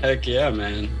 Heck yeah,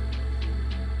 man.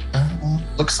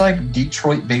 Looks like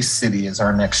Detroit Bay City is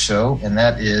our next show, and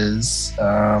that is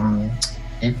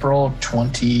April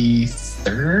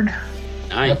 23rd.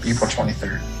 Nice. Yep, April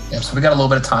 23rd. Yep, so we got a little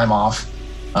bit of time off,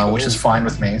 which is fine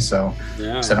with me. So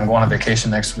I said I'm going on vacation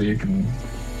next week, and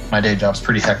my day job's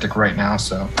pretty hectic right now,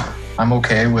 so I'm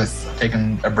okay with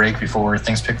taking a break before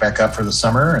things pick back up for the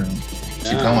summer and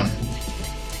keep going.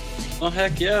 Well,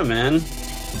 heck yeah, man.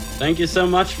 Thank you so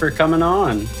much for coming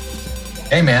on.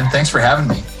 Hey, man, thanks for having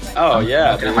me. Oh, I'm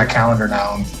looking at my calendar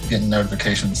now and getting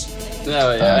notifications.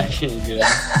 Oh,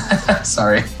 yeah.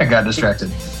 Sorry, I got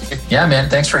distracted. Yeah, man,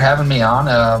 thanks for having me on.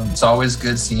 It's always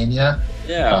good seeing you.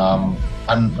 Yeah.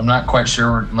 I'm not quite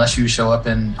sure unless you show up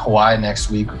in Hawaii next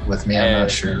week with me. I'm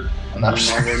not sure. You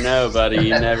never know, buddy.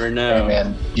 You never know. Hey,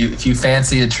 man, if you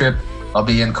fancy a trip, I'll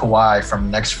be in Kauai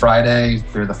from next Friday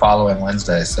through the following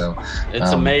Wednesday. So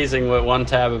it's amazing what one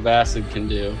tab of acid can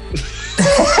do.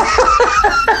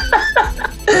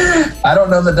 I don't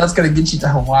know that that's going to get you to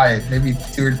Hawaii. Maybe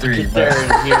 2 or 3. There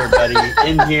in here, buddy.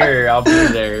 In here, I'll be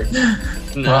there.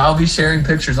 No. Well, I'll be sharing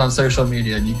pictures on social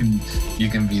media, and you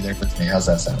can be there with me. How's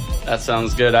that sound? That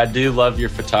sounds good. I do love your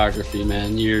photography,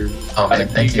 man. Man,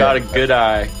 thank you. Got a good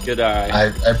eye. Good eye.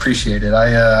 I appreciate it.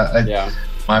 Yeah.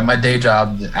 My day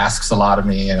job asks a lot of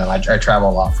me, and I travel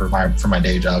a lot for my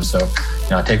day job. So,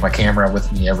 I take my camera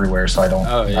with me everywhere, so I don't.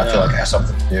 I feel like I have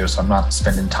something to do, so I'm not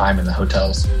spending time in the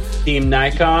hotels. Team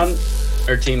Nikon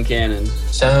or Team Canon?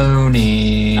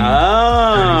 Sony.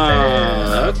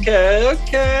 Oh, okay.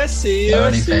 I see you.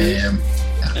 Sony fam.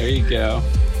 There you go.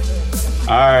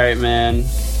 All right, man.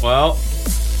 Well,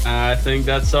 I think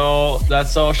that's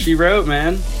all she wrote,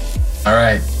 man. All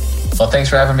right. Well, thanks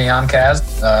for having me on, Kaz.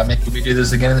 Maybe we do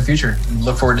this again in the future.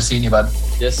 Look forward to seeing you, bud.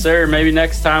 Yes, sir. Maybe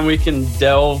next time we can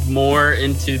delve more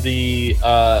into the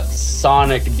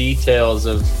sonic details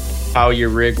of how your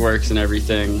rig works and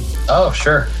everything. Oh,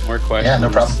 sure. More questions. Yeah, no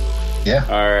problem. Yeah.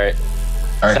 All right.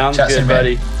 Sounds Chat good, soon,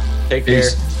 buddy. man. Take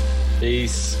Peace. care.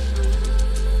 Peace.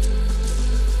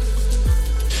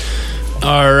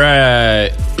 All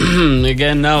right.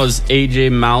 Again, that was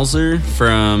AJ Mauser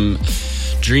from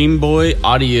Dreamboy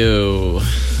Audio.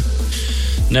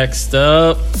 Next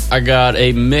up, I got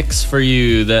a mix for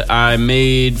you that I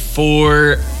made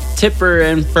for Tipper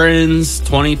and Friends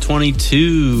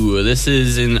 2022. This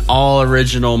is an all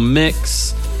original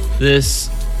mix. This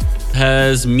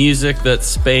has music that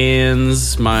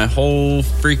spans my whole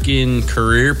freaking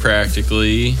career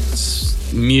practically.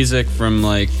 It's music from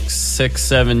like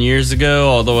 6-7 years ago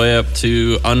all the way up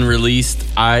to unreleased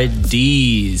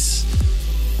IDs.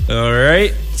 All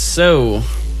right, so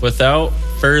without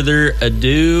further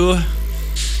ado,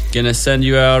 gonna send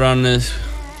you out on this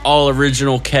all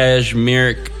original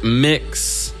Kashmiric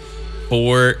mix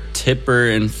for Tipper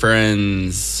and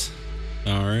Friends.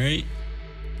 All right.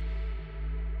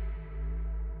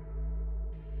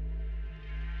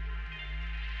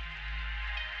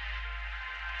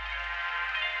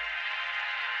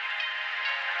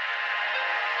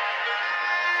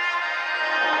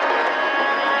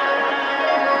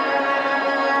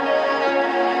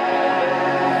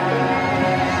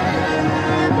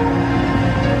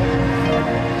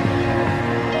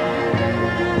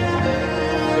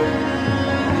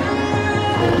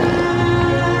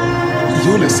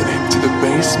 You're listening to the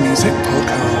Bass Music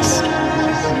Podcast.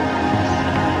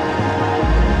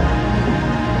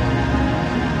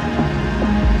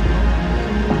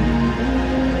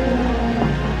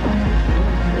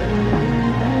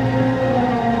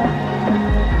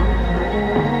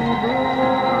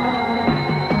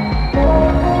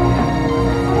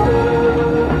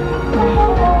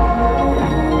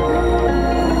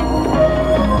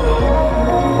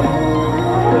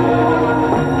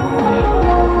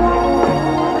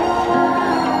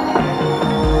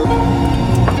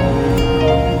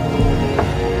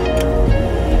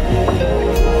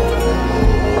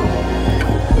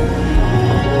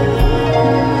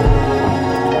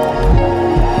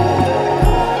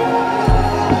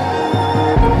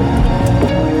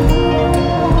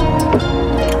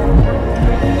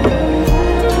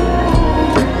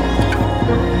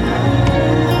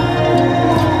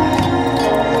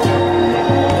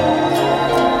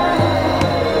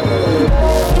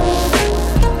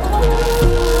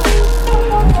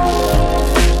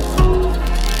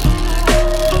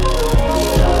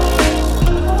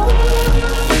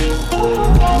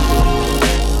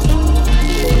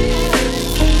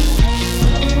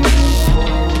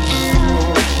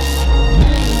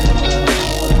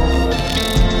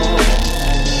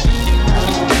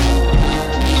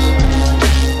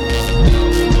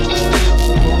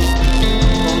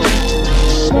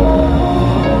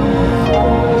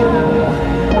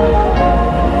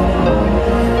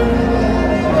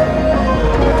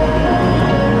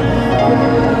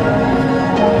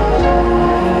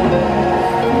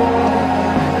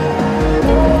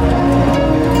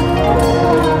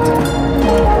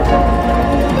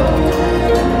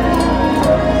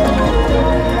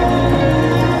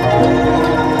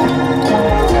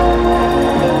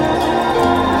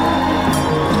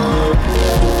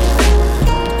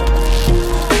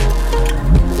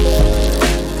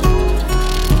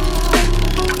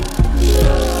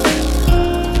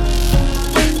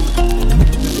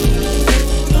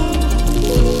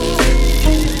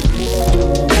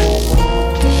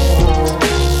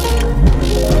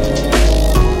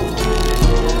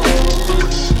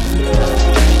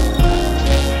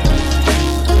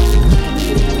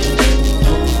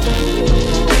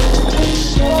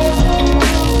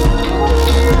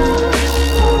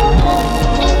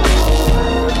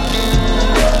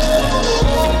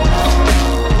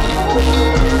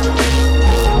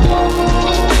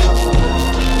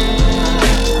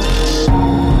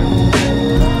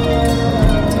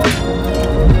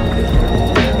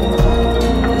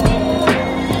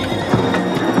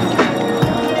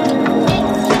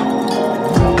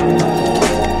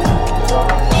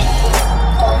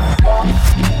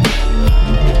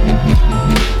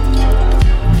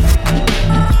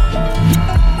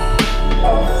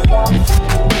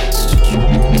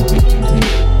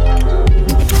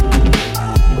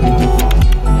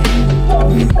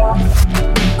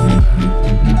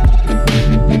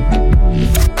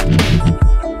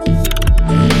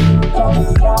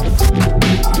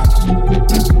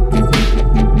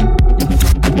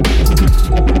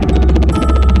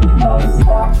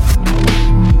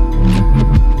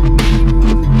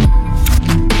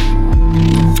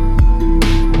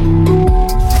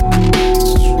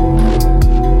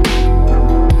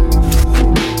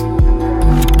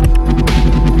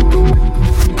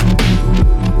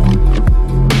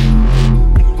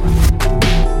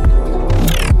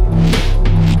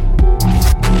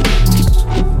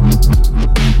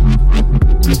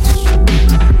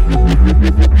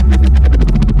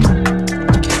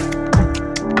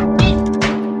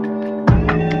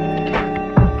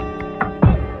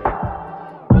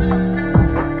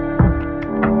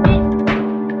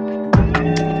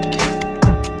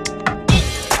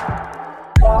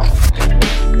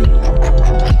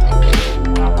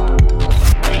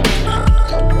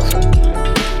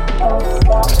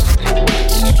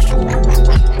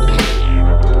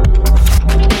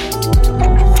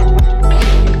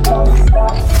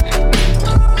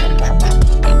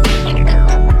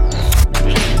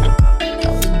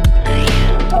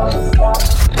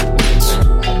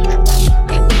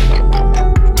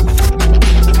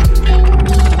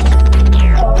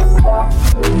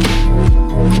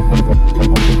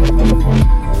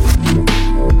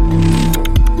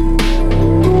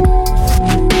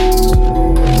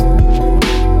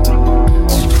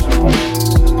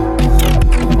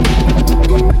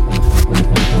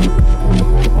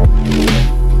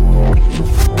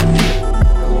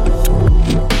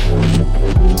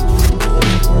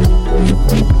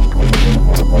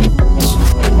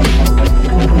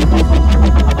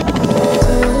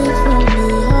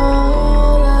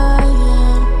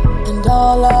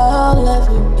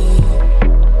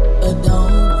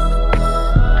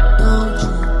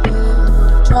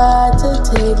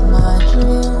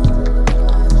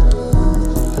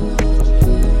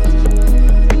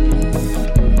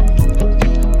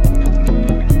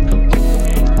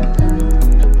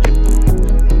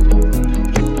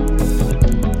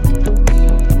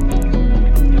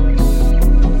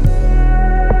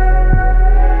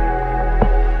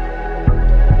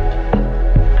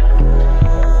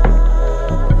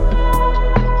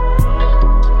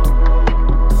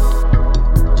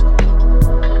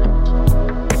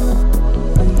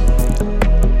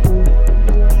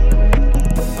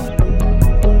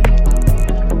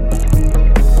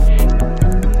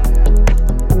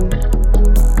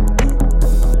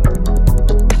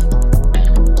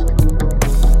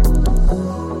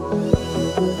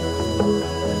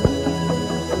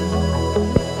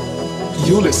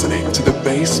 You're listening to the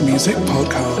Bass Music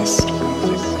Podcast.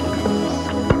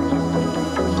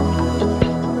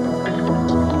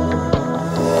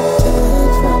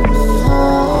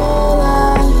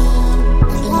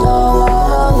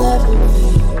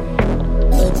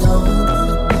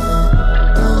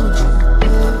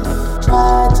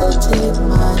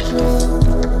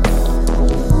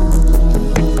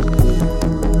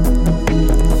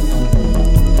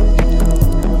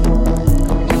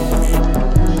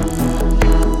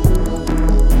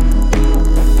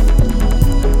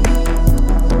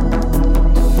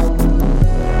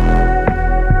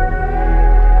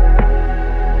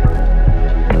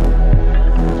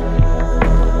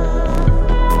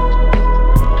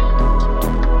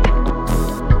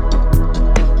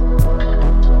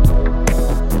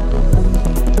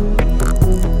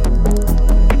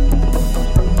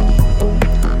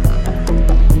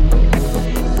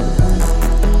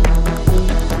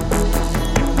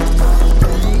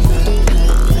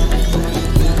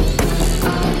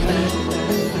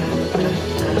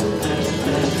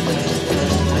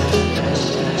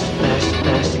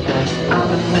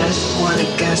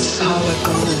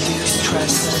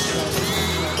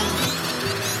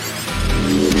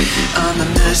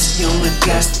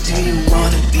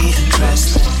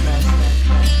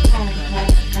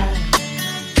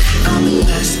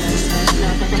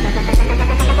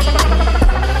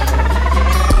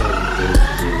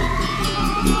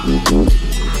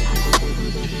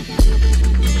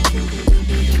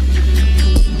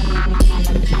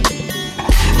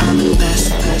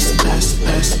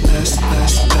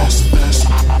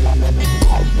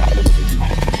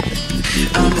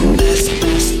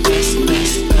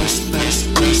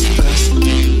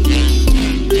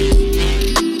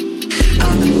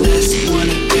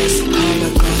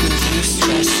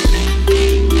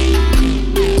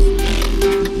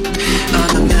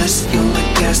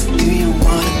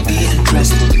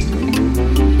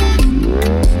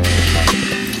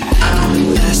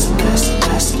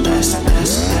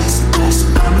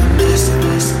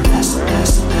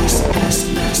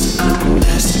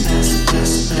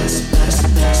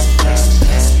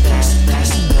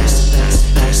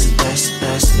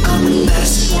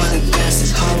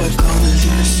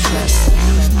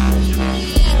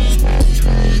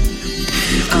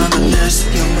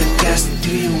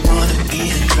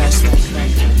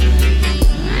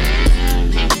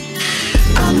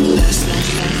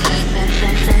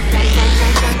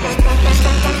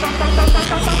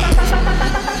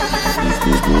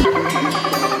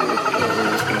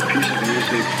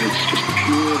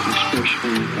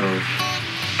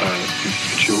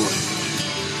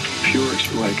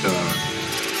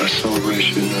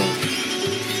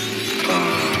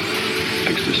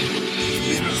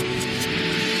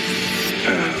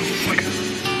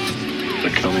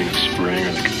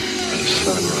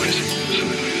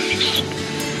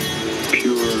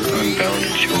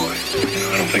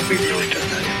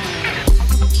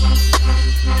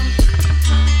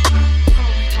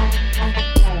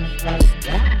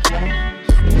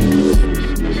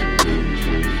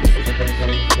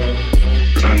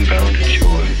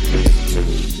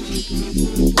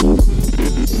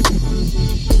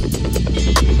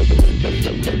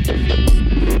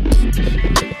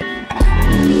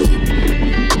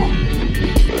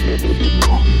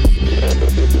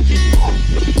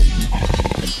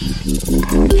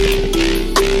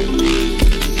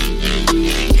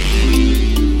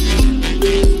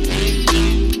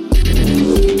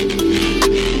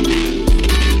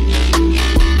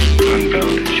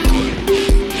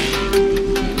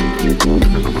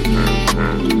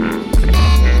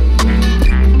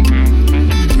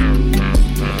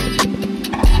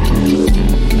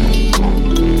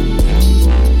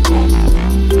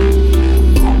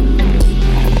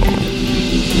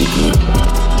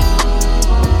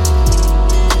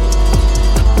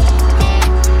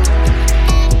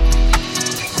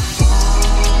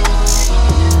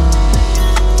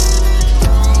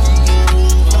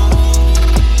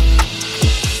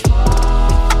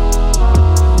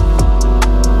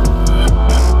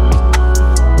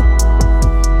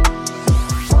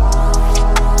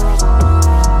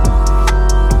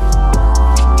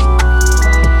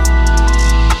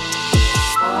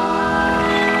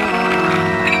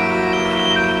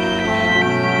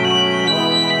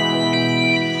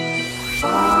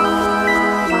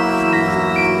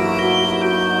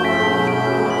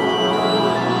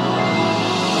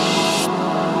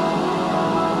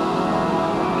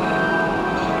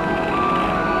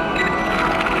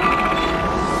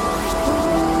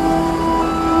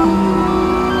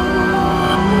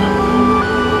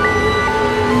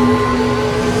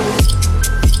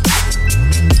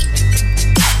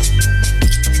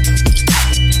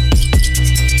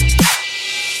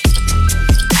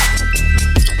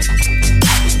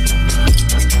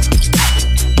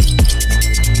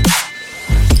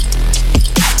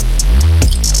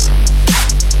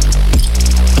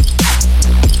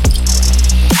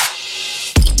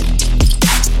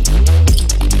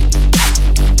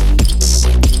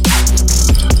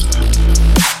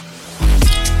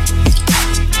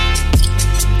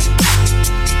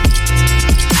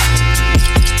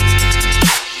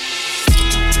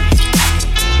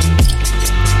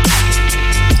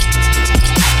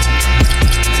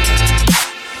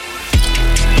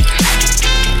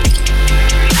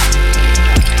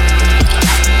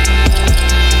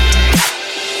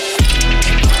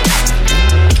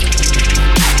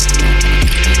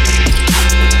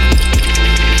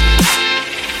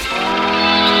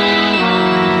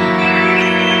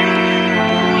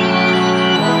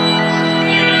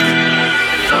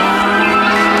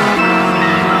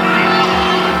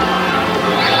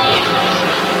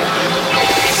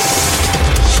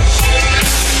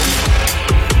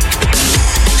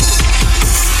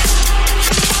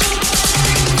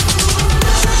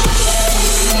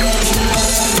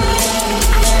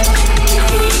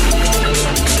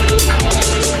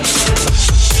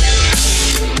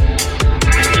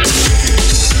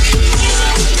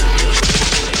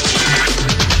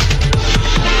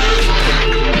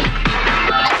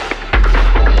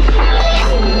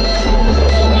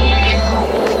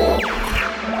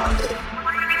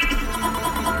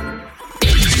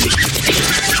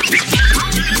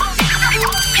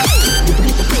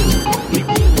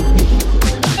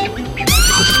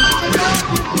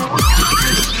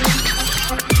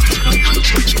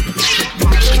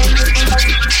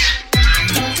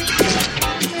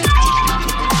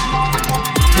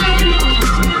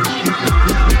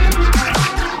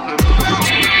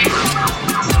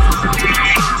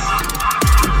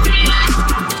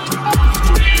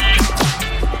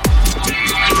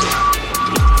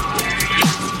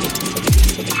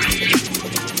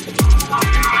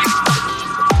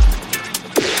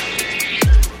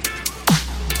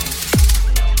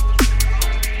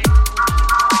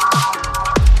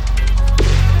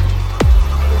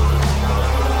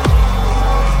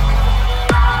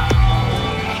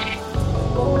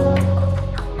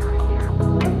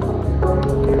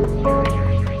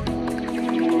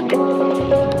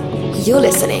 You're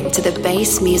listening to the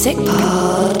Bass Music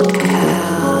Podcast.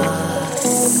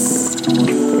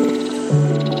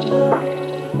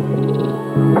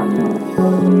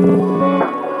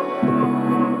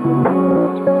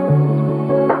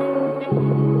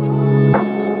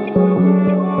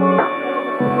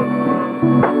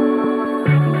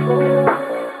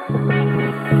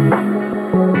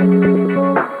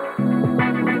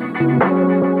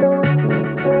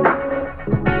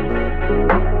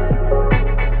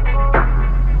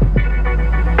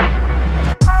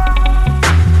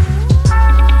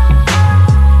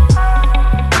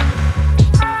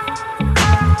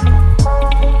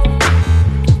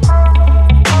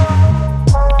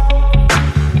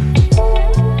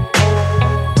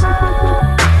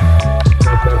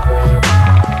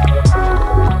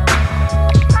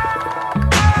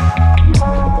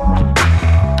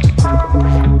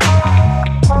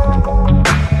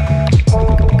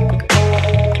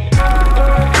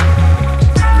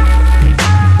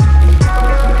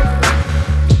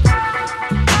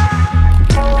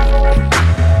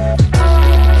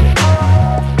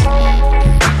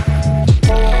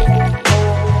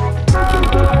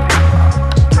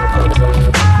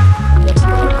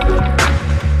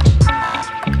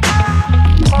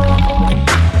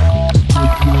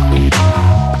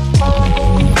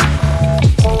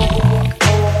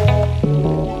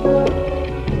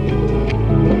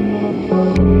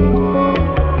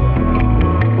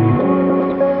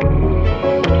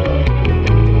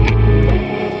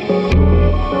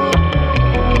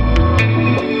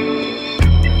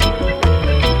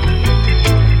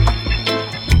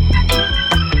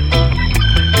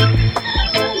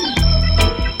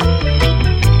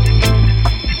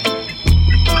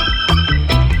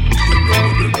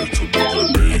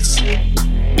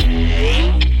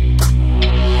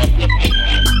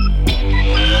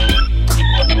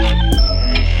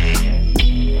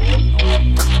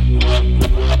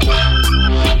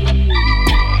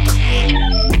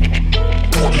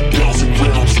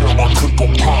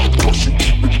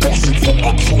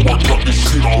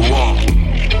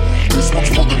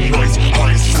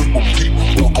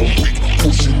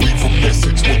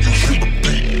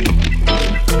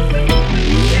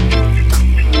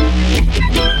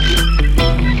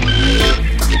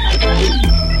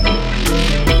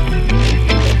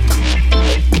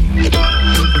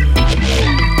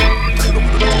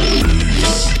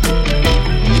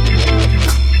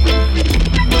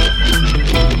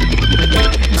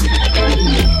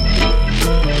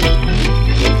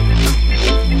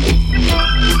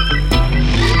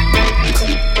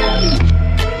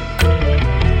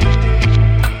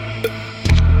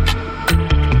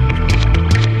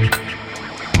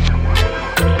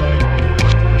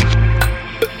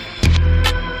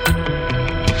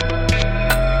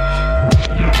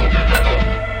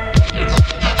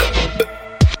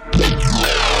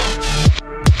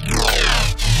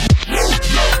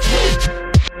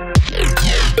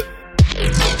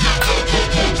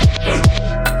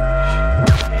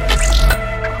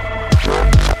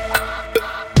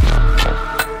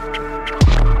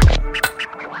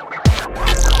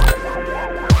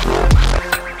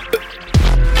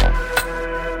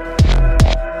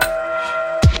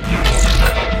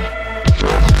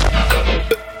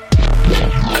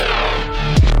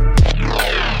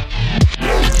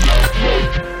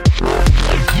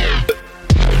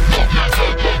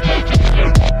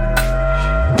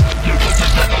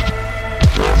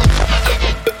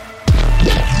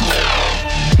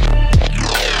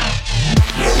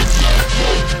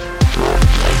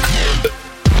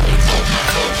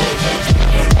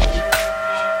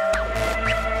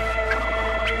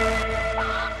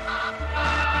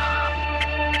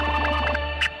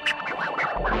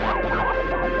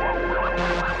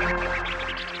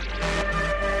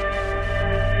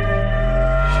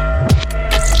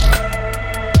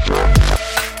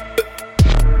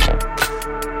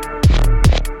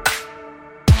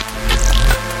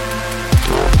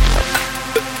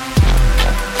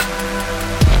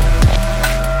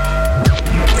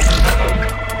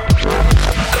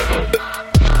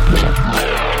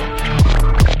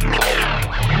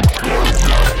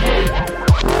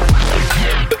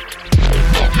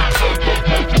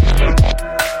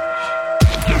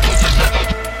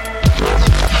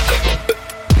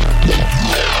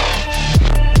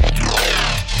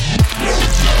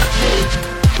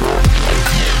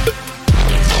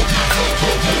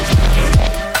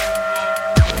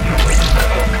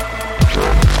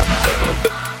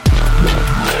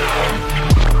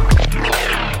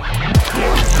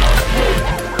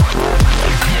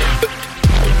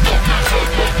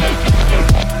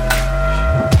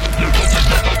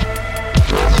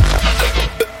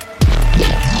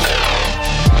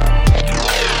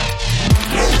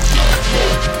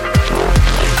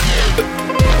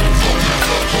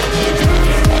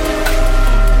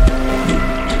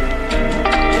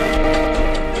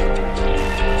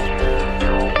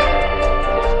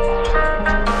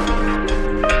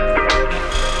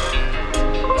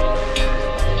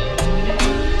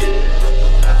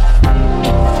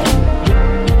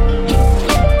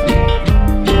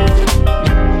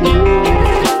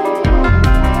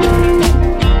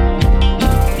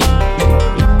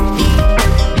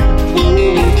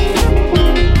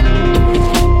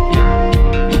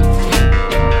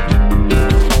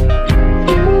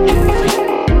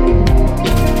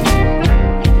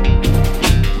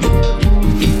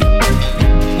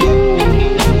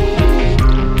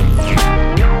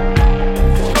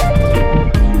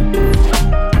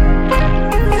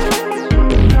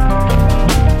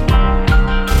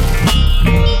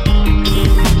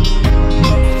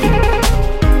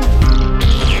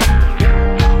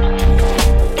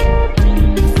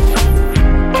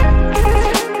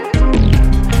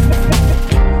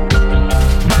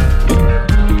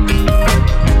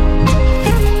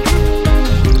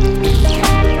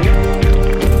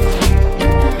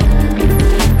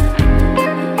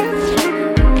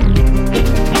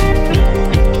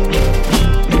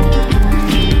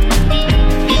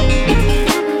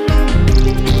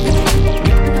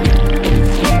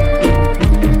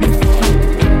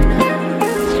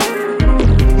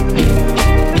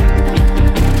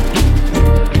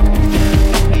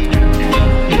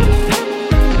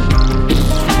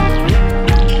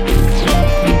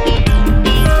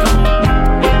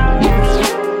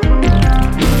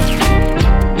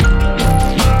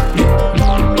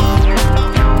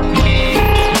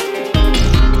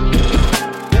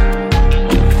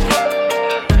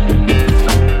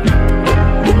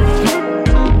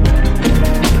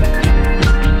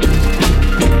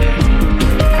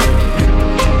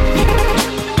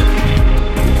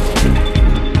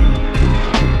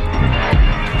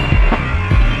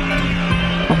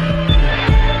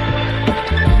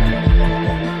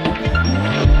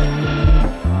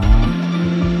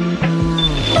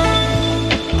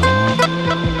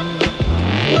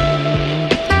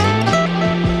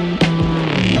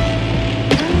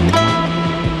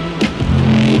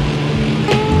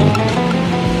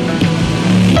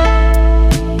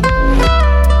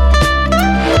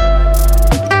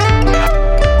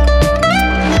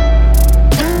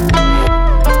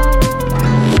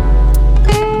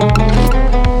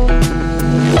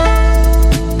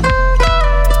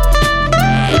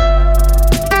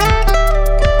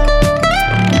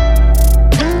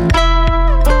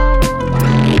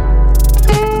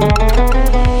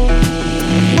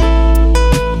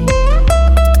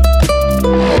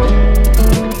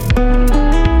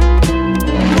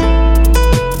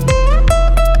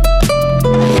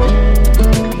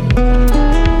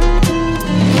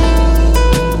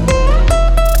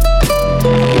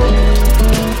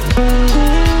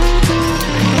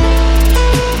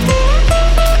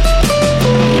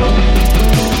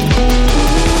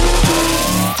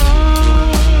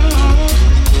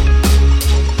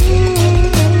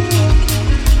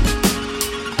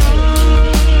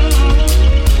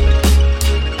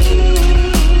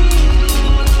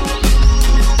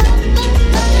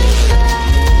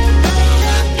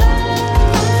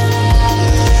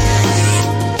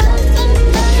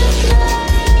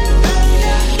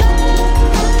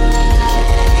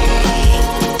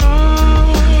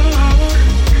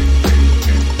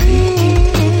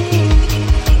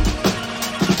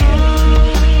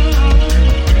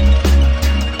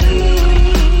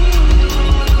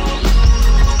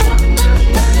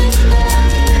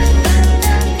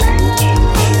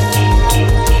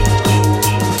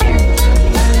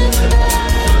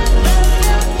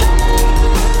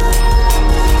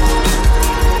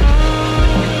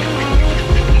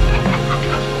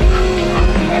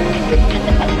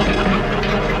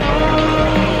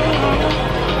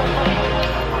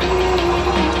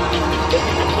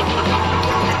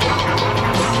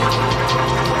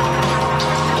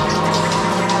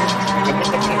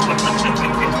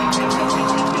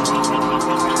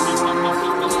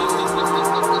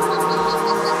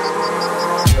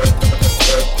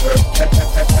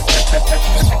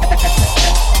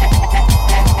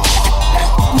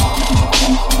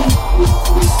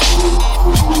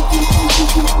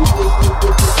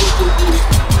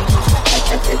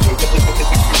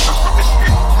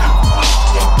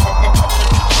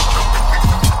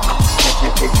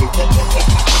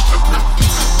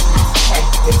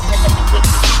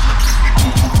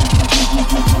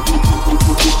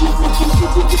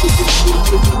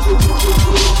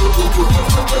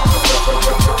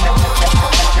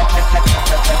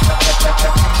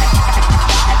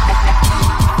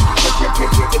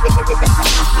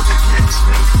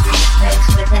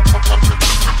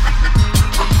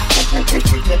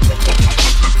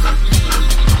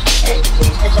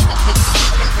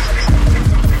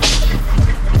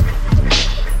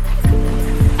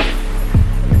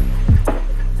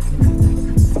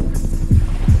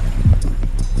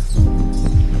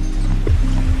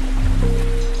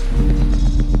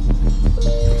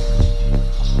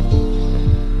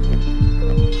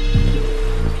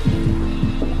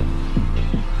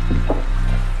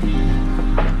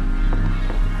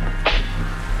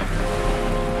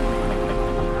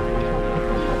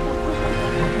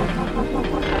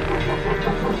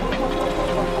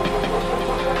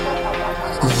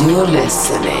 You're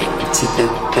listening to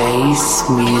the Bass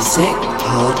Music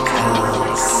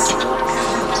Podcast.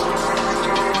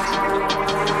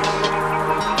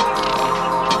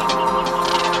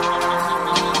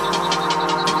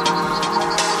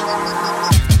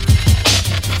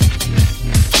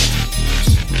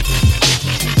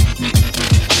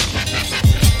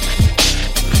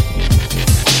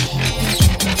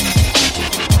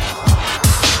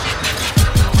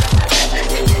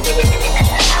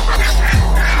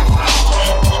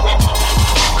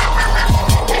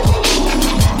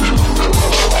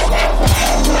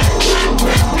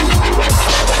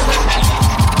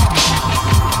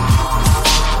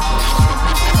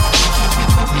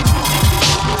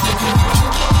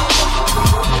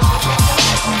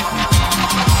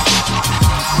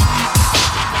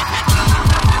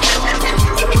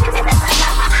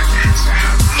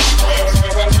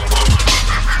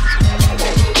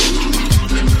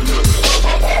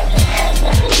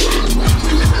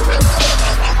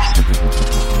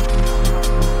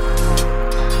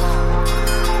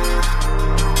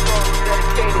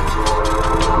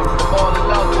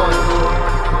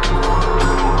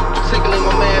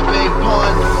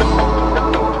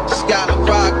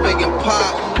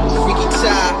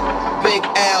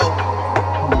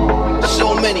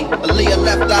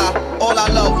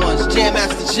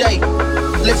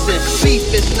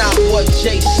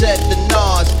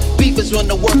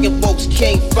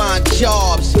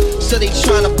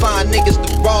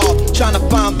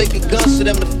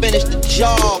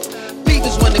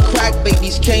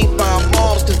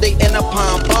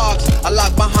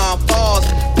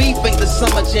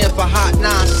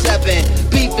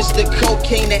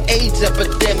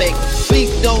 Epidemic. Beef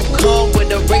don't come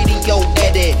with a radio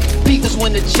edit. Beef is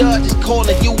when the judge is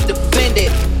calling you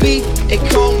defendant. Beef, it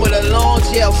come with a long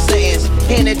jail sentence,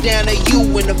 handed down to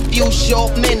you in a few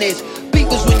short minutes. Beef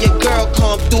is when your girl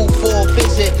come through for a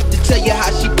visit to tell you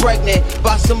how she pregnant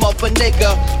by some other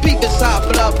nigga. Beef is high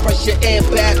blood pressure and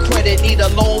bad credit. Need a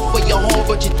loan for your home,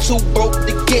 but you're too broke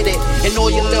to get it. And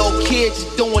all your little kids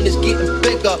is doing is getting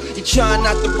bigger. You trying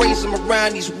not to raise them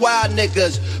around these wild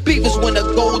niggas. Beef is when a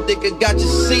gold digger got your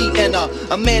seat in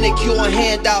a manicure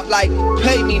handout like,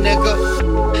 pay me nigga.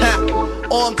 Ha.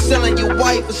 Or I'm telling your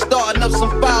wife is starting up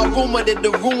some foul rumor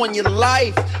that'll ruin your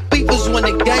life. Beef is when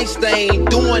the gangster ain't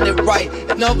doing it right,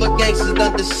 and other gangsters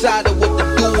done decided what to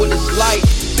do with his life.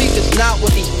 Beef is not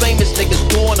what these famous niggas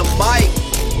do on the mic.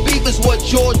 Beef is what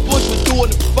George Bush was doing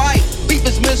to fight. Beef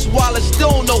is Miss Wallace,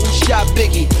 still don't know who shot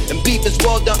Biggie. And beef is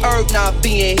Well Done Herb not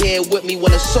being here with me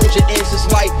when a soldier ends his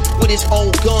life with his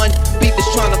own gun. Beef is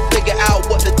trying to figure out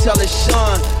what to tell his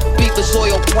son. Beef is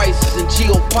oil prices and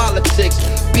geopolitics.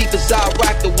 Beef is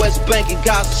Iraq, the West Bank, and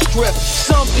Gaza Strip.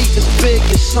 Some beef is big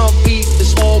and some beef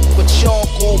is small, but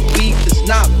charcoal beef is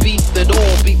not beef at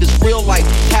all. Beef is real life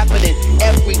happening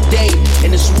every day,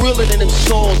 and it's realer than them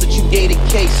songs that you gave to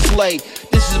K-Slay.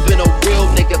 This has been a real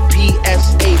nigga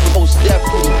PSA for most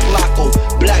definitely Flacco,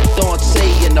 Black Dante,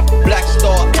 and the Black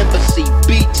Star Embassy.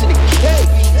 B to the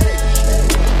K.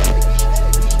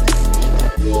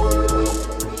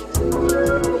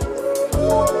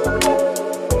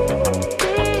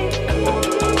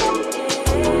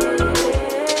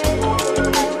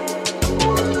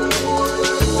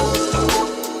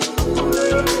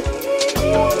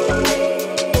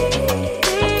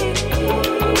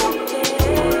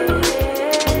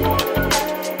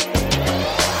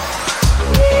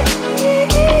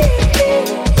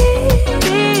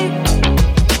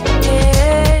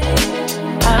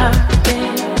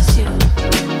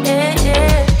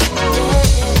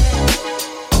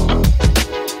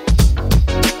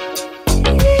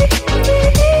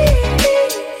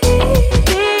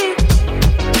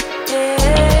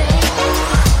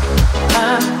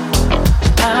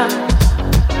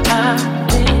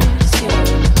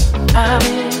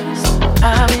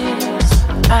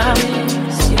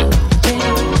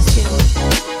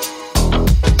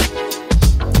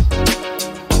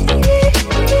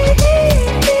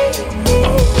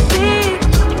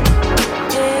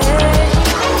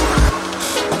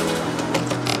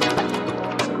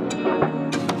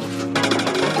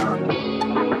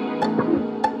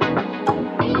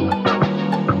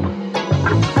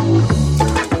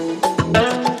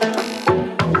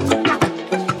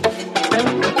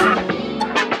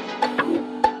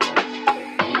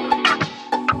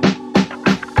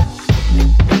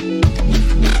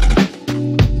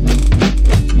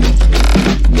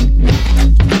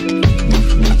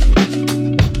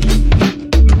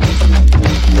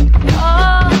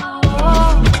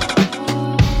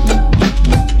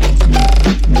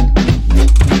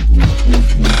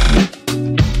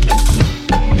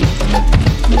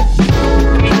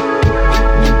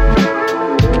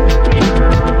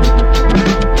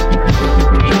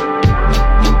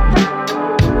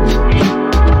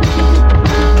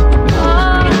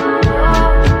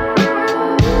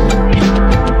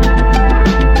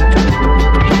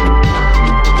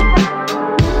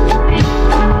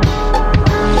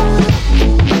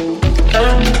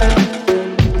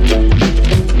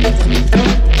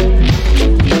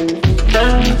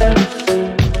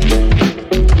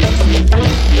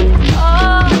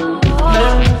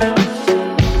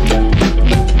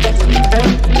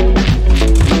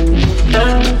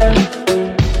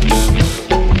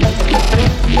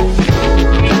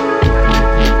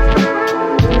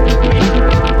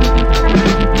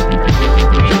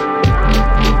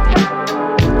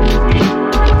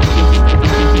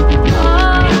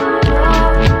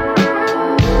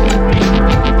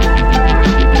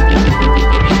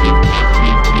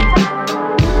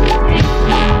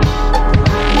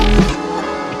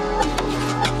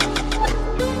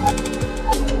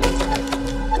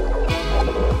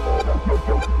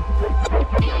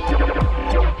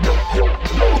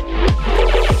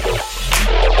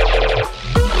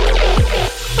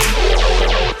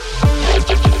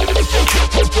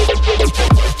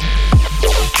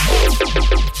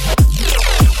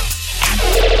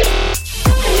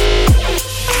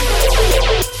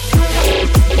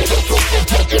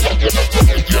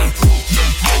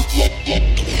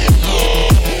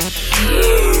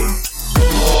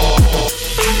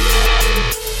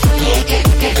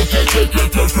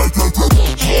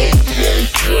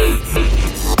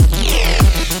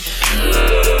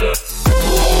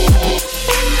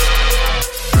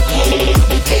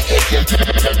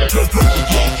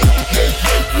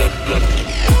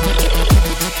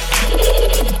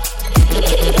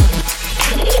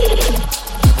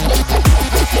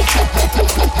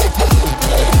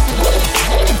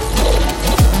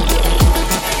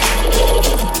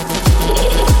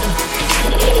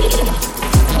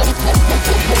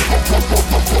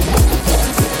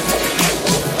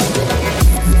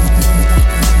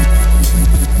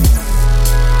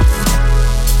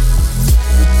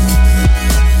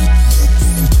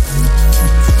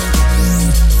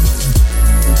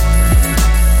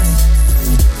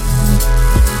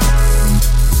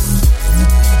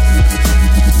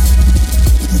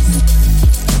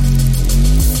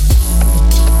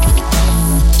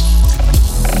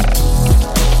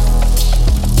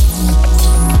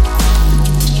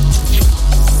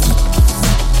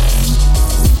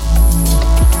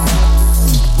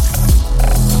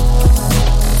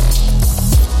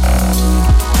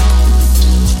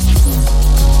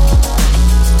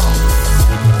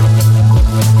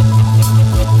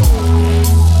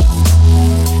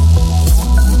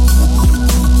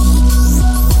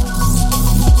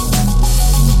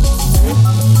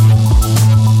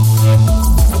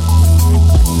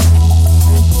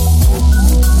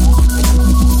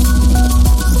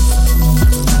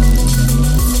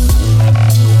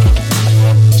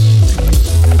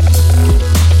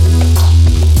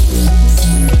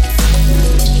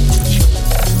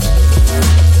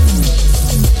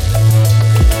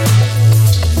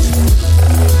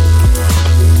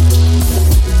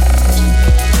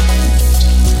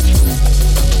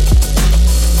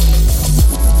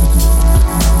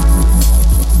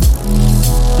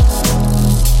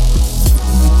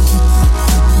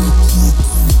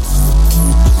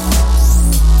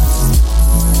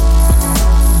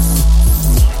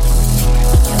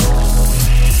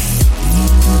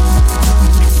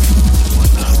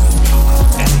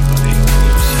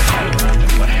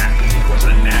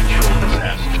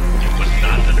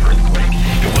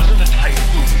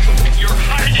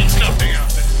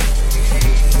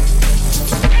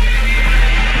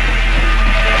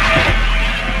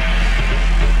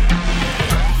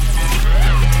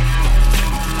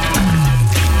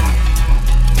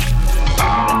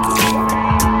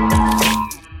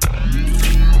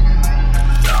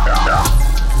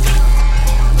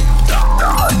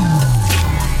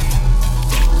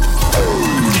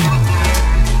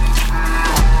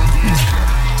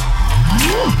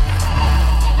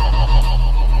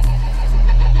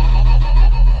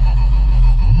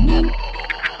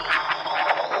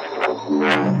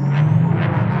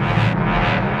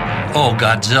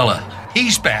 Godzilla.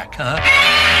 He's back, huh?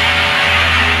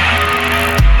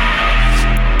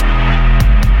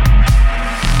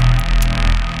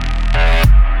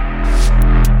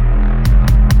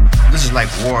 This is like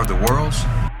War of the Worlds.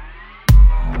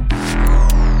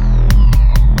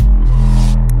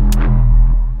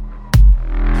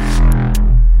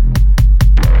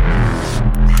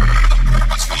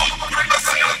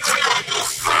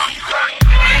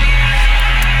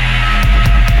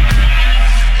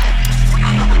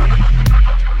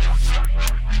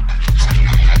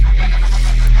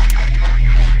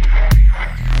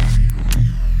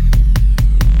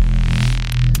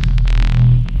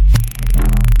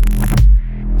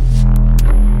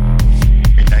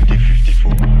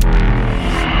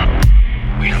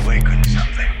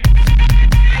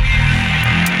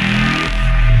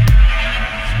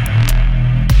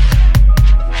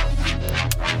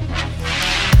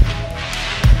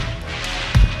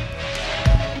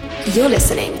 You're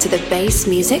listening to the Bass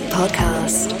Music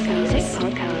Podcast.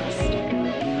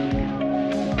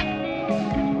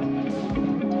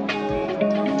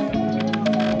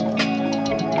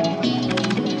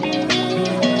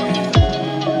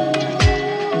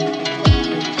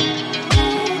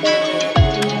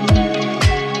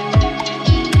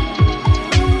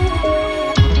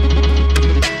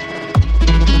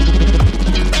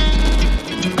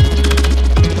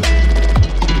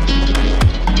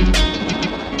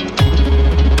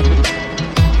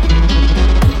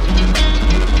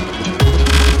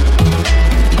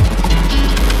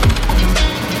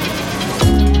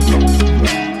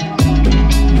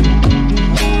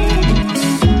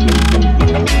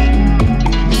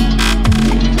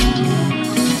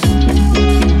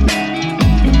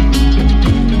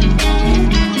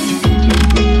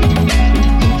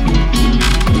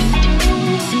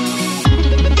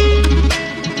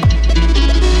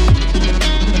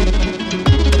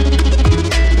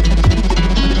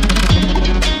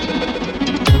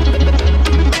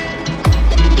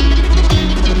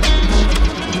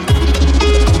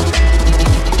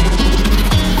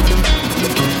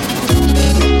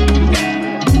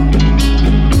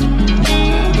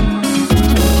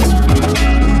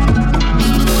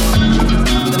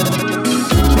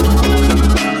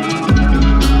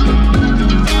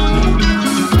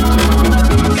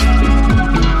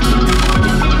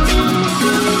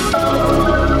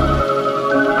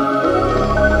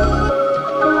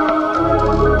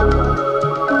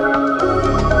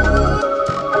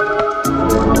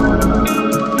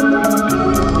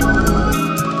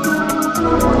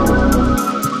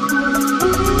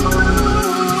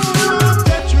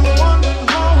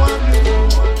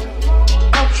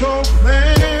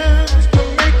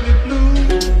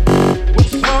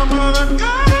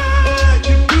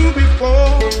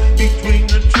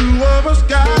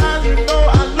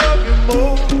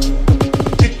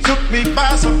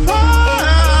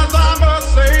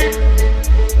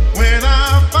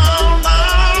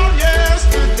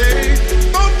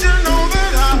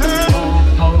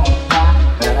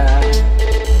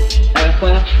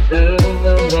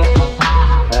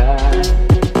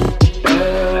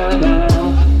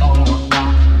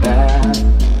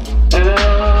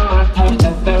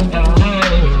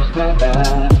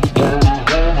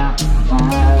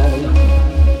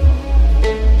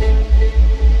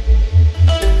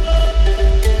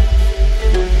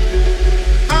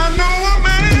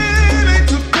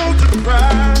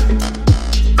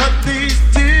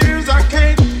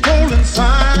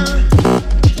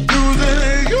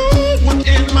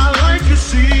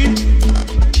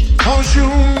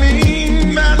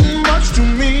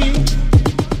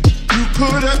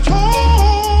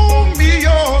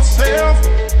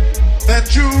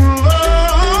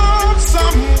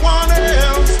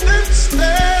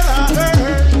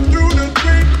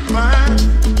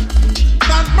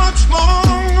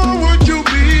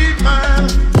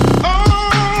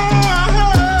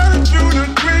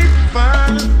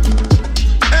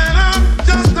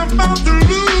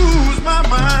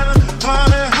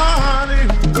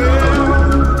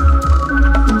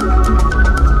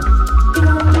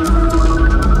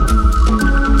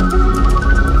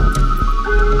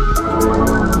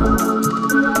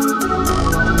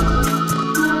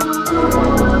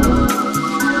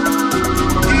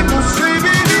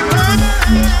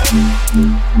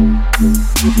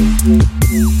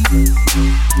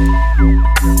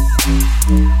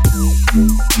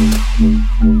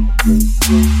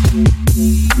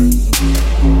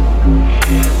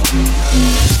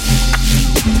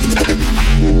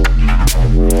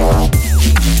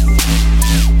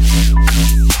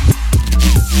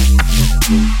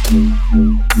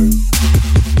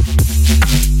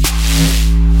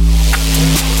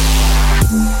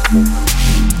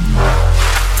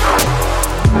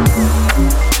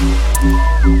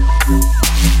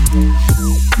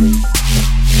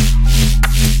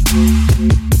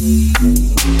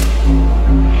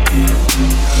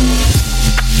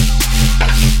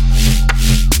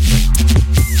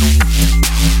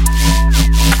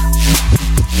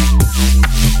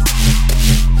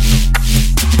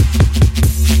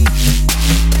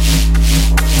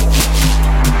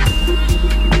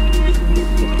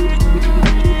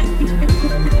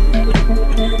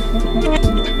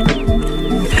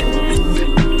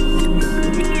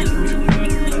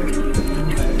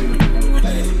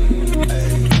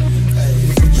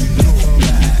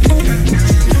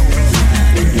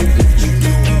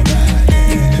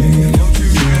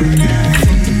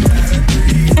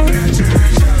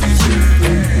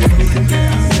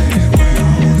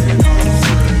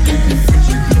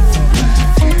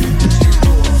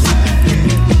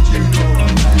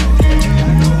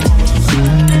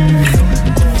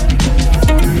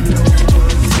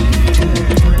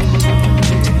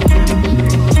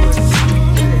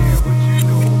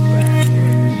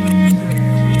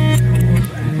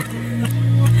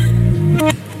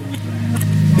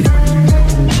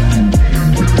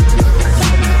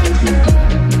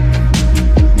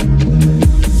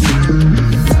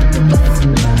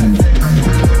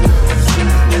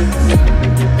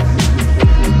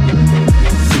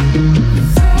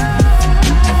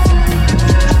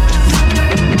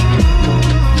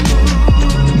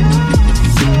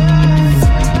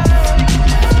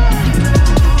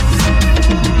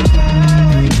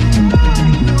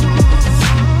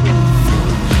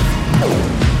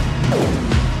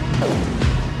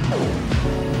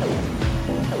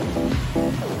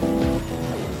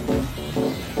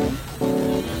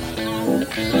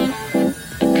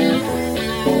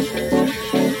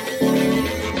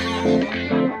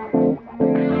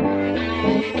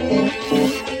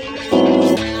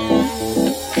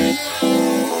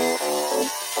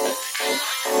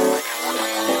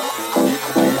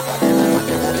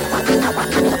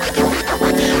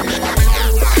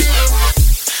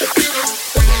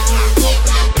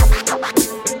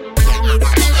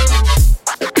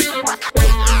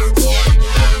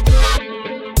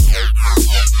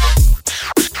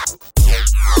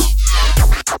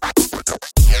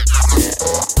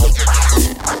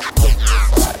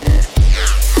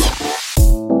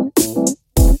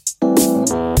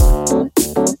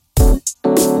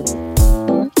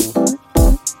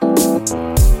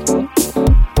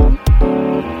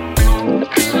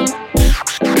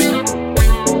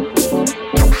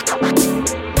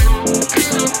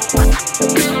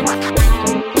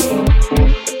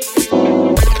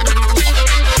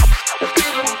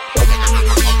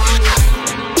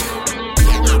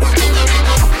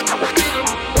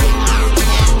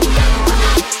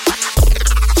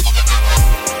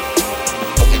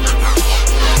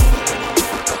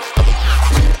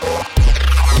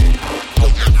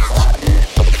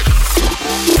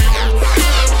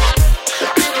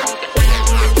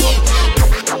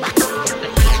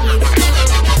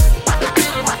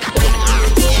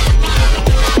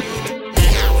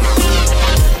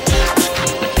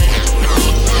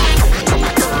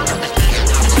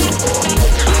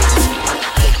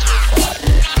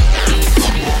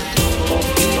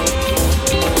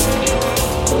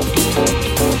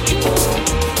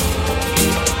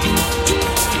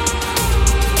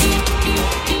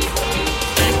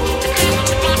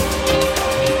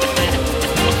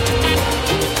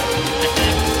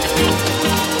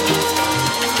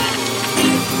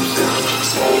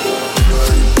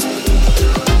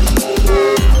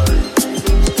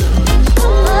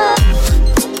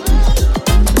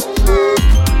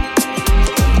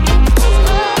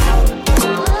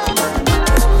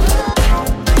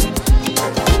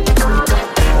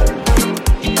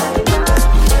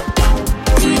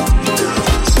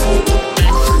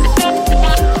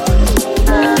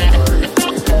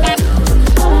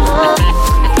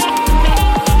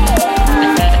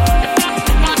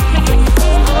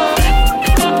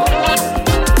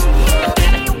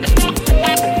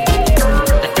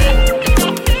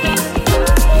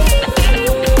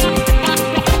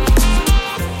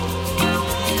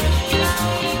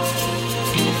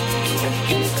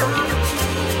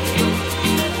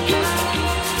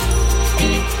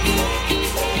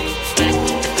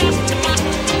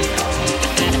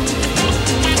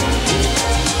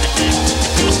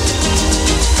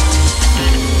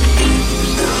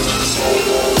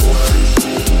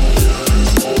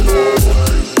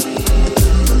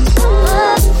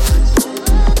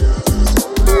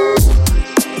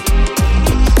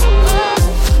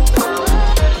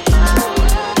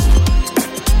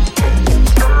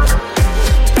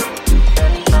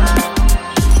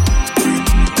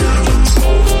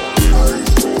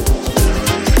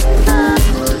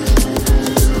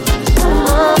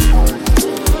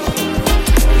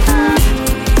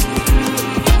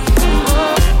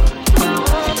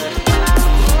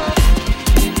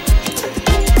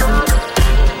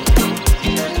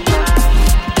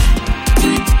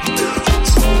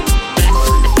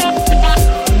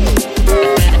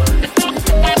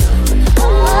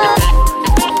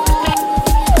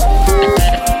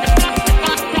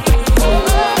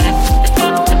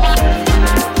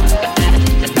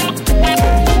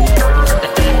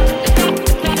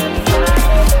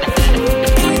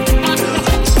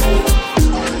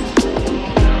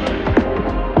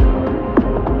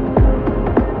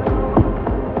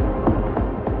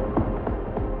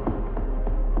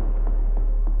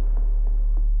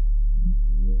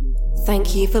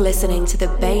 you for listening to the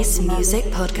Bass Music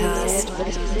Podcast.